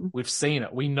 We've seen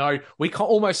it. We can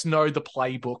almost know the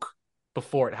playbook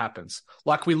before it happens.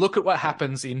 Like, we look at what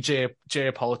happens in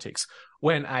geopolitics.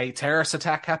 When a terrorist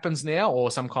attack happens now, or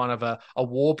some kind of a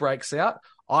war breaks out,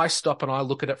 I stop and I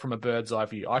look at it from a bird's eye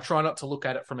view. I try not to look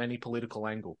at it from any political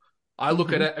angle. I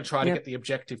look at it and try to get the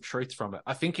objective truth from it.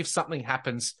 I think if something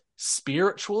happens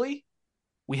spiritually,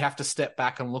 we have to step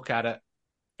back and look at it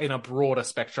in a broader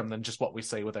spectrum than just what we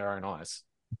see with our own eyes.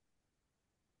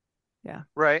 Yeah.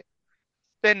 Right.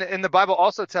 And the Bible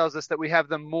also tells us that we have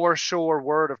the more sure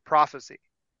word of prophecy.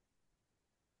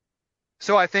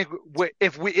 So I think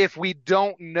if we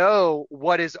don't know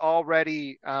what is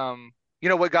already,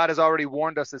 what God has already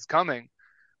warned us is coming,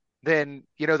 then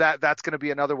that's going to be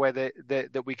another way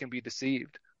that we can be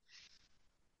deceived.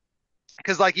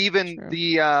 Because like even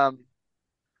the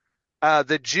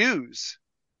Jews,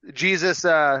 Jesus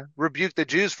rebuked the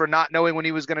Jews for not knowing when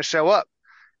he was going to show up,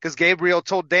 because Gabriel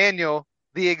told Daniel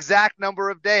the exact number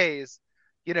of days,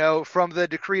 from the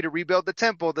decree to rebuild the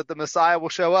temple, that the Messiah will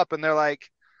show up, and they're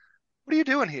like, what are you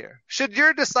doing here? Should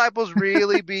your disciples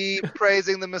really be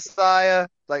praising the Messiah?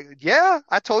 Like, yeah,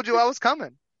 I told you I was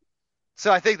coming.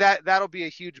 So I think that'll be a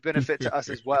huge benefit to us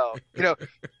as well. You know,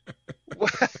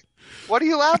 what are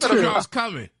you laughing I about? was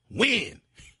coming. When?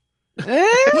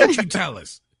 What'd you tell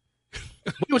us?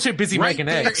 We were too busy right making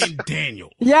there eggs. in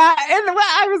Daniel. Yeah, and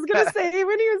what I was gonna say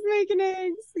when he was making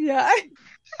eggs. Yeah.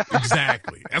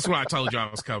 Exactly. That's what I told you I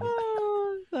was coming.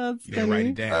 Oh, that's You didn't write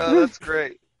it down. Oh, that's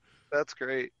great. That's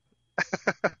great.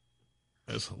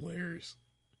 That's hilarious.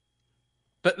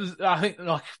 But I think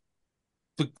like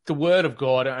the word of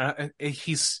God,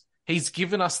 he's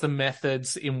given us the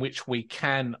methods in which we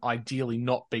can ideally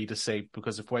not be deceived,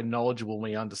 because if we're knowledgeable and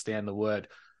we understand the word,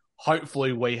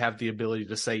 hopefully we have the ability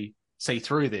to see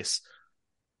through this.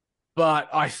 But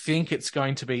I think it's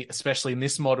going to be, especially in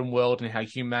this modern world and how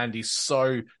humanity is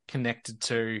so connected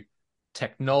to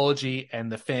technology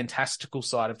and the fantastical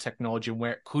side of technology and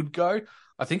where it could go,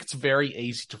 I think it's very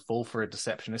easy to fall for a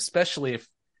deception, especially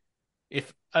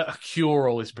if a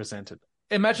cure-all is presented.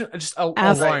 Imagine just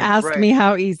ask me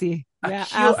how easy. Yeah,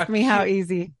 ask me how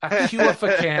easy. A cure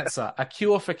for cancer. A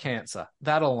cure for cancer.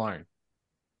 That alone.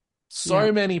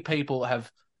 So many people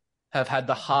have had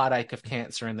the heartache of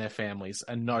cancer in their families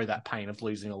and know that pain of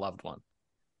losing a loved one.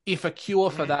 If a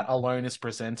cure for that alone is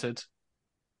presented,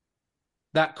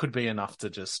 that could be enough to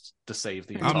just deceive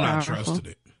the entire. I'm not trusting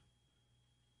it.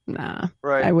 Nah,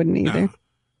 right. I wouldn't either. Nah.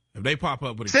 If they pop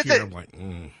up with a cure, I'm like,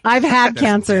 I've had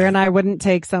cancer and I wouldn't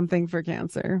take something for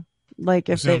cancer. Like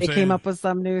if they came up with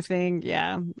some new thing,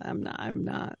 yeah, I'm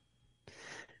not.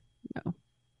 No.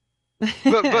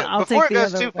 But before it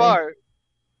goes too far,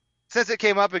 since it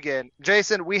came up again,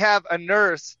 Jason, we have a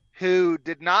nurse who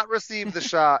did not receive the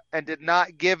shot and did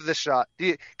not give the shot.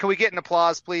 Can we get an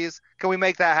applause, please? Can we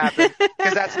make that happen?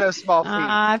 Because that's no small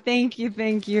feat. Thank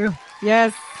you.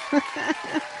 Yes.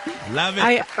 Love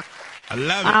it. I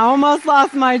love it. I almost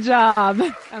lost my job,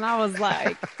 and I was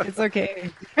like, "It's okay.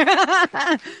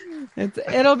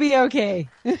 It'll be okay."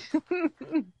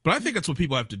 But I think that's what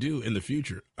people have to do in the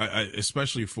future,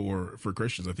 especially for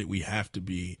Christians. I think we have to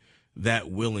be that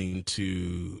willing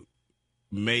to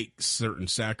make certain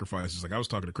sacrifices. Like I was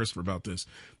talking to Christopher about this.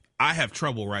 I have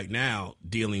trouble right now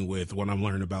dealing with what I'm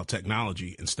learning about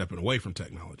technology and stepping away from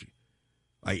technology.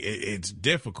 Like it's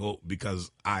difficult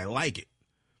because I like it.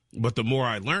 But the more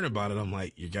I learn about it, I'm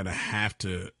like, you're going to have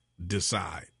to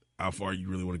decide how far you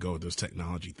really want to go with this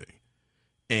technology thing.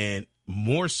 And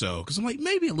more so, because I'm like,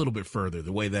 maybe a little bit further,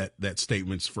 the way that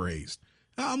statement's phrased.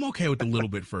 I'm okay with a little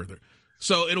bit further.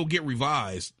 So it'll get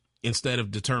revised. Instead of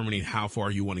determining how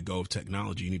far you want to go with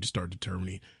technology, you need to start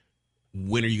determining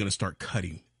when are you going to start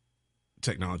cutting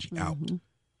technology out,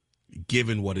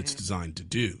 given what it's designed to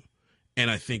do. And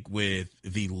I think with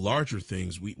the larger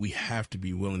things, we have to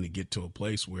be willing to get to a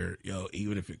place where,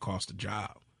 even if it costs a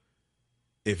job,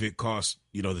 if it costs,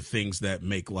 the things that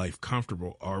make life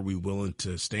comfortable, are we willing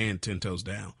to stand 10 toes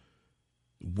down?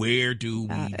 Where do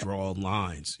we draw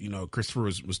lines? Christopher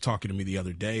was talking to me the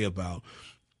other day about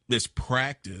this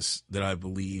practice that I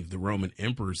believe the Roman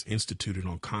emperors instituted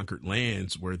on conquered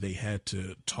lands, where they had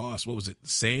to toss, what was it,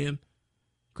 sand,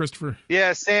 Christopher?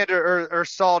 Yeah, sand or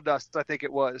sawdust, I think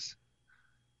it was.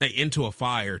 Into a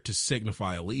fire to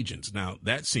signify allegiance. Now,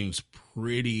 that seems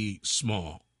pretty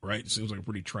small, right? It seems like a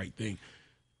pretty trite thing.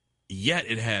 Yet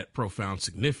it had profound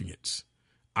significance.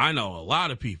 I know a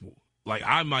lot of people, like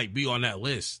I might be on that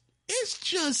list. It's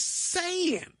just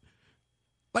sand.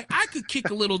 Like I could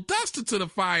kick a little dust into the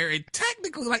fire and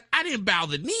technically, like I didn't bow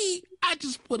the knee. I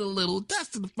just put a little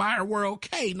dust in the fire. We're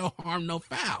okay. No harm, no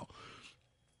foul.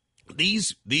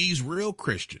 These real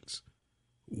Christians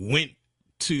went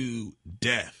to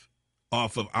death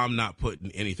off of I'm not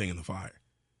putting anything in the fire.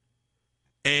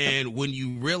 And when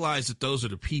you realize that those are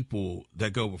the people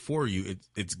that go before you,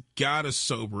 it's got to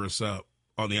sober us up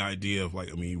on the idea of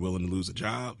like, you willing to lose a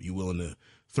job? You willing to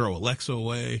throw Alexa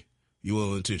away? You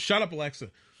willing to shut up, Alexa?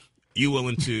 You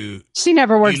willing to? She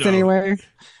never works anywhere.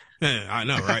 I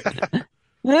know, right?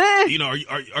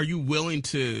 Are you willing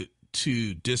to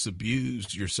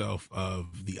disabuse yourself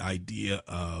of the idea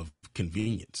of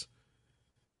convenience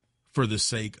for the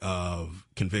sake of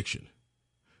conviction?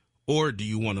 Or do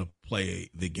you want to play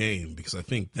the game? Because I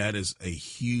think that is a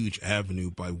huge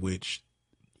avenue by which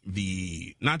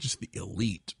not just the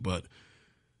elite, but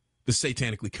the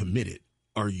satanically committed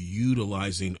are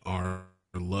utilizing our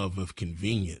love of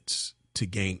convenience to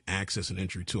gain access and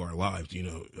entry to our lives.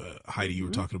 Heidi, you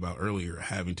were talking about earlier,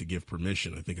 having to give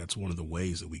permission. I think that's one of the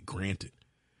ways that we grant it.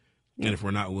 And if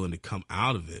we're not willing to come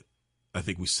out of it, I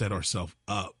think we set ourselves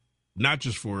up, not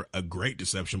just for a great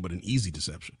deception, but an easy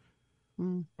deception.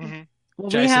 Mm-hmm. Well,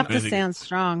 Jason, we have to stand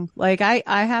strong. Like I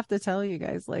have to tell you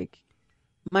guys, like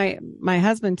my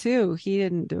husband too, he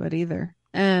didn't do it either.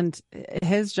 And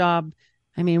his job,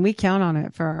 I mean, we count on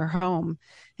it for our home.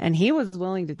 And he was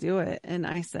willing to do it. And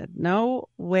I said, no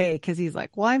way. Cause he's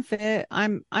like, well, I'm fit.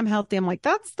 I'm healthy. I'm like,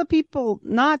 that's the people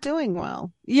not doing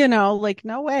well, like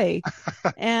no way.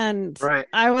 And Right.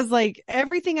 I was like,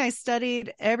 everything I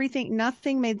studied,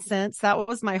 nothing made sense. That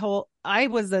was I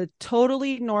was a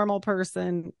totally normal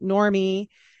person, normie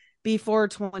before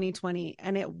 2020.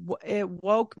 And it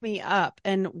woke me up.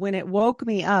 And when it woke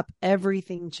me up,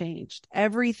 everything changed.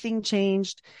 And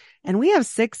we have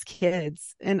 6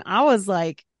 kids. And I was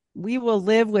like, we will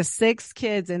live with 6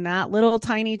 kids in that little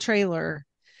tiny trailer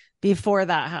before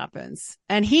that happens.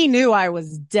 And he knew I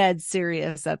was dead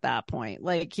serious at that point.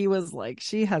 Like he was like,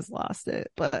 she has lost it.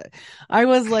 But I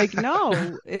was like,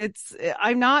 no,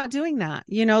 I'm not doing that.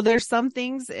 There's some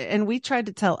things, and we tried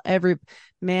to tell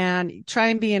try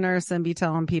and be a nurse and be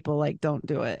telling people like, don't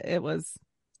do it. It was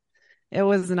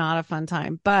not a fun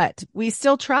time, but we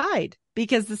still tried,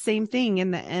 because the same thing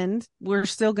in the end, we're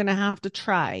still going to have to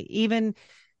try.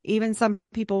 Even some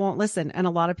people won't listen, and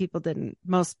a lot of people didn't.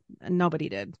 Nobody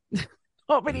did.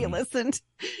 Nobody listened.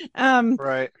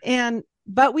 Right.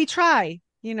 But we try,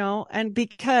 and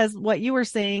because what you were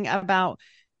saying about,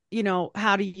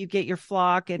 how do you get your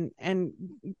flock and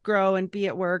grow and be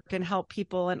at work and help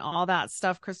people and all that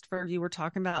stuff, Christopher, you were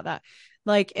talking about that.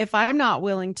 Like, if I'm not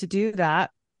willing to do that,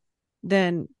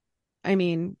 then, I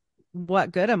mean,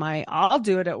 what good am I? I'll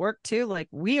do it at work too. Like,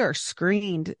 we are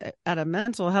screened at a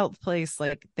mental health place.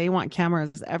 Like, they want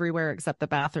cameras everywhere except the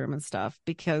bathroom and stuff,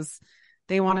 because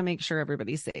they want to make sure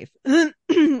everybody's safe.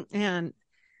 And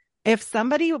if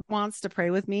somebody wants to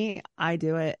pray with me, I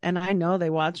do it. And I know they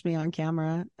watch me on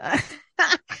camera.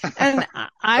 And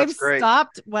I've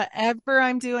stopped whatever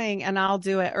I'm doing, and I'll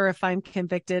do it. Or if I'm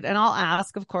convicted, and I'll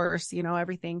ask, of course,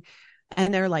 everything.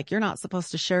 And they're like, you're not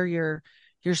supposed to share your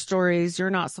stories. You're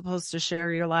not supposed to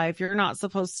share your life. You're not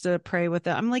supposed to pray with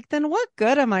it. I'm like, then what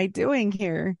good am I doing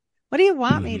here? What do you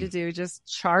want me to do? Just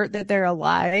chart that they're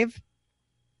alive?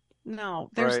 No,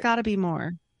 there's got to be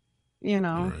more, Right.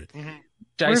 Mm-hmm.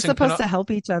 We're supposed to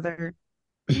help each other.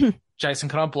 Jason,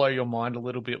 can I blow your mind a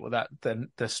little bit with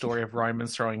the story of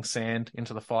Romans throwing sand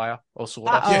into the fire, or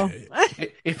sort of? Yeah.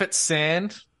 If it's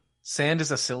sand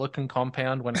is a silicon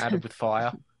compound when added with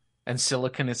fire. And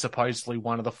silicon is supposedly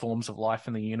one of the forms of life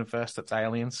in the universe that's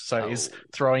aliens. So is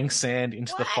throwing sand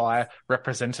into the fire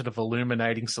representative of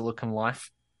illuminating silicon life?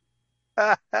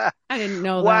 I didn't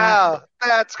know that. Wow,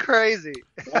 that's crazy.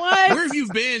 What? Where have you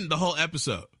been the whole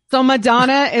episode? So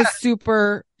Madonna is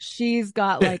super. She's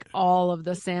got like all of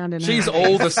the sand in her. She's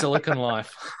all the silicon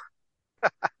life.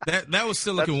 That was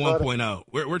Silicon 1.0.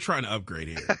 We're trying to upgrade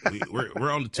here. We're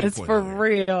on the 2.0. It's for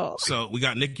real. So we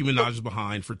got Nicki Minaj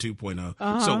behind for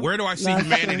 2.0. So where do I see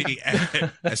humanity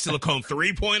at Silicon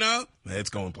 3.0? It's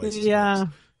going places. Yeah.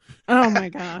 Oh my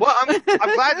god. Well,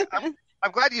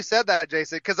 I'm glad you said that,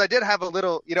 Jason, because I did have a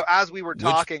little, as we were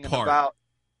talking about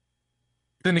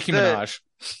the Nicki Minaj.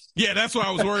 Yeah, that's what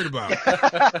I was worried about.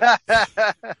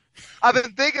 I've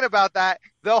been thinking about that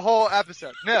the whole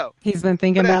episode. No. He's been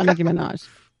thinking about Nicki Minaj.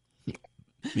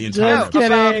 The entire Just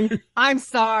kidding. I'm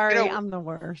sorry. I'm the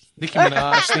worst. Nicki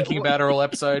Minaj thinking about her all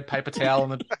episode, paper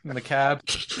towel in the cab.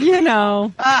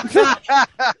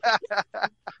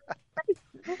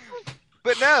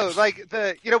 But no, like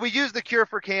we use the cure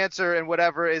for cancer and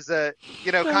whatever is a,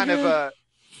 kind of a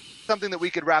something that we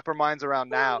could wrap our minds around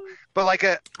now. But like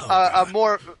a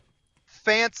more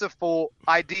fanciful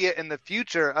idea in the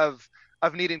future of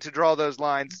needing to draw those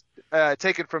lines,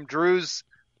 taken from Drew's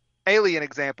alien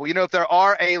example. If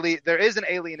there is an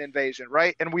alien invasion,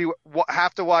 right? And we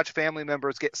have to watch family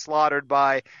members get slaughtered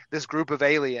by this group of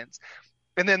aliens.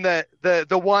 And then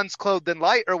the ones clothed in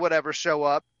light or whatever show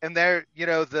up, and they're,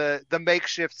 the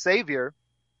makeshift savior.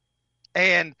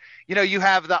 And, you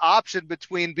have the option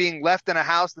between being left in a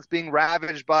house that's being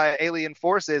ravaged by alien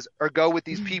forces, or go with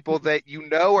these people that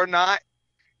are not,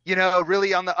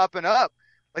 really on the up and up.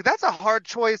 Like, that's a hard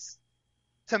choice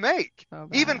to make.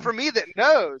 Even for me that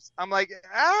knows. I'm like,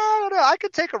 I don't know. I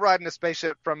could take a ride in a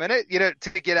spaceship for a minute, to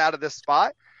get out of this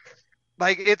spot.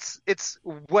 Like, it's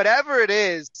whatever it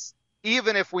is,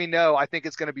 even if we know, I think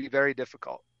it's going to be very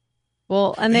difficult.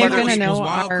 Well, and they're going to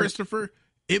know Christopher.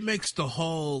 It makes the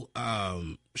whole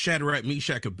Shadrach,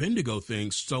 Meshach, Abednego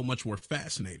thing so much more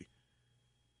fascinating.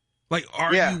 Like,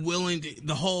 are you willing to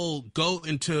the whole go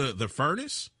into the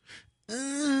furnace?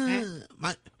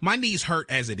 My knees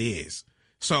hurt as it is,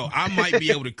 so I might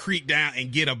be able to creep down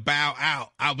and get a bow out.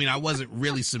 I mean, I wasn't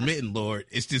really submitting, Lord.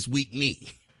 It's this weak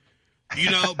knee,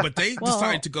 But they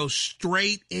decided to go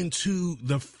straight into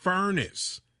the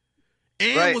furnace.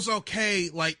 and was okay.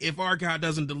 Like, if our God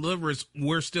doesn't deliver us,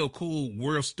 we're still cool.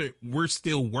 We're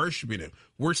still worshiping him.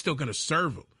 We're still going to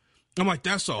serve him. I'm like,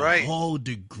 that's a whole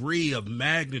degree of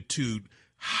magnitude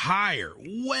higher,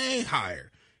 way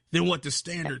higher than what the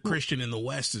standard Christian in the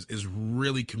West is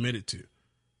really committed to.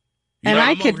 And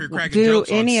I could do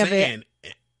any of it.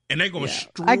 And they're going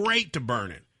straight to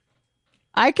burning.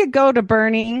 I could go to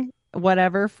burning,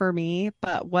 whatever for me,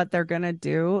 but what they're going to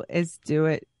do is do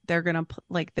it. They're going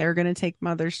to take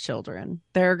mother's children.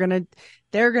 They're going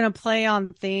to play on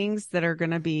things that are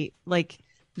going to be like,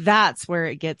 that's where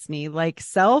it gets me. Like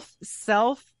self,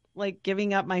 like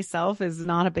giving up myself is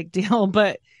not a big deal,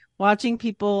 but watching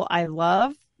people I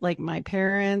love, like my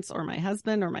parents or my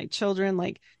husband or my children,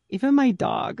 like even my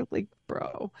dog, like,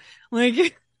 bro,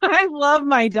 like I love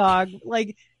my dog.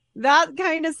 Like that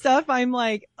kind of stuff. I'm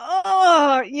like,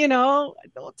 oh,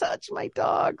 don't touch my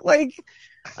dog. Like,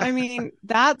 I mean,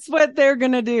 that's what they're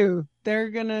going to do.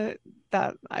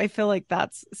 I feel like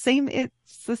it's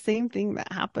the same thing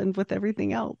that happened with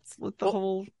everything else with the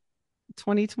whole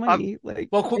 2020.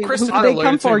 Christopher who do they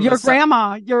come for? Your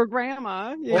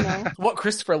grandma, What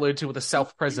Christopher alluded to with the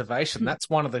self-preservation, that's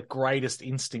one of the greatest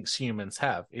instincts humans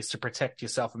have, is to protect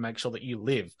yourself and make sure that you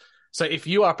live. So if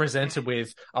you are presented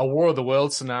with a War of the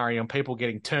World scenario and people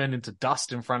getting turned into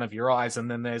dust in front of your eyes, and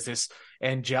then there's this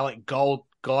angelic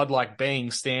godlike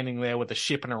being standing there with a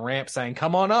ship and a ramp saying,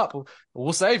 come on up,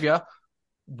 we'll save you.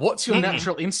 What's your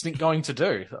natural instinct going to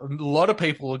do? A lot of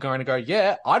people are going to go,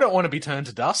 yeah, I don't want to be turned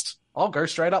to dust. I'll go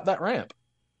straight up that ramp.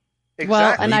 Exactly.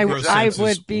 Well, and I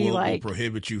would be will like,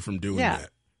 prohibit you from doing that.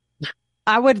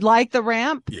 I would like the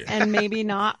ramp and maybe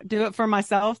not do it for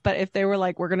myself. But if they were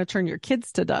like, we're going to turn your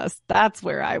kids to dust, that's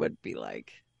where I would be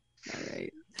like, all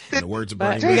right. In the words of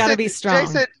but Bernie, we got to be strong.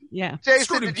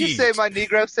 Jason, did you say my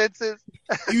Negro senses?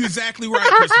 You're exactly right,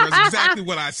 Christopher. That's exactly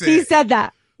what I said. He said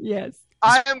that. Yes.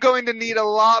 I am going to need a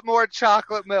lot more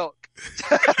chocolate milk.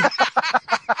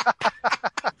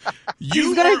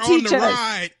 You are on the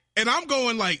ride, and I'm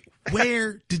going like,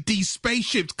 where did these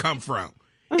spaceships come from?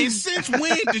 And since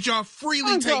when did y'all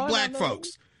freely take black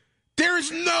folks? There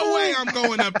is no way I'm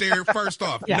going up there first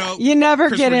off. Yeah. No, you never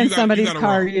get in somebody's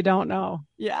car you don't know.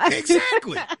 Yeah.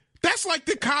 Exactly. That's like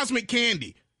the cosmic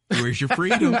candy. Where's your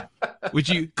freedom? Would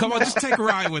you come on, just take a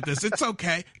ride with us? It's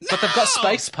okay. No, but they've got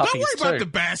space puppies. Don't worry about the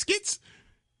baskets.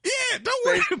 Yeah, don't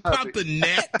worry about the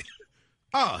net.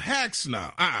 Oh, heck no.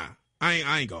 I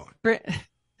ain't going.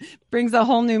 Brings a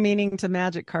whole new meaning to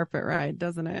magic carpet ride,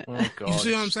 doesn't it? Oh, God. You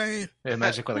see what I'm saying? Yeah,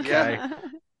 magic with a K.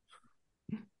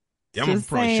 Yeah, I'm gonna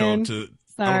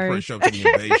probably show up to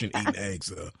the invasion eating eggs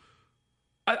though.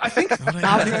 I think they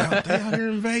out here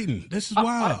invading. This is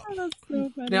wild.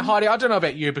 Now, Heidi, I don't know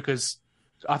about you because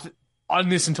on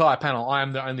this entire panel, I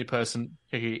am the only person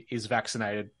who is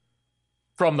vaccinated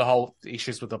from the whole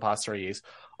issues with the past 3 years.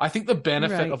 I think the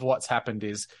benefit of what's happened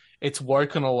is it's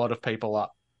woken a lot of people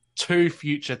up to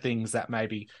future things that may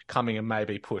be coming and may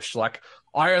be pushed. Like,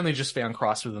 I only just found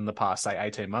Christ within the past, say,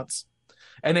 18 months.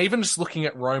 And even just looking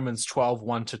at Romans 12,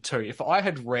 1-2, if I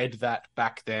had read that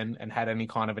back then and had any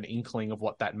kind of an inkling of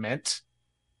what that meant,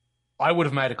 I would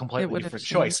have made a completely different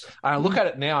choice. And I look at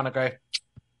it now and I go,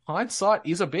 hindsight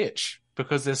is a bitch,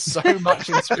 because there's so much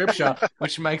in Scripture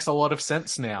which makes a lot of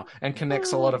sense now and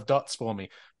connects a lot of dots for me.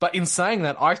 But in saying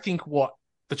that, I think what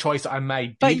the choice I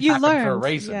made did happen for a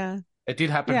reason. Yeah. It did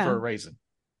happen for a reason.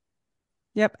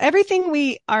 Yep. Everything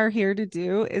we are here to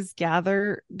do is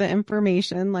gather the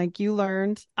information. Like you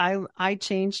learned, I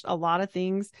changed a lot of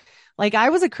things. Like I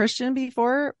was a Christian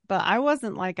before, but I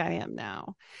wasn't like I am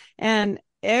now. And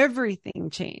everything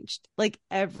changed. Like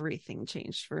everything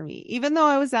changed for me. Even though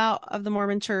I was out of the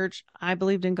Mormon church, I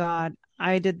believed in God.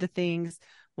 I did the things,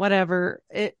 whatever.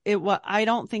 I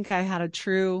don't think I had a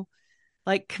true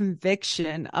like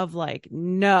conviction of like,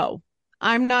 no,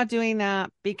 I'm not doing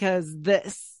that because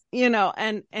this,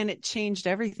 and it changed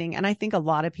everything. And I think a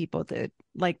lot of people did,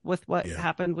 like with what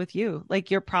happened with you.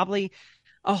 Like you're probably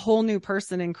a whole new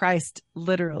person in Christ,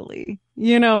 literally.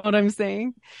 You know what I'm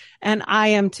saying? And I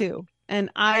am too.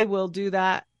 And I will do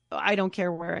that. I don't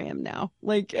care where I am now.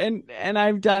 Like, and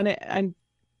I've done it. And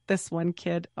this one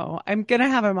kid, I'm going to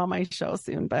have him on my show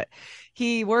soon, but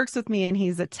he works with me and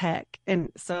he's a tech. And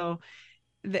so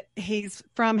he's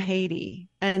from Haiti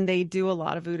and they do a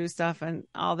lot of voodoo stuff and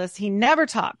all this. He never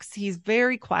talks. He's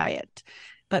very quiet.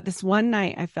 But this one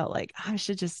night I felt like I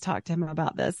should just talk to him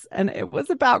about this. And it was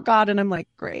about God. And I'm like,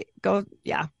 great, go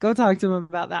talk to him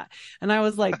about that. And I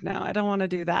was like, no, I don't want to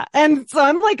do that. And so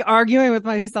I'm like arguing with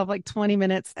myself like 20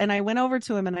 minutes. And I went over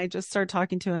to him and I just started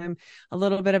talking to him a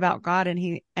little bit about God. And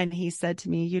he said to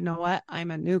me, you know what? I'm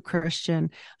a new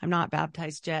Christian. I'm not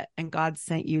baptized yet. And God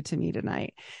sent you to me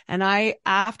tonight. And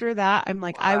after that, I'm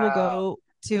like, wow. I will go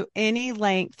to any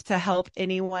length to help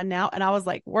anyone now. And I was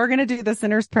like, we're going to do the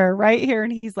sinner's prayer right here.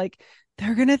 And he's like,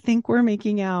 they're going to think we're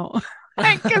making out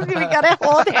because we got to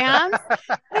hold hands.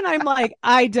 And I'm like,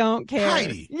 I don't care.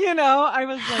 Heidi, I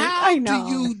was like, I know. How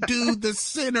do you do the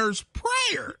sinner's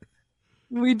prayer?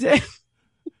 We did.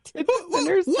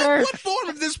 What form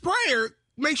of this prayer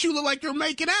makes you look like you're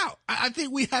making out? I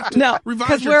think we have to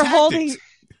revise your tactics.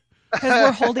 Because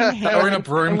we're holding hands. We're in a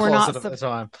broom closet at the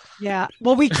time. Yeah.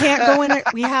 Well, we can't go in it.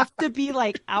 We have to be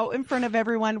like out in front of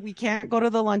everyone. We can't go to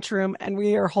the lunchroom and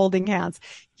we are holding hands.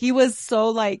 He was so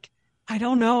like, I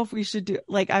don't know if we should do,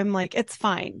 like, I'm like, it's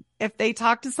fine. If they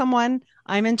talk to someone,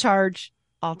 I'm in charge.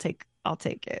 I'll take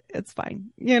it. It's fine.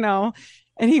 And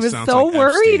he was so like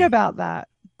worried about that.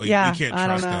 Well, yeah. You can't I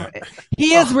don't trust know. that.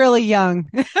 He is really young.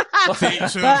 See what I'm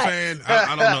saying? I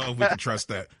don't know if we can trust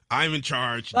that. I'm in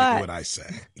charge. Do what I say.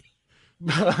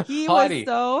 He was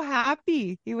so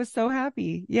happy.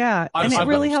 Yeah. And it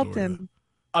really helped him.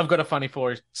 I've got a funny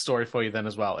story for you then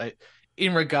as well.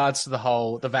 In regards to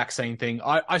the vaccine thing,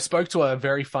 I spoke to a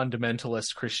very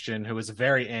fundamentalist Christian who was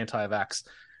very anti-vax.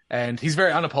 And he's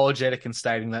very unapologetic in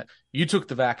stating that you took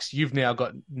the vax, you've now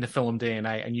got Nephilim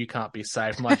DNA, and you can't be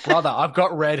saved. I'm like, brother, I've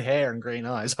got red hair and green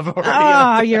eyes. I've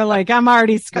already. You're like, I'm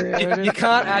already screwed. You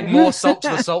can't add more salt to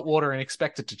the salt water and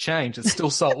expect it to change. It's still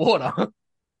salt water.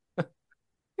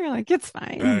 You're like, it's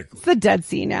fine. Exactly. It's the Dead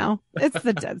Sea now. It's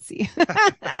the Dead Sea.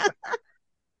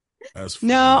 That's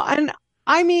funny. No, and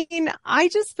I mean, I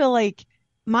just feel like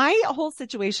my whole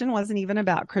situation wasn't even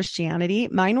about Christianity.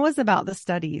 Mine was about the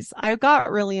studies. I got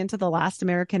really into The Last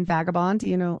American Vagabond. Do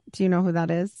you know who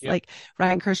that is? Yep. Like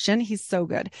Ryan Christian. He's so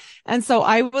good. And so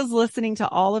I was listening to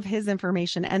all of his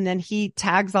information, and then he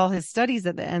tags all his studies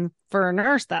at the end. For a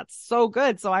nurse, that's so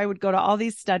good. So I would go to all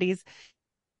these studies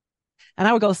and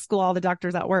I would go school all the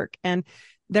doctors at work. And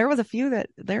there was a few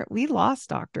we lost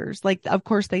doctors. Like, of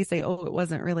course they say, oh, it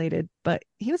wasn't related, but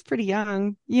he was pretty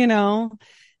young,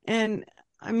 and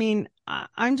I mean,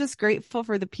 I'm just grateful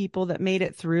for the people that made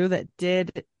it through, that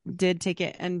did take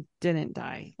it and didn't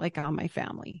die, like on my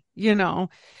family,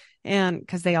 and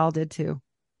because they all did too.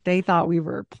 They thought we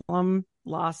were plumb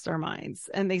lost our minds,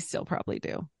 and they still probably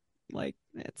do. Like,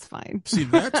 it's fine. See,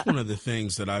 that's one of the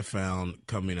things that I found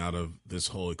coming out of this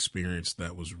whole experience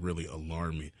that was really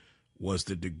alarming, was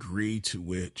the degree to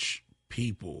which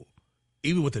people,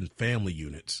 even within family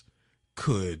units,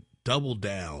 could double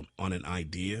down on an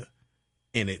idea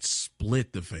and it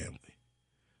split the family.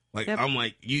 Like, yep. I'm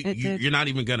like, you're not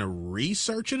even going to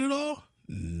research it at all?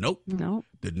 Nope.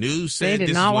 The news said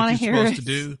this is what you're supposed to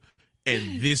do,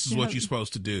 and this is what you're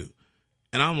supposed to do.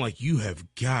 And I'm like, you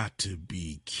have got to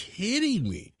be kidding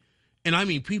me. And I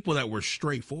mean, people that were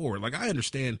straightforward. Like, I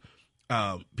understand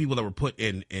people that were put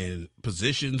in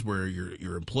positions where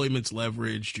your employment's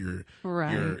leveraged, your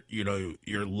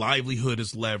livelihood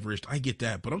is leveraged. I get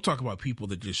that. But I'm talking about people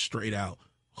that just straight out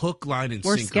hook, line, and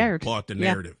sinker bought the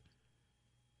narrative.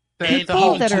 I'm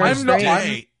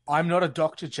not a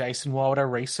doctor, Jason. Why would I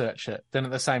research it? Then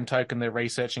at the same token, they're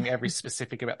researching every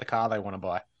specific about the car they want to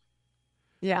buy.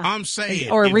 Yeah, I'm saying,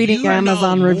 or reading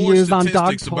Amazon reviews on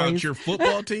dog toys about your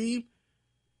football team.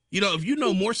 If you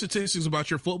know more statistics about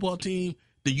your football team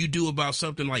than you do about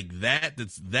something like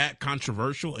that's that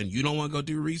controversial, and you don't want to go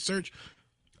do research,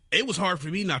 it was hard for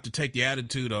me not to take the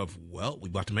attitude of, well, we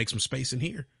about to make some space in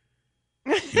here.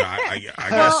 I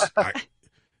guess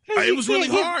it was really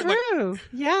hard.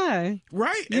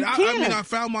 Right. And I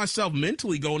found myself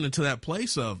mentally going into that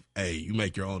place of, hey, you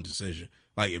make your own decision.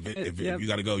 Like, if you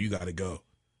got to go, you got to go.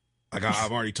 Like,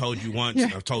 I've already told you once,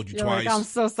 I've told you twice. Like, I'm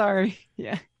so sorry.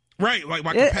 Yeah. Right. Like,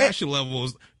 my compassion level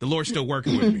is, the Lord's still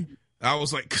working with me. I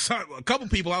was like, a couple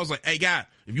people, I was like, hey, God,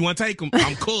 if you want to take them,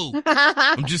 I'm cool. It's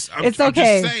okay. I'm just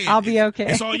saying. I'll be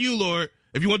okay. It's all you, Lord.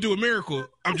 If you want to do a miracle,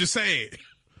 I'm just saying.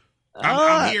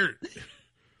 I'm here.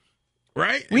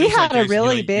 Right? We had a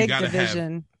really big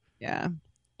division.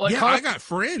 Like, I got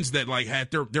friends that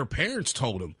had their parents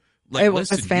told them, like, it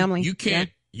was listen, family. You can't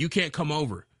come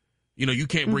over. You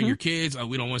can't bring your kids.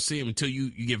 We don't want to see them until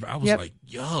you give. I was like,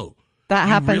 yo, that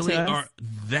happened really to us. Are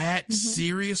that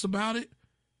serious about it?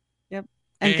 Yep.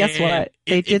 And guess what?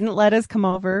 They didn't let us come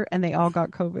over, and they all got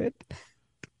COVID.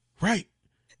 Right.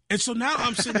 And so now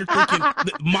I'm sitting there thinking,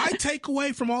 my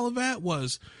takeaway from all of that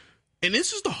was, And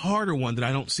this is the harder one that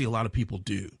I don't see a lot of people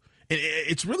do. And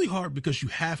it's really hard because you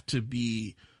have to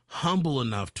be humble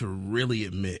enough to really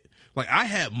admit. Like, I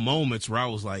had moments where I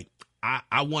was like,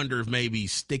 I wonder if maybe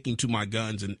sticking to my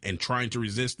guns and trying to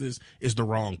resist this is the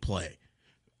wrong play.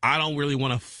 I don't really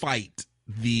want to fight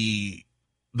the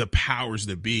powers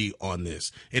that be on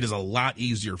this. It is a lot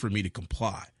easier for me to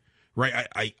comply, right?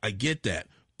 I get that.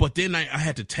 But then I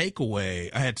had to take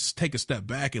a step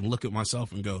back and look at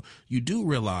myself and go, you do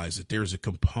realize that there's a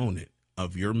component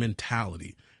of your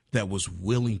mentality that was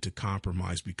willing to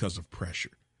compromise because of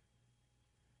pressure.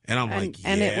 And I'm like, yeah.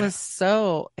 And it was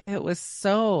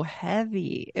so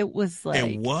heavy. It was like.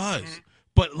 It was.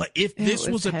 But like, if this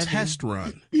was a test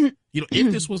run,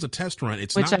 if this was a test run,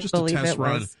 it's not just a test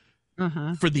run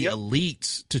for the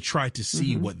elites to try to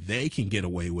see what they can get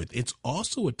away with. It's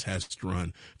also a test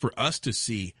run for us to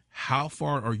see how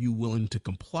far are you willing to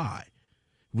comply?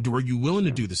 Were you willing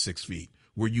to do the 6 feet?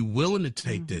 Were you willing to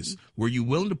take this? Were you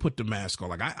willing to put the mask on?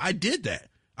 Like, I did that.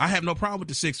 I have no problem with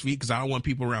the 6 feet because I don't want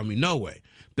people around me. No way.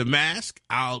 The mask,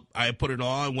 I put it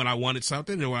on when I wanted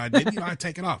something, and when I didn't, I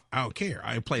take it off. I don't care.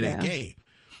 I play that game.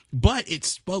 But it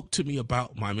spoke to me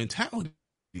about my mentality.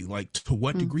 Like, to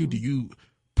what degree do you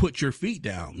put your feet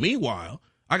down? Meanwhile,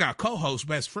 I got a co-host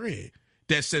best friend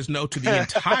that says no to the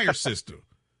entire system.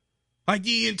 Like,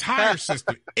 the entire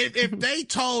system. If they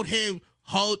told him,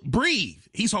 breathe,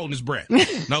 he's holding his breath.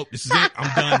 Nope, this is it.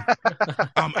 I'm done.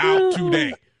 I'm out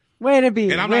today. Way to be.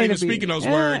 And I'm not even speaking those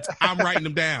words. I'm writing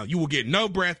them down. You will get no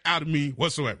breath out of me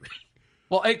whatsoever.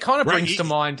 Well, it kind of brings to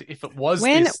mind if it was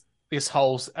this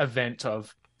whole event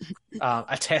of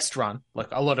a test run, like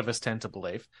a lot of us tend to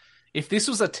believe, if this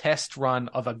was a test run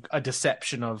of a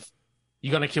deception of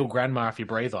you're going to kill grandma if you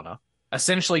breathe on her,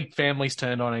 essentially families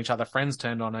turned on each other, friends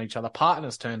turned on each other,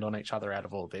 partners turned on each other out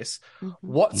of all this.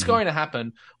 What's going to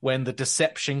happen when the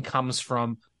deception comes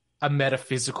from a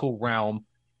metaphysical realm?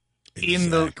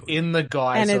 Exactly. In the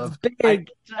guise of big,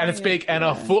 and it's big, and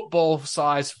a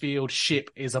football-sized field ship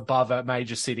is above a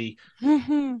major city,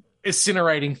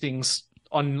 incinerating things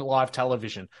on live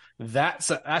television. That's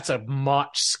a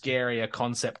much scarier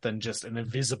concept than just an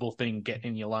invisible thing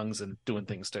getting in your lungs and doing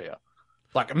things to you.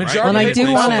 Like a majority of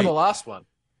people for the last one.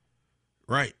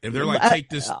 Right. If they're like,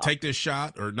 take this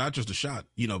shot, or not just a shot,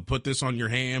 put this on your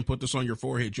hand, put this on your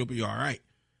forehead, you'll be all right.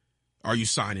 Are you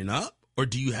signing up? Or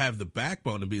do you have the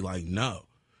backbone to be like, no,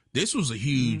 this was a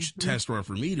huge test run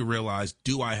for me to realize,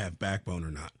 do I have backbone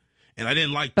or not? And I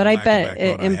didn't like, but I bet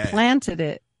it implanted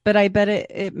it. But I bet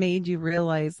it made you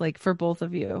realize, like, for both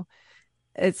of you,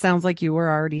 it sounds like you were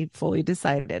already fully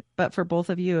decided, but for both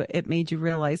of you, it made you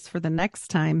realize for the next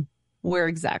time where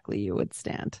exactly you would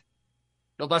stand.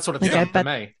 Well, that's what it's done for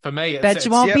me. For me, bet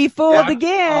you won't be fooled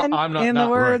again. I'm not, in the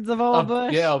words of old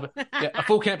Bush. A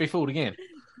fool can't be fooled again.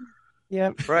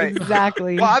 Yep. Right.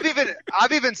 Exactly. Well,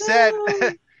 I've even said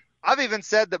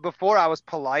that before I was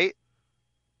polite.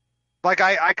 Like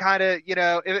I kind of,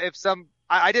 if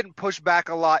I didn't push back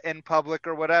a lot in public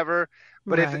or whatever,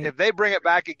 but if they bring it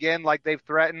back again, like they've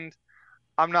threatened,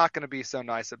 I'm not going to be so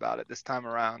nice about it this time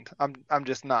around. I'm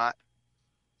just not.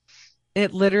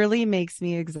 It literally makes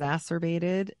me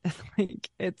exacerbated.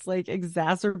 It's like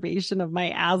exacerbation of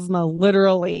my asthma.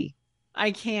 Literally,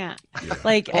 I can't.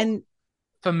 And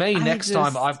for me, next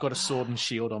time I've got a sword and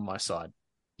shield on my side.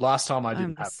 Last time I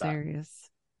didn't have that.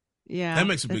 Yeah, that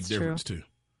makes a big difference too.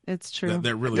 It's true.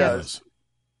 That really does.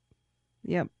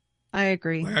 Yep, I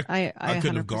agree. Like I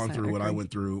couldn't have gone through what I agree.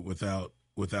 went through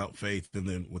without Faith, and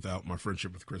then without my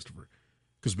friendship with Christopher.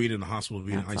 Because being in the hospital,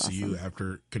 being in ICU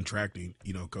after contracting,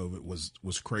 COVID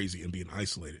was crazy, and being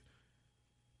isolated,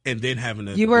 and then having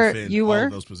to defend all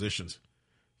of those positions.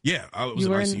 Yeah, I was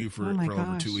in ICU for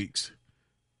over 2 weeks.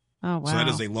 Oh, wow. So that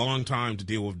is a long time to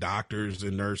deal with doctors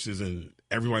and nurses, and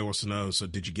everybody wants to know, so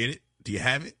did you get it? Do you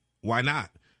have it? Why not?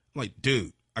 I'm like,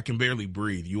 dude, I can barely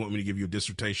breathe. You want me to give you a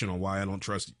dissertation on why I don't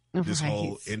trust this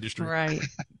whole industry? Right.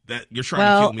 That you're trying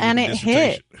to kill me and with a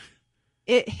dissertation.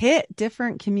 It hit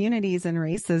different communities and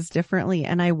races differently,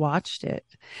 and I watched it.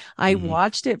 I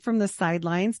watched it from the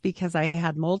sidelines because I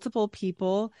had multiple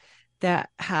people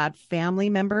that had family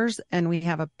members, and we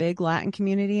have a big Latin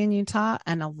community in Utah,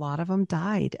 and a lot of them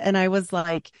died. And I was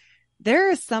like, there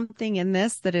is something in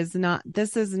this that is not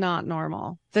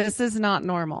normal. This is not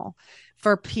normal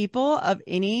for people of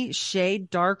any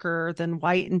shade darker than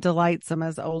white and delightsome,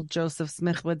 as old Joseph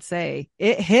Smith would say.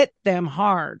 It hit them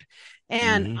hard.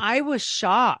 And I was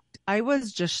shocked. I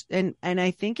was just, and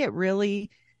I think it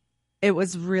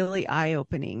was really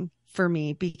eye-opening for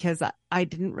me, because I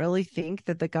didn't really think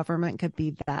that the government could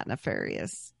be that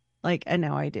nefarious. And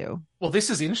now I do. Well, this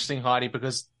is interesting, Heidi,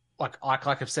 because like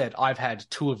I've said, I've had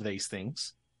 2 of these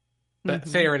things. but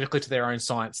theoretically to their own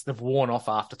science, they've worn off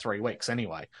after 3 weeks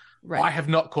anyway. Right. I have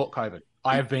not caught COVID.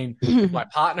 I have been with my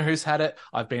partner who's had it.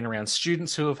 I've been around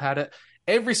students who have had it.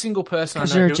 Every single person I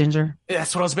know. You're a ginger.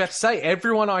 That's what I was about to say.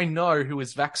 Everyone I know who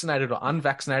is vaccinated or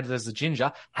unvaccinated as a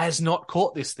ginger has not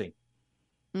caught this thing.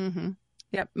 Mm-hmm.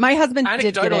 Yep. My husband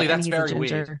did get it, and he's a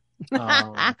ginger.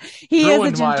 He is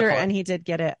a ginger, and he did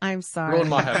get it. I'm sorry.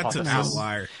 That's an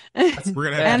outlier. We're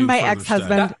gonna have and to my do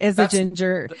ex-husband is a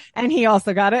ginger, and he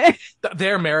also got it.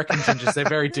 They're American gingers. They're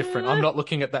very different. I'm not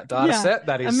looking at that data set.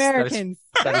 That is Americans.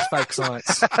 That is fake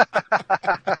science.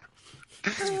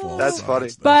 That's funny.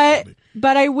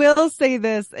 But I will say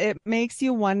this, it makes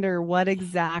you wonder what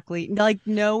exactly, like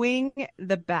knowing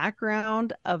the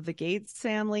background of the Gates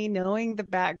family, knowing the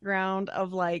background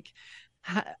of like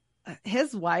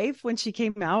his wife when she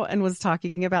came out and was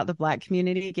talking about the Black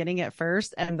community getting it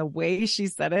first, and the way she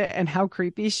said it and how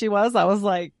creepy she was, I was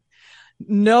like,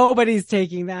 nobody's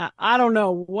taking that. I don't know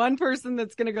one person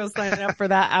that's going to go sign up for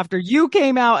that after you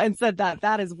came out and said that.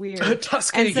 That is weird.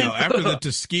 Tuskegee. After the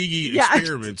Tuskegee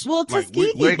experiments, well,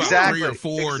 Tuskegee, we about 3 or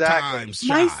 4 times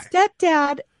shy.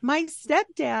 My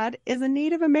stepdad is a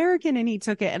Native American, and he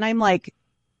took it, and I'm like,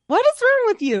 what is wrong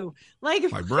with you? Like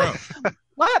bro,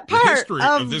 what part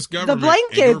of this the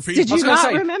blankets did you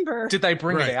not remember? Did they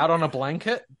bring it out on a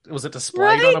blanket? Was it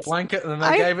displayed on a blanket and then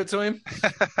they gave it to him?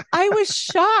 I was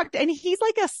shocked. And he's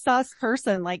like a sus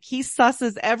person. Like he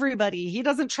susses everybody. He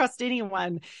doesn't trust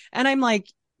anyone. And I'm like,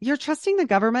 you're trusting the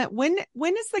government? When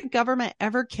has the government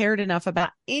ever cared enough about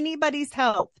anybody's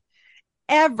health?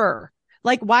 Ever?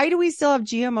 Like, why do we still have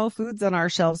GMO foods on our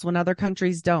shelves when other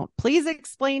countries don't? Please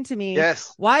explain to me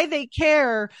why they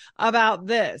care about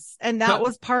this. And that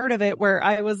was part of it where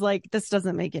I was like, this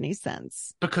doesn't make any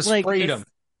sense. Because like, freedom,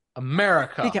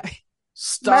 America,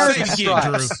 stars and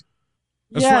stripes.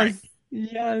 That's right.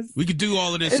 Yes. We could do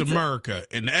all of this in America,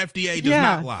 and the FDA does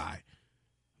not lie.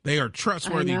 They are a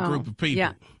trustworthy group of people.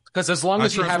 Yeah. Because as long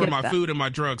as you have my food and my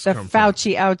drugs the come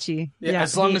Fauci ouchie. Yeah,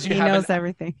 as long as you he knows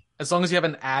everything. As long as you have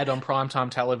an ad on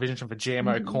primetime television for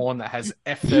GMO corn that has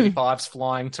F-35s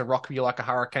flying to rock you like a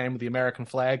hurricane with the American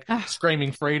flag,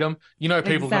 screaming freedom, you know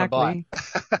people are going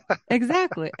to buy.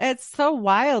 Exactly. It's so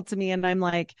wild to me. And I'm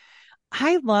like,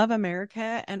 I love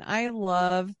America and I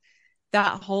love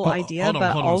that whole idea. Hold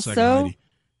but on also, a second, Heidi.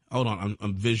 Hold on.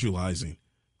 I'm visualizing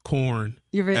corn,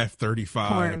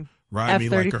 F-35, ride me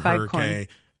like a hurricane. Corn.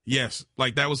 Yes,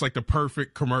 like that was like the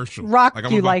perfect commercial. Rock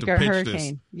like, you like a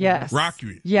hurricane. Yes. Rock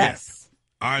you. Yes.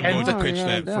 Yeah. I'm going to pitch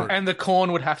that for. And the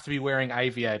corn would have to be wearing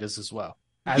aviators as well.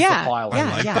 As the pilot.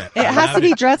 I like that. It has to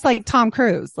be dressed like Tom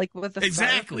Cruise, like with the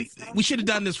exactly. We should have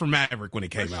done this for Maverick when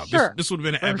it came out. This would have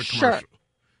been an epic commercial.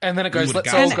 And then it goes,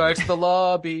 let's all go to the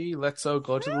lobby. Let's all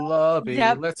go to the lobby.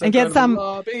 Let's all and go get to some the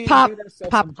lobby.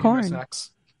 popcorn.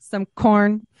 Some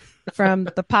corn from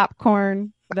the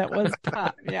popcorn that was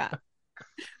pop. Yeah.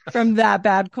 From that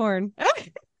bad corn.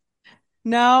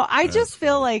 No, I just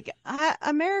feel like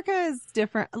America is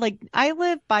different. Like I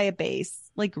live by a base,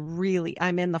 like really,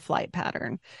 I'm in the flight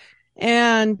pattern.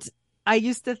 And I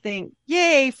used to think,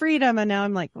 yay, freedom. And now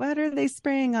I'm like, what are they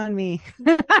spraying on me?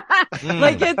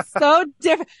 Like it's so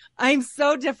different. I'm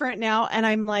so different now. And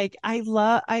I'm like, I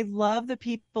love the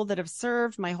people that have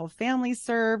served. My whole family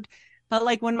served. But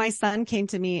like when my son came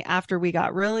to me after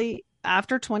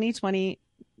 2020,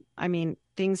 I mean,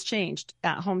 things changed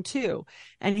at home too.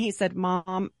 And he said,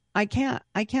 Mom, I can't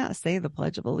say the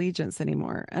Pledge of Allegiance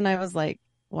anymore. And I was like,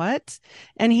 what?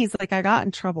 And he's like, I got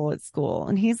in trouble at school.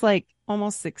 And he's like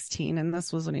almost 16. And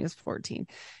this was when he was 14.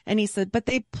 And he said, but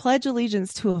they pledge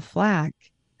allegiance to a flag.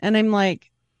 And I'm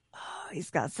like, oh, he's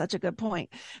got such a good point.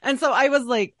 And so I was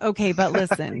like, okay, but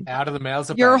listen, out of the mouths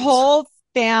of your babes. whole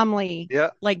family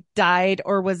like died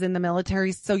or was in the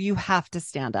military. So you have to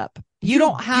stand up. You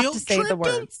don't have to say the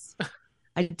words.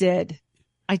 I did.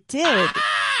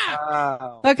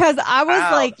 Wow. Because I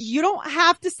was like, you don't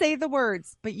have to say the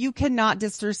words, but you cannot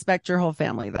disrespect your whole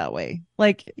family that way.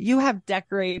 Like you have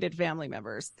decorated family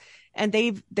members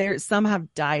and some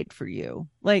have died for you.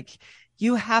 Like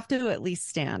you have to at least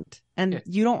stand and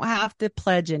you don't have to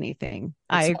pledge anything.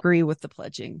 I agree with the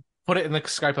pledging. Put it in the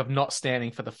scope of not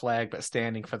standing for the flag, but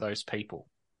standing for those people.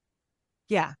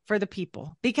 Yeah, for the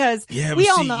people. Because we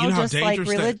all know just like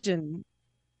religion.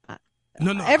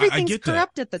 Everything's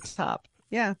corrupt at the top.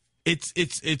 Yeah. It's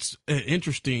an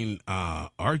interesting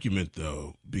argument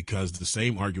though, because the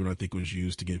same argument I think was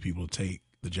used to get people to take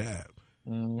the jab.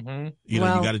 Mm-hmm. You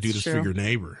got to do this for your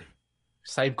neighbor.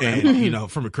 Save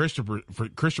and from a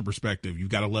Christian perspective,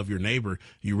 you've got to love your neighbor.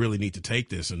 You really need to take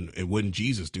this. And wouldn't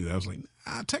Jesus do that? I was like,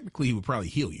 technically he would probably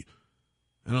heal you.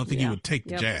 I don't think he would take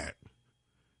the jab.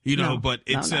 But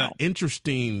it's an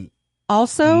interesting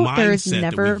Also, mindset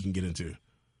that we can get into.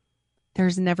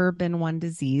 There's never been one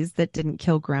disease that didn't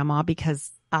kill grandma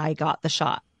because I got the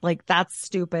shot. Like, that's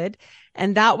stupid.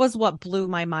 And that was what blew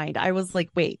my mind. I was like,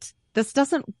 wait, this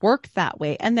doesn't work that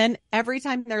way. And then every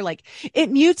time they're like, it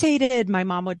mutated, my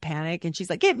mom would panic and she's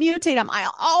like, it mutated.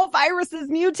 All viruses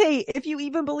mutate if you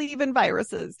even believe in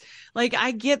viruses. Like,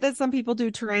 I get that some people do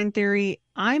terrain theory.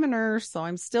 I'm a nurse, so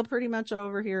I'm still pretty much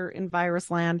over here in virus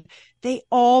land. They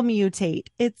all mutate.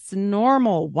 It's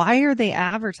normal. Why are they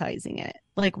advertising it?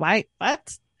 Like, why?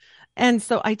 What? And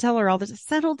so I tell her all this,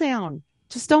 settle down.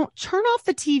 Just don't turn off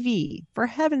the TV, for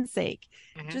heaven's sake.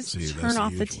 Just turn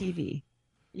off the TV.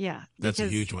 Yeah. That's a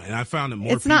huge one. And I found that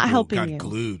more it's not people helping got you.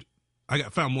 glued.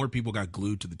 Found more people got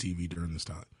glued to the TV during this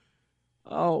time.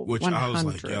 Oh, which 100. I was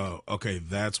like, yo, okay,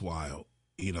 that's wild.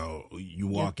 You know, you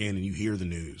walk in and you hear the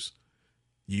news.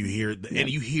 You hear, and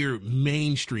you hear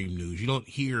mainstream news. You don't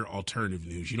hear alternative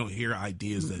news. You don't hear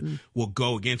ideas that will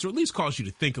go against, or at least cause you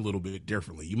to think a little bit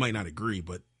differently. You might not agree,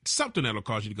 but something that'll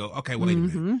cause you to go, okay, wait a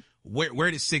minute. Where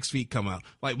did 6 feet come out?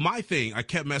 Like, my thing, I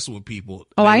kept messing with people.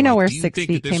 Oh, I know like, where do you 6 think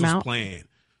feet that this came was out. Planned?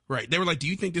 Right. They were like, do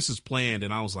you think this is planned?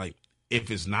 And I was like, if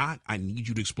it's not, I need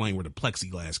you to explain where the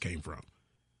plexiglass came from.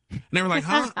 And they were like,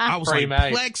 huh? I was like,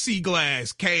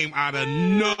 plexiglass came out of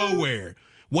nowhere.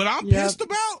 What I'm pissed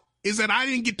about is that I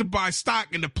didn't get to buy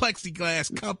stock in the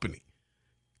plexiglass company.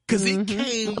 Because it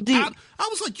came out. I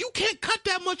was like, you can't cut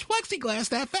that much plexiglass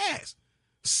that fast.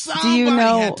 Somebody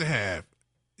had to have,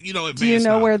 advanced Do you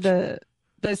know knowledge. where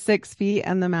the 6 feet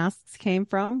and the masks came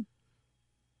from?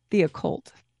 The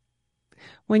occult.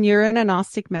 When you're in a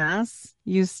Gnostic mass,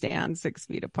 you stand 6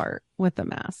 feet apart with a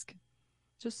mask.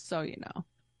 Just so you know.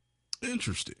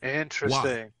 Interesting.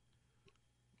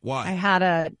 Why? I had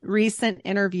a recent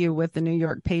interview with the New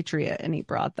York Patriot and he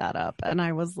brought that up and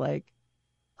I was like,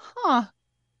 huh,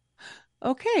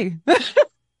 okay.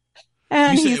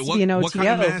 And you he's said, what kind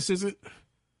of mask is it?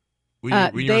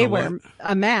 They wear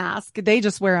a mask. They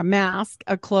just wear a mask,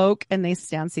 a cloak, and they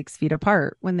stand 6 feet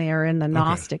apart when they are in the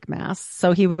Gnostic mass.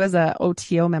 So he was a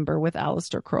OTO member with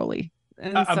Aleister Crowley.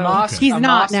 And he's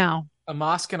not now. A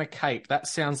mask and a cape. That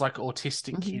sounds like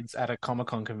autistic kids at a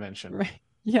Comic-Con convention. Right.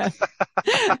 Yeah.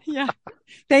 Yeah.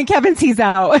 Thank heavens he's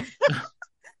out.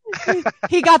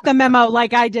 He got the memo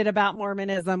like I did about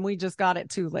Mormonism. We just got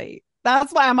it too late.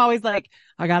 That's why I'm always like,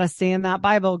 I got to stay in that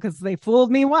Bible because they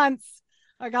fooled me once.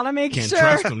 I got to make sure. Can't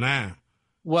trust them now.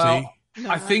 Well,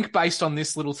 I think based on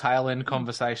this little tail end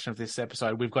conversation of this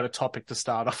episode, we've got a topic to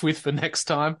start off with for next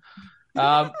time.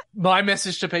 My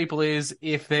message to people is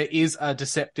if there is a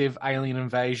deceptive alien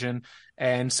invasion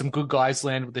and some good guys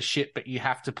land with the ship, but you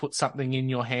have to put something in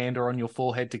your hand or on your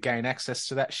forehead to gain access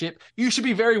to that ship, you should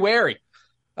be very wary.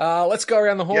 Let's go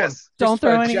around the horn. Yes. Don't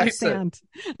throw any sand.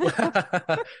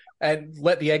 And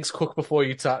let the eggs cook before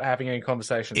you start having any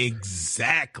conversations.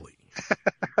 Exactly.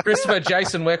 Christopher,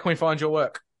 Jason, where can we find your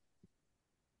work?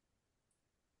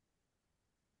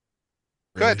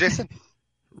 Go ahead, Jason.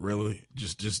 Really?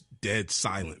 Just dead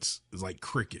silence. It's like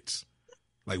crickets.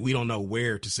 Like, we don't know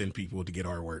where to send people to get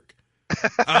our work.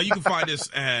 You can find us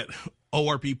at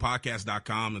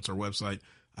orppodcast.com. That's our website.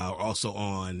 Also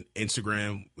on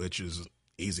Instagram, which is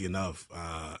easy enough,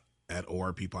 at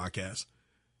ORP Podcast.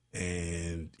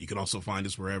 And you can also find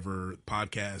us wherever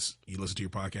podcasts, you listen to your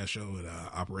podcast show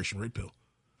at Operation Red Pill.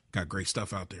 Got great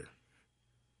stuff out there.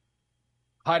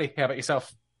 Heidi, how about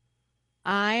yourself?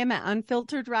 I am at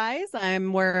Unfiltered Rise.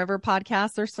 I'm wherever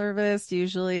podcasts are serviced.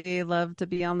 Usually love to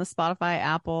be on the Spotify,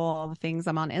 Apple, all the things.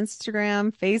 I'm on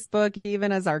Instagram, Facebook,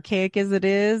 even as archaic as it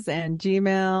is, and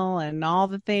Gmail and all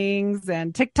the things,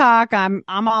 and TikTok. I'm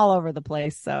all over the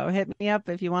place. So hit me up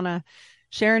if you want to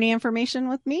share any information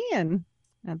with me, and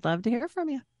I'd love to hear from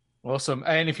you. Awesome.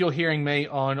 And if you're hearing me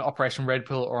on Operation Red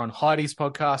Pill or on Heidi's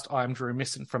podcast, I'm Drew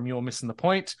Misson from You're Missing the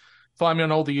Point. Find me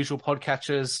on all the usual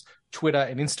podcatchers, Twitter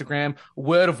and Instagram.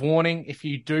 Word of warning, if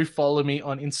you do follow me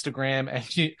on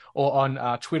Instagram or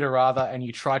on Twitter rather, and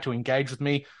you try to engage with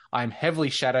me, I'm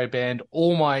heavily shadow banned.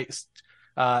 All my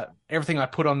everything I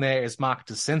put on there is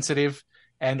marked as sensitive.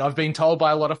 And I've been told by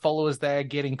a lot of followers they're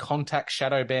getting contact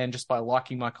shadow banned just by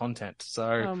liking my content. So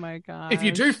oh my God. If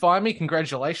you do find me,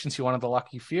 congratulations, you're one of the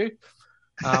lucky few.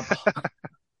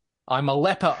 I'm a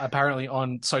leper apparently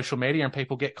on social media and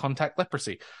people get contact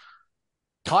leprosy.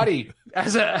 Heidi,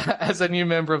 as a new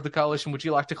member of the coalition, would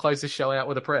you like to close this show out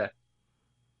with a prayer?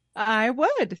 I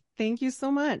would. Thank you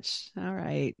so much. All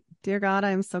right. Dear God,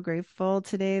 I'm so grateful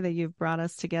today that you've brought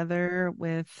us together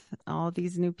with all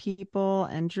these new people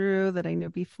and Drew that I knew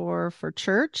before for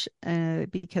church,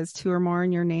 because 2 or more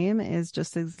in your name is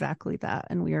just exactly that.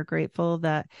 And we are grateful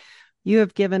that You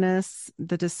have given us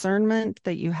the discernment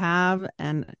that you have,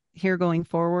 and here going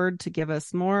forward to give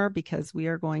us more, because we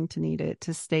are going to need it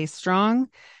to stay strong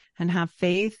and have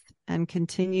faith and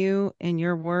continue in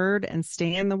your word and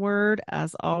stay in the word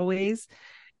as always.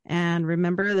 And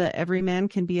remember that every man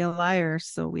can be a liar,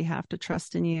 so we have to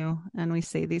trust in you. And we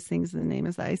say these things in the name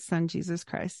of thy son, Jesus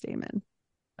Christ. Amen.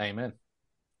 Amen.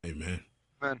 Amen.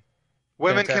 Amen.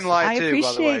 Women Fantastic. can lie I too, by the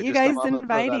appreciate way. you Just guys I'm gonna throw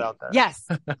that inviting. out there. Yes,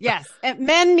 yes. And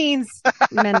men means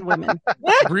men, women.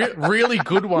 Really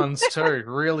good ones too.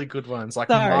 Really good ones, like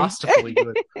Sorry. masterfully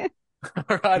good.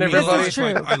 All right, You mean This is everybody. lies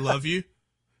true. like, I love you.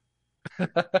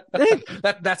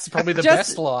 That's probably the Just-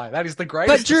 best lie. That is the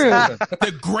greatest. But Drew- deception.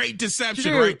 The great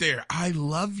deception Drew. right there. I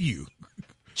love you.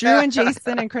 Drew and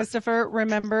Jason and Christopher,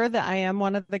 remember that I am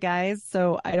one of the guys,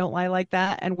 so I don't lie like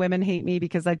that. And women hate me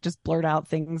because I just blurt out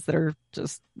things that are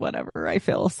just whatever I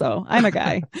feel. So I'm a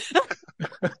guy.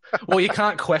 Well, you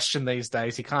can't question these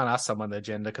days. You can't ask someone their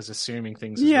gender because assuming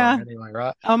things is Yeah. wrong anyway,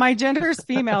 right? Oh, my gender is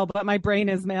female, but my brain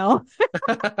is male.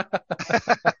 I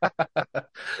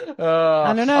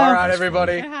don't know. All right, That's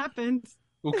everybody. It happens.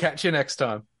 We'll catch you next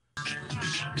time.